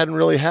 And I hadn't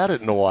really had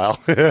it in a while.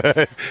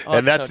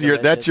 And that's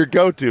your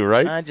go-to,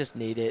 right? I just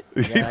need it.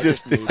 Yeah, I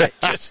just need it.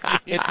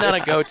 It's not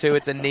a go-to.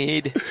 It's a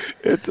need.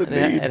 It's a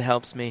need. It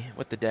helps me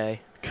with the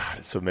day. God,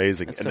 it's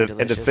amazing. It's so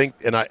and to think,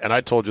 and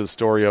I told you the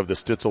story of the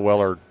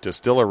Stitzelweller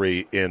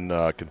Distillery in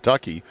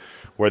Kentucky,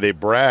 where they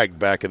bragged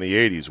back in the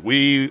 80s.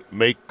 We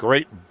make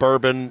great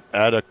bourbon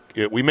at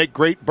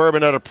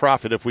a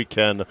profit if we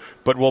can,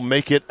 but we'll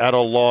make it at a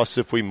loss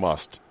if we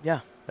must. Yeah.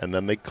 And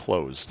then they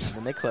closed.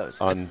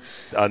 In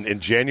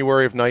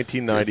January of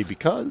 1990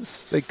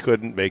 because they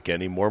couldn't make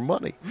any more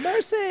money.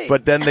 Mercy.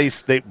 But then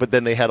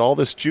they had all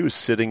this juice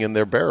sitting in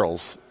their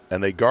barrels,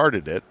 and they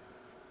guarded it,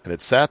 and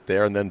it sat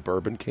there, and then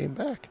bourbon came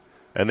back,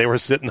 and they were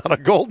sitting on a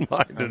gold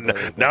mine,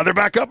 and now they're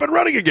back up and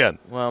running again.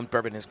 Well,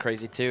 bourbon is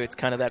crazy too. It's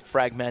kind of that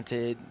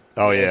fragmented.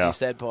 As you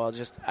said, Paul,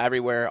 just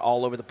everywhere,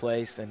 all over the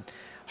place, and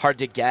hard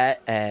to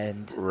get.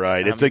 And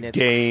right, it's a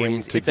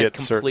game to get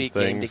certain things. It's a complete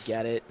game to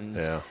get it.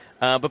 And,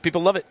 but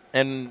people love it,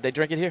 and they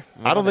drink it here.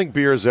 I don't think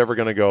beer is ever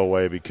going to go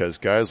away because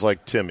guys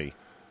like Timmy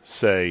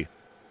say,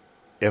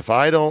 if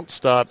I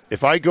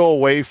go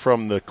away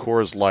from the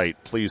Coors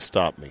Light, please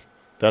stop me.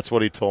 That's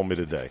what he told me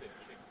today.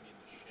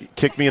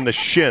 Kick me in the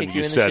shin,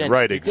 you said.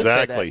 Right,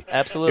 exactly.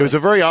 Absolutely. It was a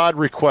very odd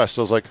request.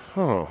 I was like,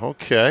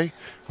 okay.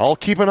 I'll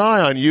keep an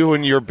eye on you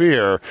and your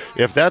beer.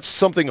 If that's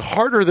something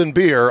harder than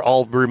beer,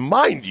 I'll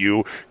remind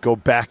you, go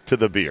back to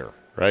the beer,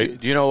 right?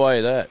 Do you know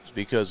why that? It's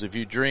because if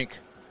you drink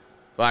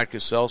vodka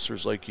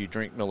seltzers like you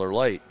drink Miller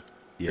Lite,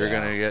 you're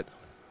going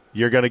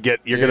to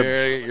be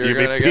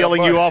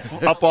peeling you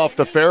up off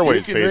the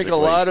fairways, basically. You can drink a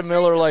lot of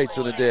Miller Lights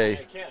in a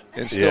day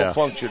and still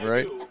function,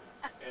 right?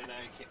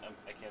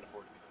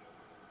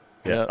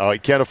 Yeah. Oh, he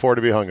can't afford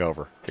to be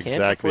hungover.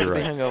 Exactly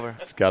right. Can't afford to be hungover.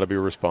 It's got to be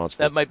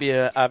responsible. That might be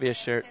an obvious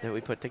shirt that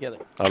we put together.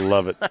 I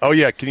love it. Oh,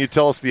 yeah. Can you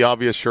tell us the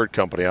Obvious Shirt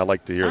Company? I'd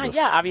like to hear this.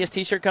 Yeah, Obvious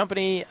T-Shirt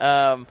Company.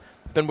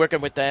 Been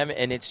working with them,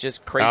 and it's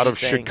just crazy. Out of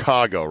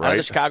Chicago, right? Out of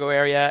the Chicago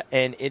area,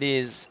 and it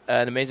is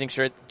an amazing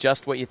shirt,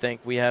 just what you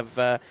think. We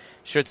have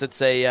shirts that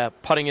say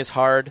putting is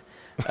hard,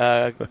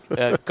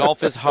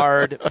 golf is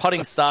hard,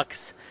 putting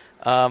sucks,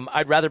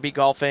 I'd rather be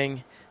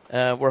golfing.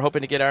 We're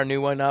hoping to get our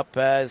new one up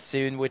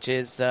soon, which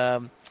is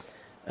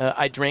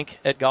I drink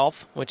at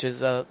golf, which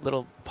is a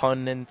little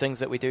pun and things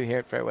that we do here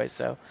at Fairway.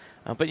 So,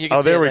 but you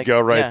can see there we go,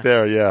 right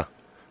there, yeah.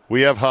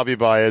 We have Javi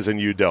Baez and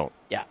you don't.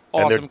 Yeah,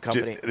 awesome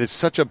company. It's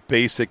such a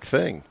basic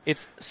thing.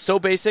 It's so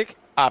basic,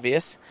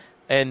 obvious,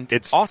 and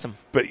it's awesome.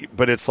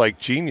 But it's like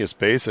genius,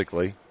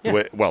 basically.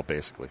 Yeah. Well,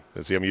 basically.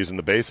 See, I'm using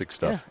the basic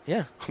stuff.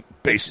 Yeah.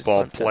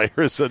 Baseball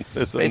players is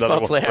baseball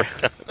another player.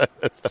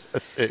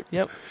 one.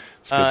 Yep.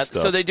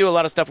 So they do a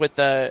lot of stuff with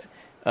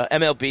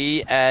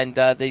MLB, and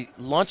they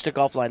launched a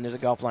golf line. There's a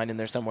golf line in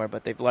there somewhere,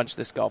 but they've launched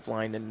this golf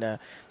line, and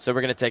so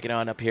we're going to take it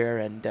on up here,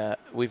 and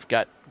we've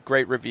got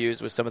great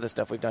reviews with some of the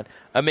stuff we've done.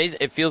 Amazing.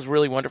 It feels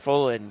really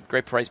wonderful and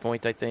great price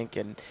point, I think,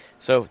 and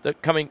so they're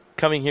coming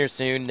here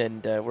soon,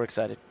 and we're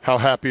excited. How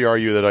happy are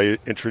you that I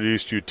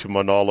introduced you to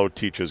Manolo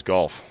Teaches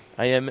Golf?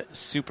 I am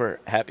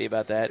super happy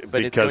about that.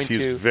 But because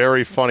he's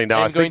very funny.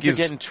 Now, I'm going to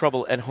get in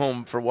trouble at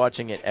home for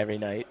watching it every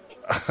night.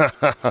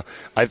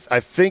 I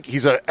think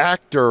he's an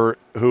actor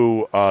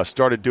who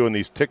started doing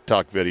these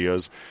TikTok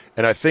videos,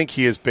 and I think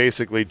he is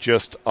basically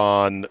just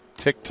on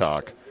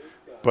TikTok.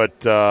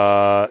 But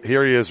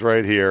here he is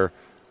right here.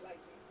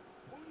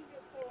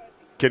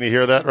 Can you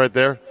hear that right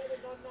there?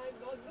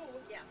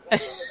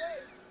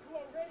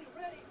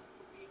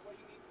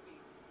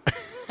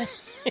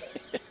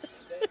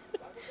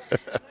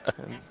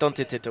 Don't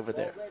tit over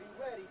there.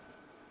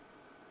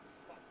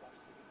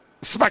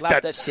 Smack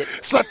that shit.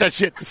 Slap that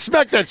shit.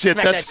 Smack that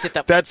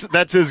shit.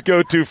 That's his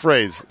go-to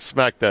phrase.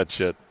 Smack that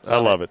shit. I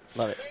love it.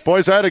 Love it.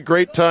 Boys, I had a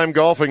great time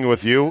golfing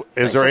with you.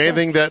 Is there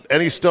anything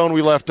any stone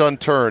we left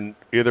unturned,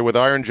 either with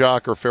Iron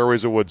Jock or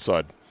Fairways of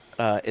Woodside?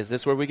 Is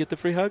this where we get the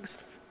free hugs?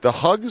 The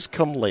hugs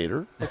come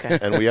later,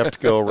 and we have to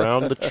go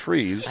around the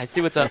trees. I see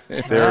what's up.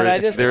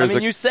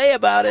 You say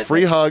about it.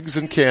 Free hugs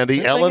and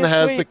candy. Ellen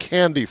has the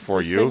candy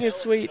for you. This thing is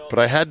sweet. But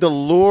I had to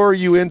lure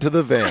you into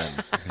the van.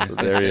 So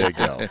there you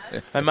go.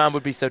 My mom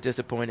would be so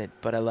disappointed,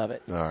 but I love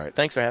it. All right.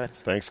 Thanks for having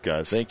us. Thanks,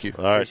 guys. Thank you.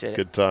 All right. Appreciate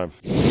Good time.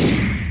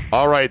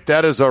 All right.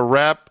 That is a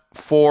wrap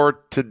for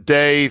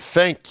today.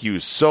 Thank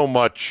you so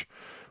much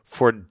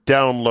for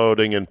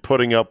downloading and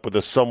putting up with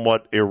a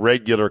somewhat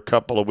irregular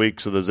couple of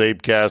weeks of the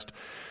Zabecast.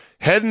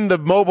 Heading the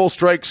Mobile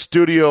Strike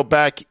studio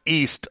back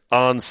east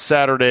on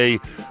Saturday.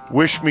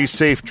 Wish me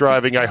safe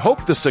driving. I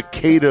hope the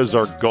cicadas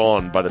are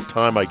gone by the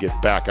time I get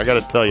back. I got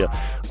to tell you,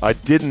 I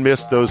didn't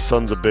miss those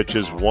sons of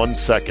bitches 1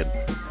 second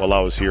while I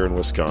was here in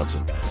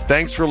Wisconsin.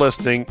 Thanks for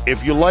listening.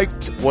 If you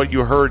liked what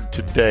you heard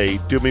today,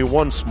 do me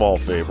one small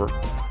favor.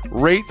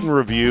 Rate and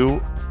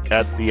review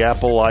at the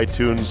Apple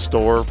iTunes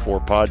store for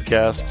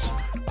podcasts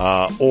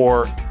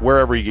or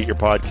wherever you get your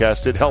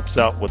podcasts. It helps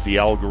out with the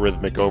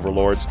algorithmic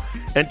overlords.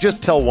 And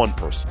just tell one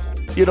person.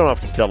 You don't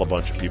have to tell a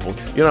bunch of people.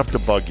 You don't have to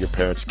bug your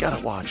parents. You got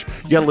to watch.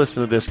 You got to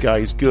listen to this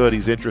guy. He's good.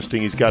 He's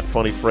interesting. He's got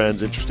funny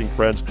friends, interesting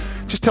friends.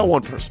 Just tell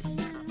one person.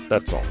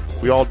 That's all.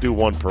 We all do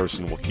one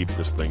person. We'll keep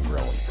this thing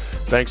growing.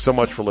 Thanks so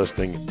much for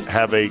listening.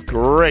 Have a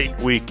great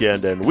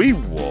weekend, and we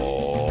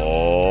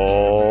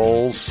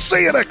will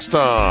see you next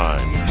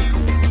time.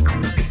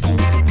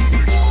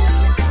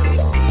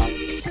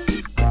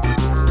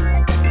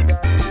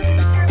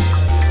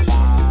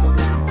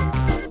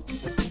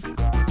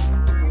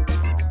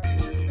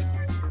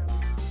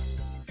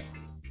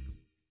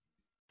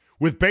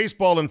 With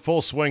baseball in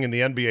full swing and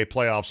the NBA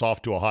playoffs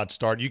off to a hot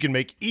start, you can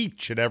make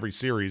each and every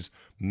series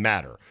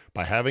matter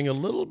by having a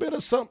little bit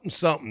of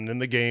something in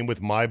the game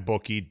with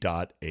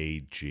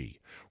MyBookie.ag.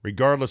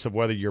 Regardless of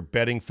whether you're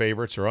betting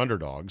favorites or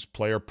underdogs,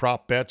 player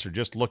prop bets, or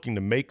just looking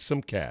to make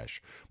some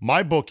cash,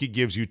 MyBookie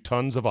gives you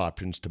tons of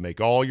options to make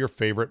all your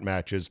favorite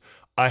matches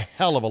a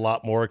hell of a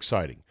lot more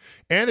exciting.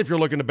 And if you're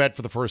looking to bet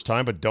for the first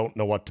time but don't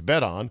know what to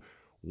bet on,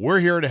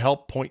 we're here to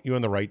help point you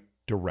in the right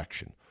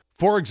direction.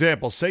 For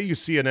example, say you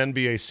see an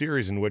NBA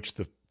series in which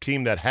the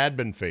team that had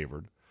been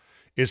favored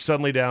is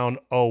suddenly down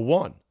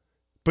 0-1.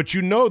 But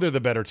you know they're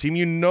the better team.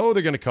 You know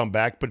they're going to come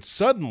back. But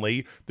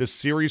suddenly, the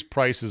series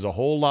price is a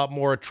whole lot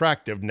more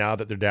attractive now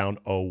that they're down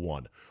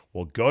 0-1.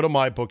 Well, go to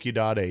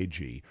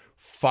MyBookie.ag,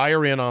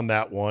 fire in on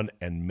that one,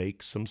 and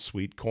make some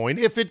sweet coin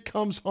if it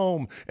comes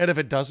home. And if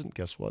it doesn't,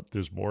 guess what?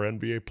 There's more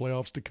NBA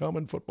playoffs to come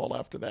and football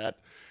after that.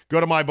 Go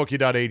to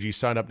MyBookie.ag,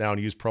 sign up now,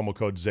 and use promo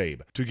code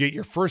ZABE to get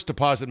your first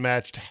deposit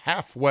matched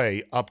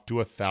halfway up to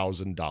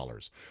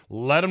 $1,000.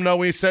 Let them know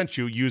we sent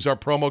you. Use our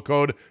promo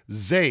code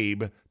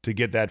ZABE to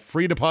get that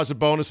free deposit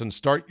bonus and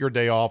start your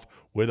day off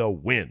with a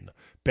win.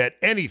 Bet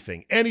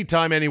anything,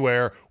 anytime,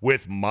 anywhere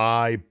with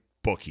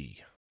MyBookie.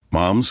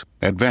 Moms,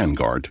 at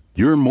Vanguard,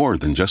 you're more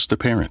than just a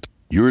parent.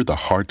 You're the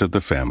heart of the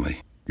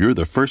family. You're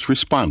the first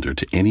responder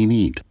to any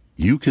need.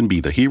 You can be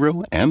the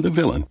hero and the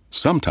villain,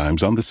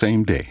 sometimes on the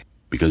same day.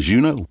 Because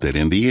you know that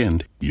in the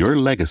end, your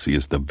legacy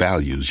is the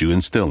values you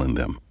instill in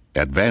them.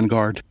 At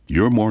Vanguard,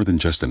 you're more than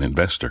just an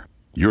investor.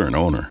 You're an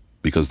owner,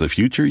 because the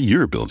future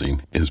you're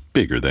building is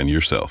bigger than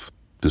yourself.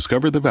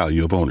 Discover the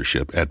value of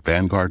ownership at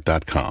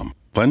Vanguard.com.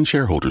 Fund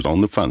shareholders own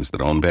the funds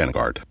that own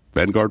Vanguard.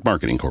 Vanguard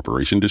Marketing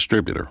Corporation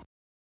Distributor.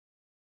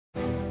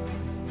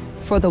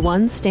 For the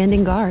ones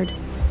standing guard.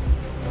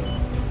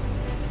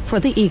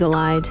 For the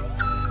eagle-eyed.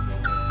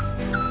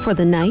 For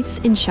the knights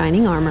in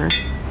shining armor.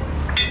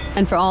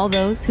 And for all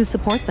those who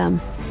support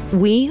them.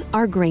 We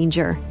are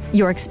Grainger,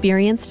 your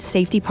experienced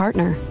safety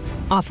partner,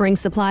 offering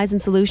supplies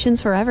and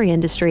solutions for every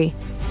industry,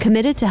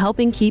 committed to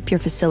helping keep your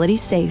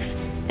facilities safe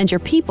and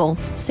your people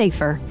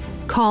safer.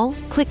 Call,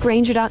 click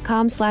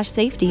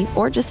Grainger.com/safety,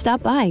 or just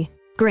stop by.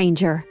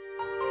 Grainger,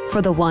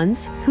 for the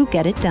ones who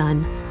get it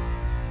done.